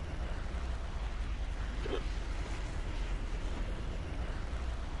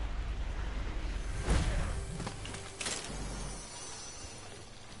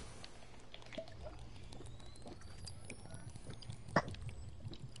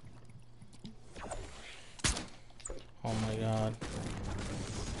 Oh my god.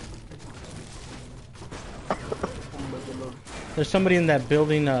 There's somebody in that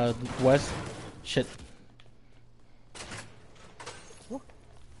building, west. Shit.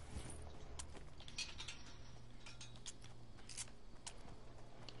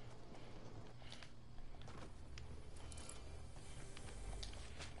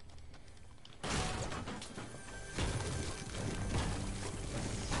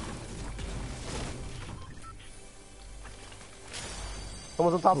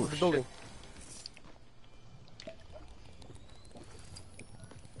 Someone's on top of the building.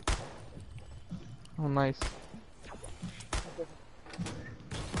 Oh, nice.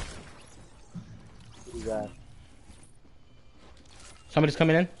 Who's that? Somebody's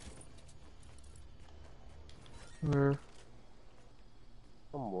coming in. Where?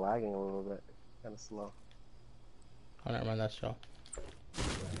 I'm lagging a little bit. Kind of slow. Oh, never mind, that's y'all.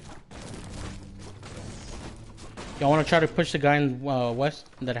 Y'all want to try to push the guy in west,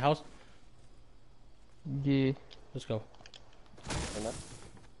 in that house? Yeah. Let's go. Enough?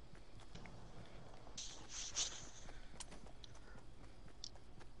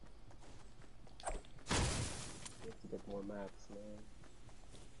 We have to get more maps, man.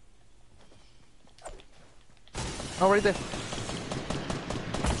 Oh, right there. He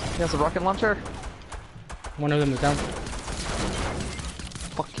has a rocket launcher. One of them is down.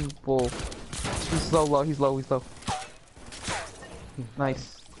 Fucking bull. He's so low. He's low. He's low.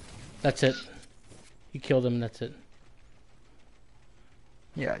 Nice. That's it. You killed him, that's it.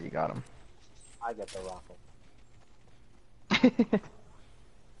 Yeah, you got him. I get the rocket.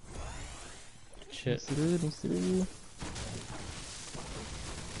 Shit.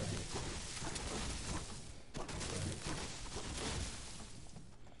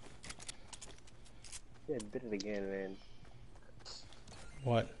 Yeah, did it again, man.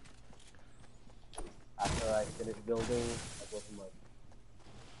 What? After I finish building, I go to my...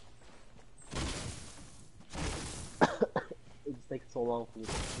 It just takes so long for me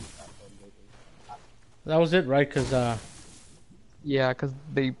to shoot after I'm building. That was it, right? Cause Yeah, cause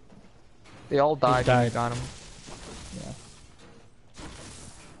they all died. When you died. got him. Yeah.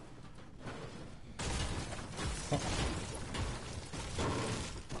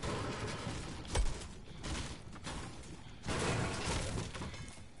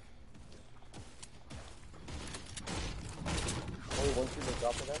 Only one team that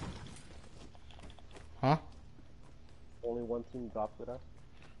dropped with us? huh? Only one team dropped with us?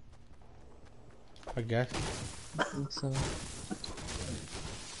 I guess. I think so.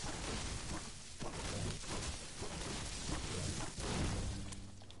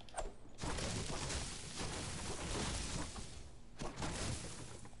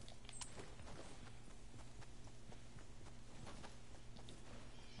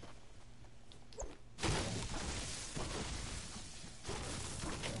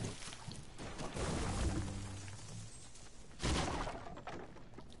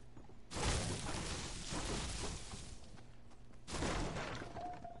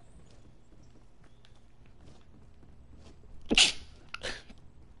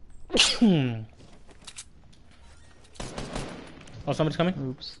 Oh, somebody's coming?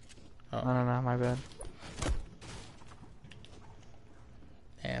 Oops. Oh. I don't know, my bad.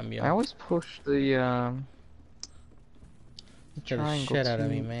 Damn, yo. I always push the Scared the triangle shit out of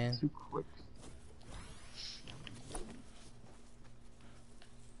me, man. too quick.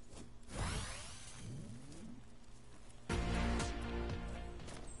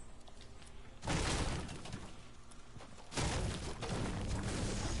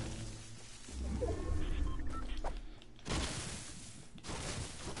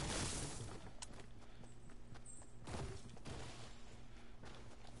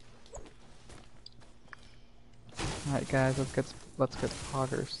 Alright guys, let's get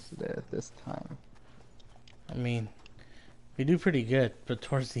poggers this time. I mean, we do pretty good, but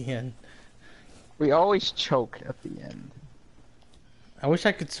towards the end. We always choke at the end. I wish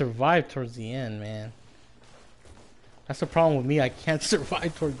I could survive towards the end, man. That's the problem with me, I can't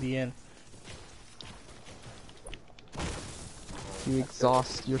survive towards the end. You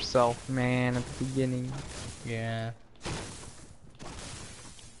exhaust yourself, man, at the beginning. Yeah.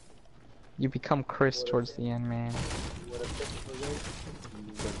 You become Chris towards the end, man.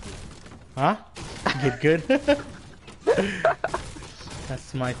 Huh? Get good?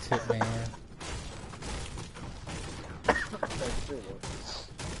 That's my tip, man.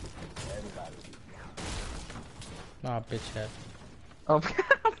 Nah, bitch head. Oh,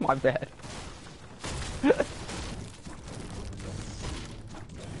 my bad.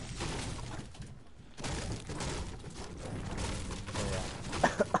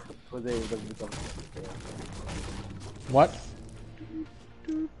 What?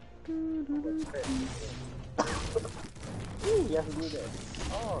 Ooh, you have to do this.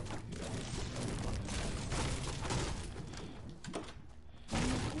 Oh.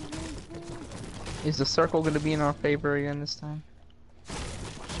 Is the circle gonna be in our favor again this time?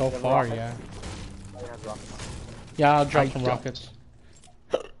 So far, yeah. I have rocket. Yeah, I'll drop I some don't. rockets.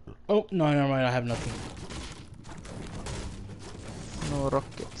 Oh, no, never mind, I have nothing. No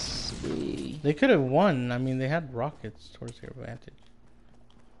rockets. They could have won. I mean, they had rockets towards their advantage.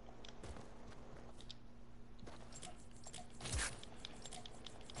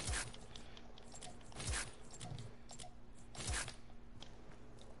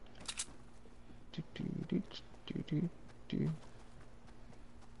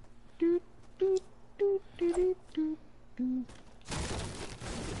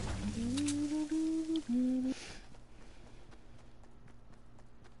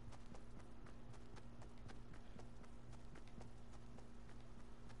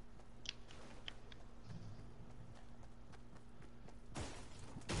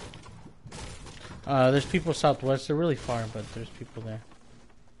 There's people southwest. They're really far, but there's people there.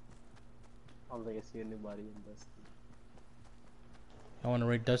 I don't think I see anybody in this. I want to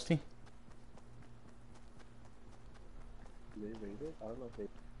raid Dusty. Did they raid it? I don't know if they.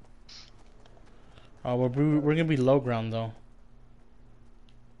 Oh, we're gonna be low ground though.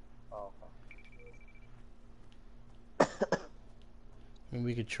 Oh. I mean,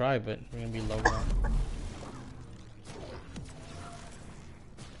 we could try, but we're gonna be low ground.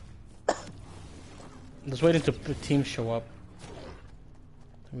 Let's wait until the teams show up.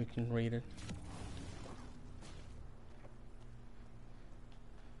 Then we can raid it.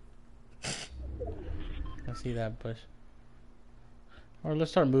 I see that bush. Alright, let's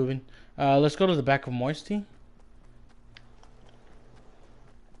start moving. Let's go to the back of Moisty.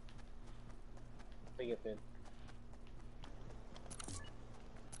 Take it in.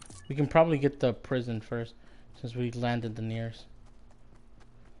 We can probably get the prison first, since we landed the nearest.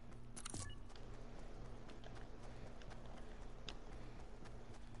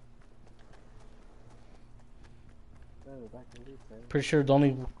 Pretty sure the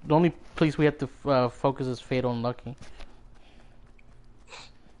only place we have to focus is Fatal and Lucky.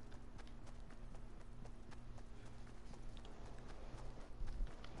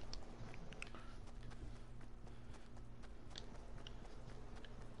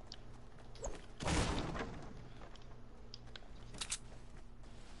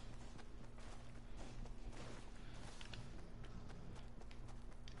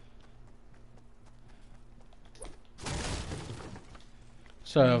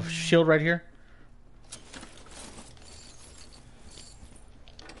 So shield right here.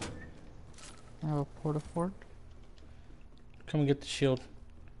 I have a porta-fort. Come and get the shield.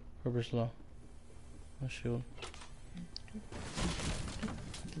 Whoever's low. No shield.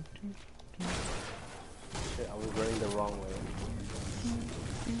 Shit, I was running the wrong way.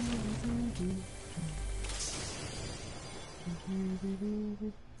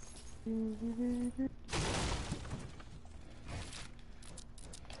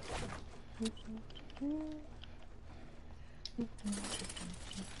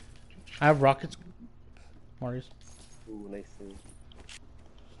 I have rockets, Marius. Ooh, nice.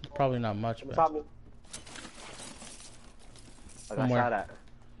 Probably not much, Come but top me. I got Somewhere. shot at.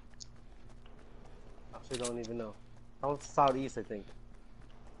 I actually don't even know. I was southeast, I think.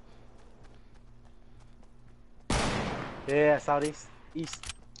 Yeah, southeast.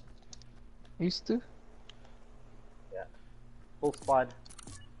 East. Used to? Yeah. Full squad.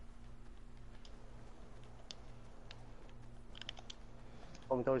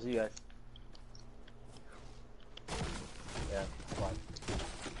 Coming towards you guys. Yeah, squad.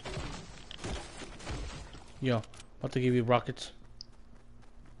 Yo, about to give you rockets.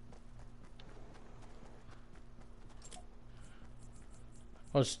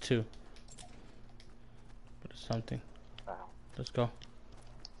 Oh, it's 2. But it's something. Wow. Let's go.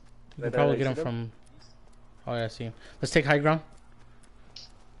 You Wait, can probably you get him see them? from... Oh yeah, I see him. Let's take high ground.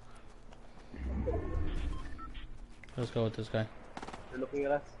 Let's go with this guy. They're looking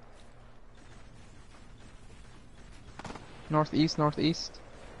at us. Northeast, northeast.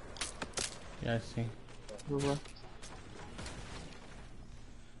 Yeah, I see. Over.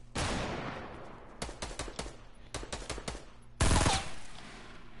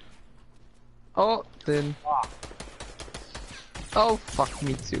 Oh, then. Ah. Oh, fuck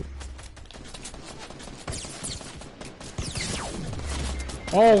me too.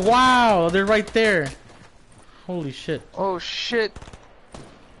 Oh wow, they're right there. Holy shit. Oh shit.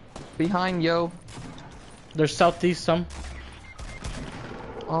 Behind, yo. They're southeast some.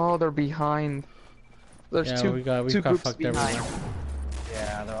 Oh, they're behind. There's Yeah, two, we two got groups fucked behind. everywhere.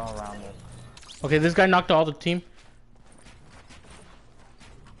 Yeah, they're all around us. Okay, this guy knocked all the team.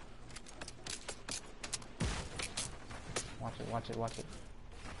 Watch it, watch it, watch it.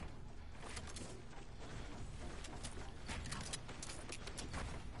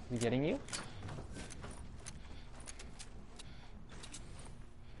 You getting you?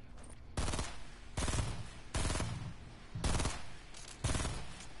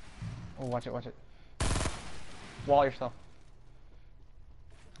 Oh, watch it, watch it. Wall yourself.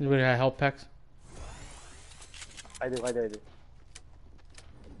 Anybody have health packs? I do.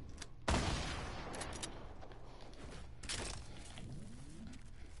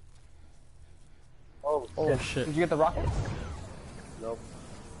 Oh, Oh shit. shit. Did you get the rocket? Nope.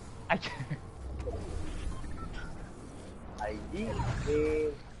 I can't. I eat,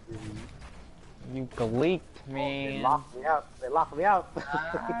 man. You gleeked, They man. locked me out. They locked me out.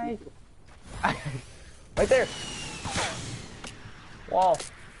 Aye. Right there. Wall.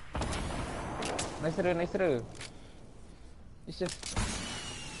 Nice to do, nice to do. It's just.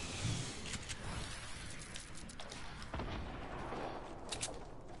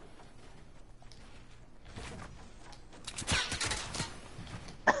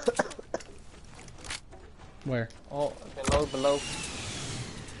 Where? Oh, below.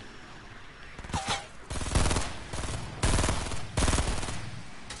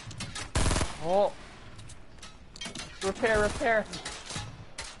 Oh. Repair.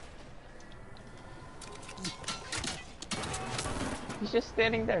 He's just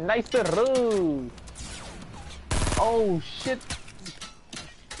standing there. Nice to do. Oh shit.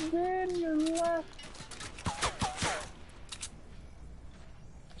 Then you're left.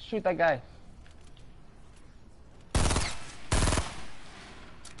 Shoot that guy.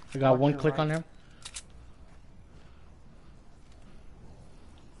 I got Watch one your click right. on him.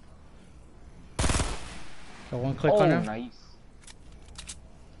 Got one click on him. Nice.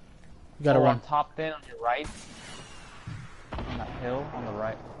 You gotta run. On top then on your right. On that hill on the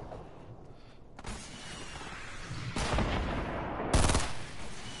right.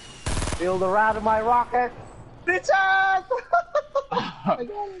 Feel the ride of my rocket. Bitches!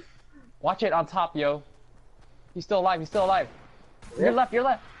 Watch it on top, yo. He's still alive. Yeah. You're left.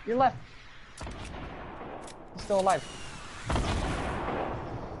 He's still alive.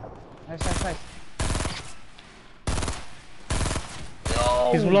 Nice.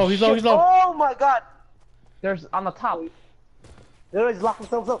 He's low. Oh my god! There's on the top. He's locked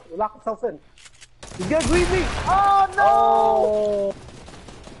himself up. He locked himself in. He's gonna greet me! Oh no!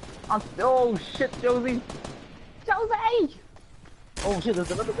 Oh shit, Josie! Oh shit,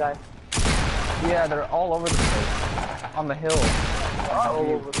 there's another guy. Yeah, they're all over the place. On the hill. All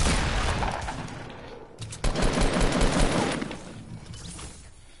over.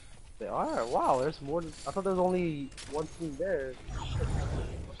 They are? Wow, there's more than... I thought there was only one team there.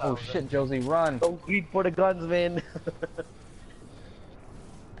 Oh shit, Josie, run! Don't greed for the guns, man.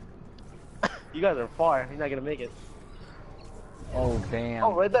 You guys are far. You're not gonna make it. Oh damn.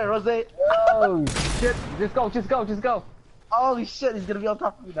 Oh, right there, Rose. Oh shit! Just go! Holy shit, he's gonna be on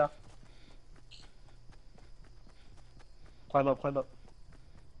top of me now. Climb up, climb up.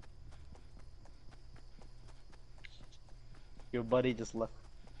 Your buddy just left.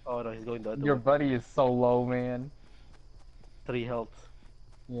 Oh no, he's going the other Your way. buddy is so low, man. 3 health.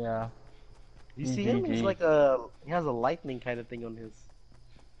 Yeah. You see him? He's like he has a lightning kind of thing on his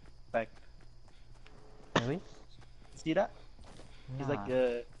back. Really? See that? He's like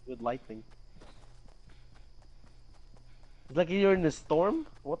Nah. with lightning. It's like you're in a storm.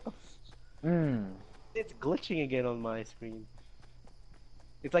 What the? Mmm. It's glitching again on my screen.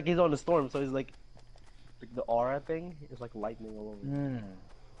 It's like he's on a storm, so he's like the aura thing is like lightning all over. Mmm.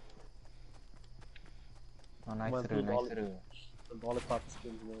 Oh, nice Come on, to do, do nice to do. The lollipop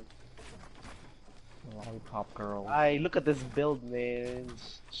skins, man. Lollipop girl. I look at this build, man.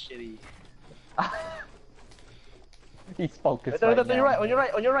 It's shitty. He's focused Right, right on now. your right, on your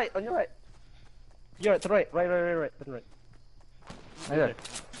right, on your right, on your right. You're right, to the right, right, right, to the right. Right there.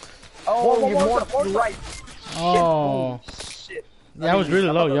 Oh, you're more to the right. Oh. Shit. Yeah, that was really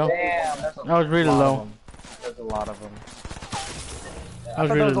low, yo. Damn, That was really low. There's a lot of them. That I was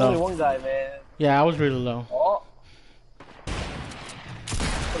thought there really was only low. one guy, man. Yeah, I was really low. Oh,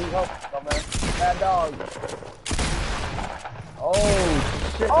 Please help, dumbass. bad dog.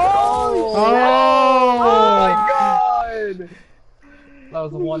 Oh, shit. Oh! Oh! my god. That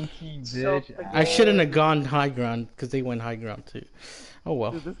was one team, bitch. I shouldn't have gone high ground because they went high ground too. Oh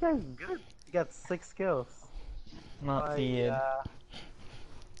well. Dude, this guy's good. He got 6 kills. Not seeing.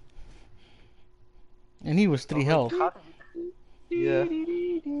 And he was 3 health. Yeah.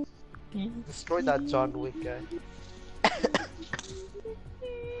 Destroy that John Wick guy.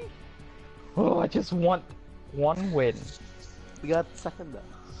 Oh, I just want one win. We got second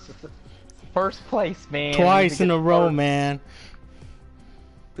though. First place, man. Twice in a row, first. man.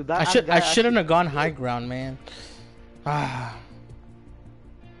 Dude, I shouldn't have gone high ground, man. Ah.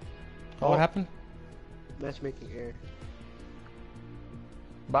 Oh, what happened? Matchmaking error.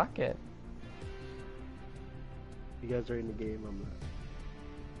 Bucket. You guys are in the game, I'm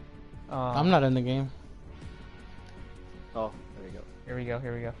not. I'm not in the game. Oh, there we go. Here we go,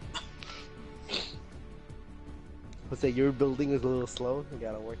 here we go. Let's say your building is a little slow. You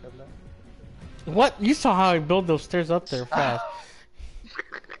gotta work on that. What? You saw how I built those stairs up there fast.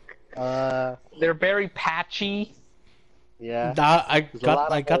 They're very patchy. Yeah. I There's a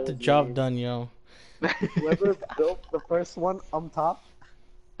lot of got the holes, job man. done, yo. Whoever built the first one on top,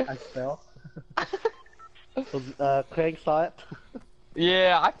 I fell. Craig saw it.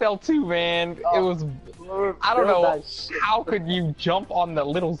 Yeah, I fell too, man. It was. I don't know. How could you jump on the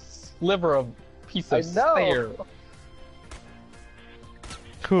little sliver of piece of I know. stair?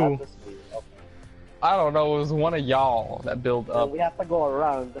 Cool. I don't know. It was one of y'all that built up. We have to go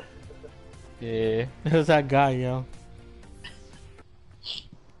around. Yeah. There's that guy, yo.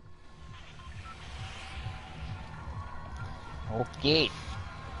 Okay.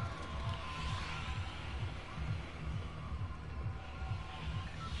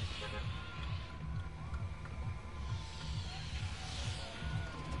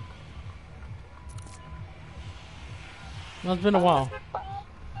 No, it's been a while.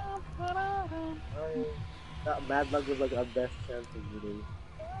 That Mad Dog was like our best chance of winning.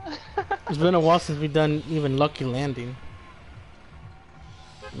 It's been a while since we've done even Lucky Landing.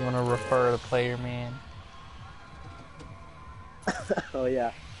 You want to refer the player, man? Oh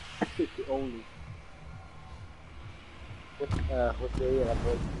yeah. Only. What's the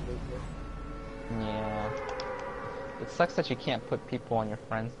Yeah. It sucks that you can't put people on your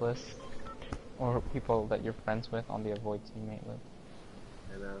friends list. Or people that you're friends with on the avoid teammate list.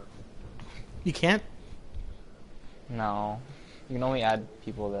 I know. You can't? No. You can only add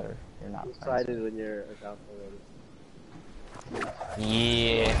people that you're not You friends tried with. it when you're account already.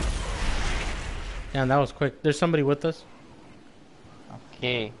 Yeah. Damn, that was quick. There's somebody with us.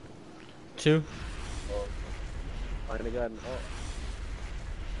 Okay. 2. Oh. Find a gun. Oh.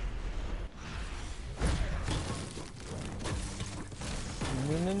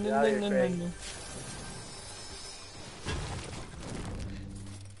 Get out of here, Craig.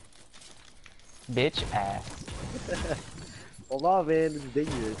 Bitch ass. Hold on, man. This is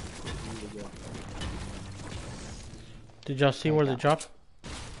dangerous. Did y'all see where they dropped?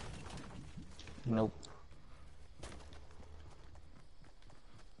 Nope.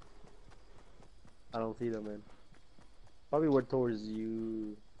 I don't see them, man. Probably were towards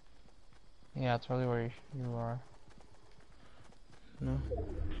you. Yeah, it's probably where you are. No.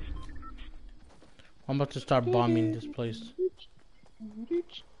 I'm about to start bombing this place.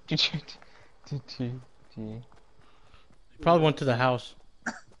 Probably went to the house.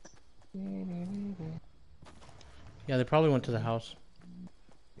 Yeah, they probably went to the house.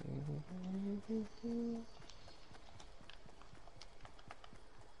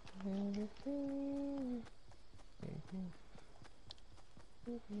 I'm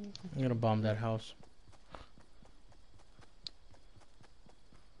gonna bomb that house.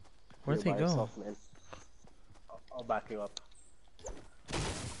 Where'd You're they by go? yourself, man. I'll back you up.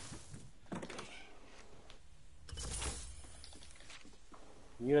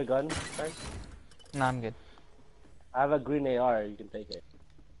 You need a gun, guys? No, I'm good. I have a green AR, you can take it.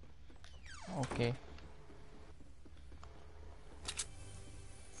 Okay.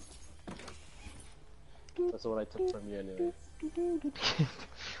 That's what I took from you anyway.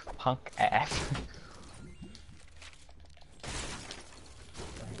 Punk ass.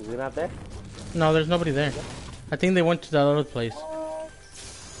 Is he not there? No, there's nobody there. I think they went to that other place. Oh,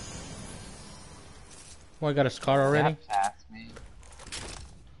 I got a scar already. That fast, man.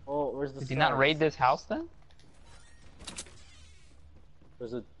 Oh, where's the Did you not raid this house then?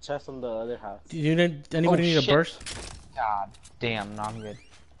 There's a chest on the other house. Do you need anybody need a shit. burst? God damn, no, I'm good.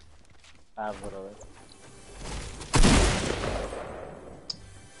 I have one already.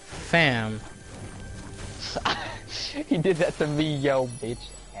 Fam. He did that to me, yo, bitch.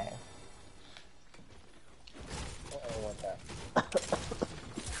 Ass. I don't want that.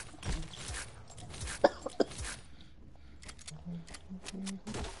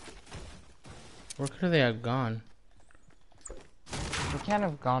 Where could they have gone? We can't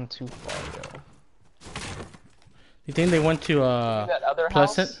have gone too far, yo. You think they went to That other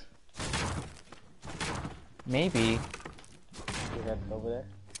Pleasant? house? Maybe. You head over there?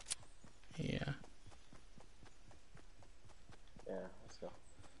 Yeah. Yeah, let's go.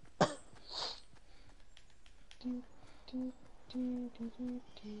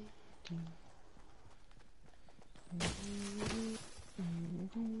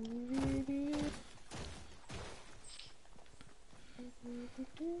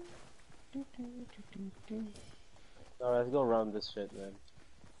 No, let's go around this shit, man.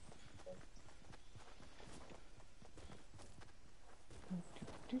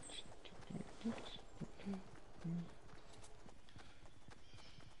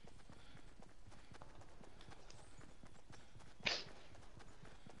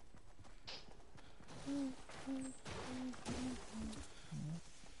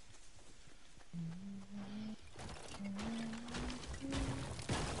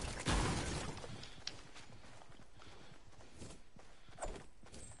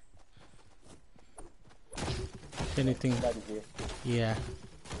 Anything? That is here. Yeah.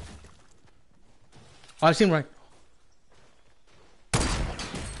 Oh, I've seen right.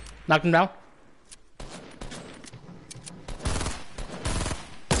 Knocked him down.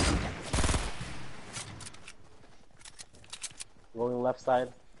 Going left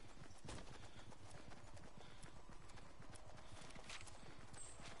side.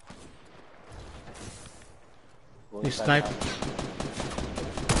 Going You side sniped. house.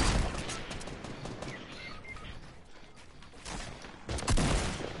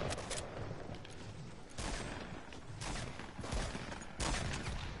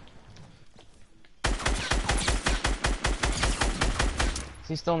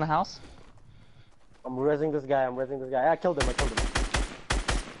 Is he still in the house? I'm rezzing this guy, I killed him,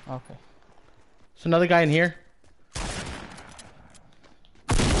 Okay. There's another guy in here.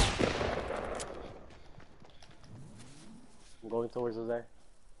 I'm going towards us there.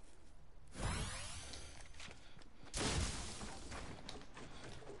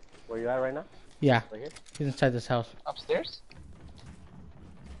 Where you at right now? Yeah. Right here? He's inside this house. Upstairs?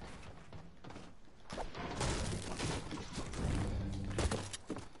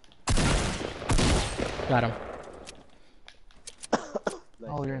 Got him.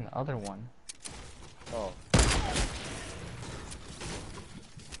 Oh, you're in the other one. Oh.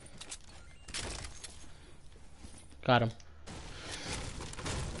 Got him.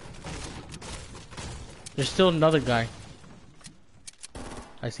 There's still another guy.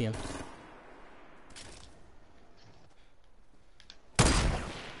 I see him.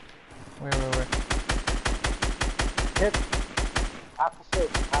 Where? Hit! Half the shield,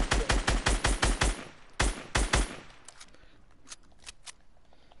 half the shield.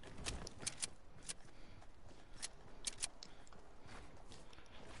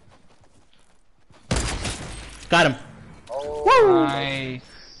 Got him. Oh, Woo! Nice.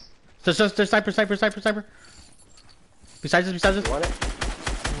 There's sniper. Besides us. you want it?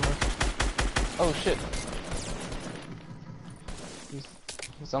 Oh shit.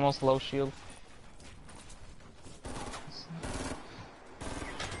 He's almost low shield.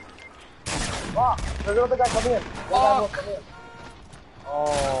 Oh, there's another guy coming in.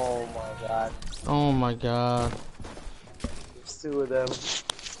 Oh my god. Oh my god. There's two of them.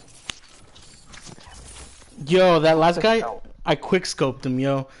 Yo, that last guy. I quick scoped him,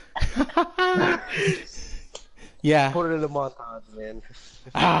 yo. Yeah. Put it in the montage, man.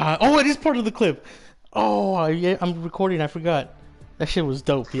 Oh, it is part of the clip. Oh, yeah, I'm recording. I forgot. That shit was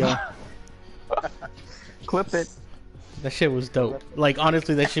dope, yo. Clip it. That shit was dope. Like,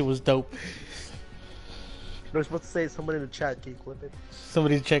 honestly, that shit was dope. I was supposed to say someone in the chat, can you clip it?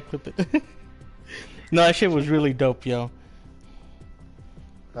 Somebody check clip it. No, that shit was really dope, yo.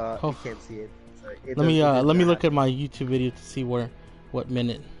 You can't see it. Sorry. Let me look at my YouTube video to see what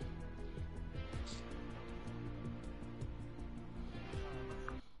minute.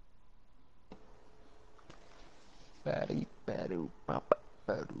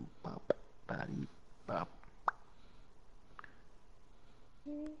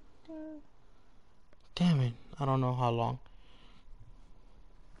 Damn it, I don't know how long.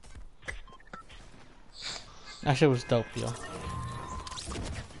 That shit was dope, yo.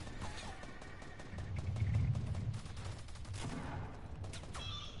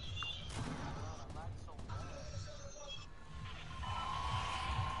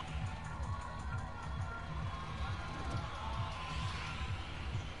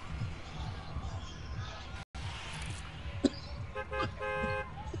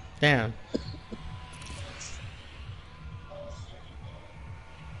 Damn.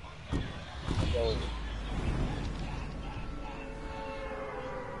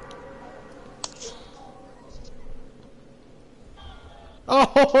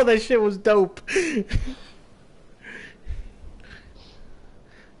 Oh, that shit was dope.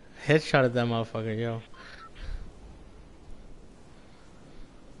 Headshotted that motherfucker, yo.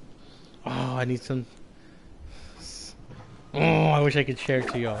 Oh, I need some. Oh, I wish I could share it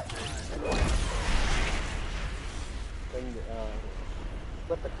to y'all.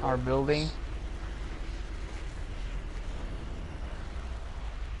 Our building.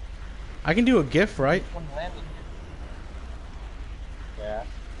 I can do a GIF, right? Yeah.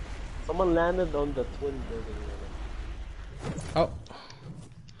 Someone landed on the twin building. Oh.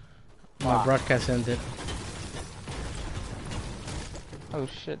 My broadcast ended. Oh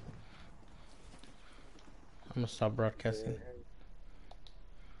shit. I'm gonna stop broadcasting.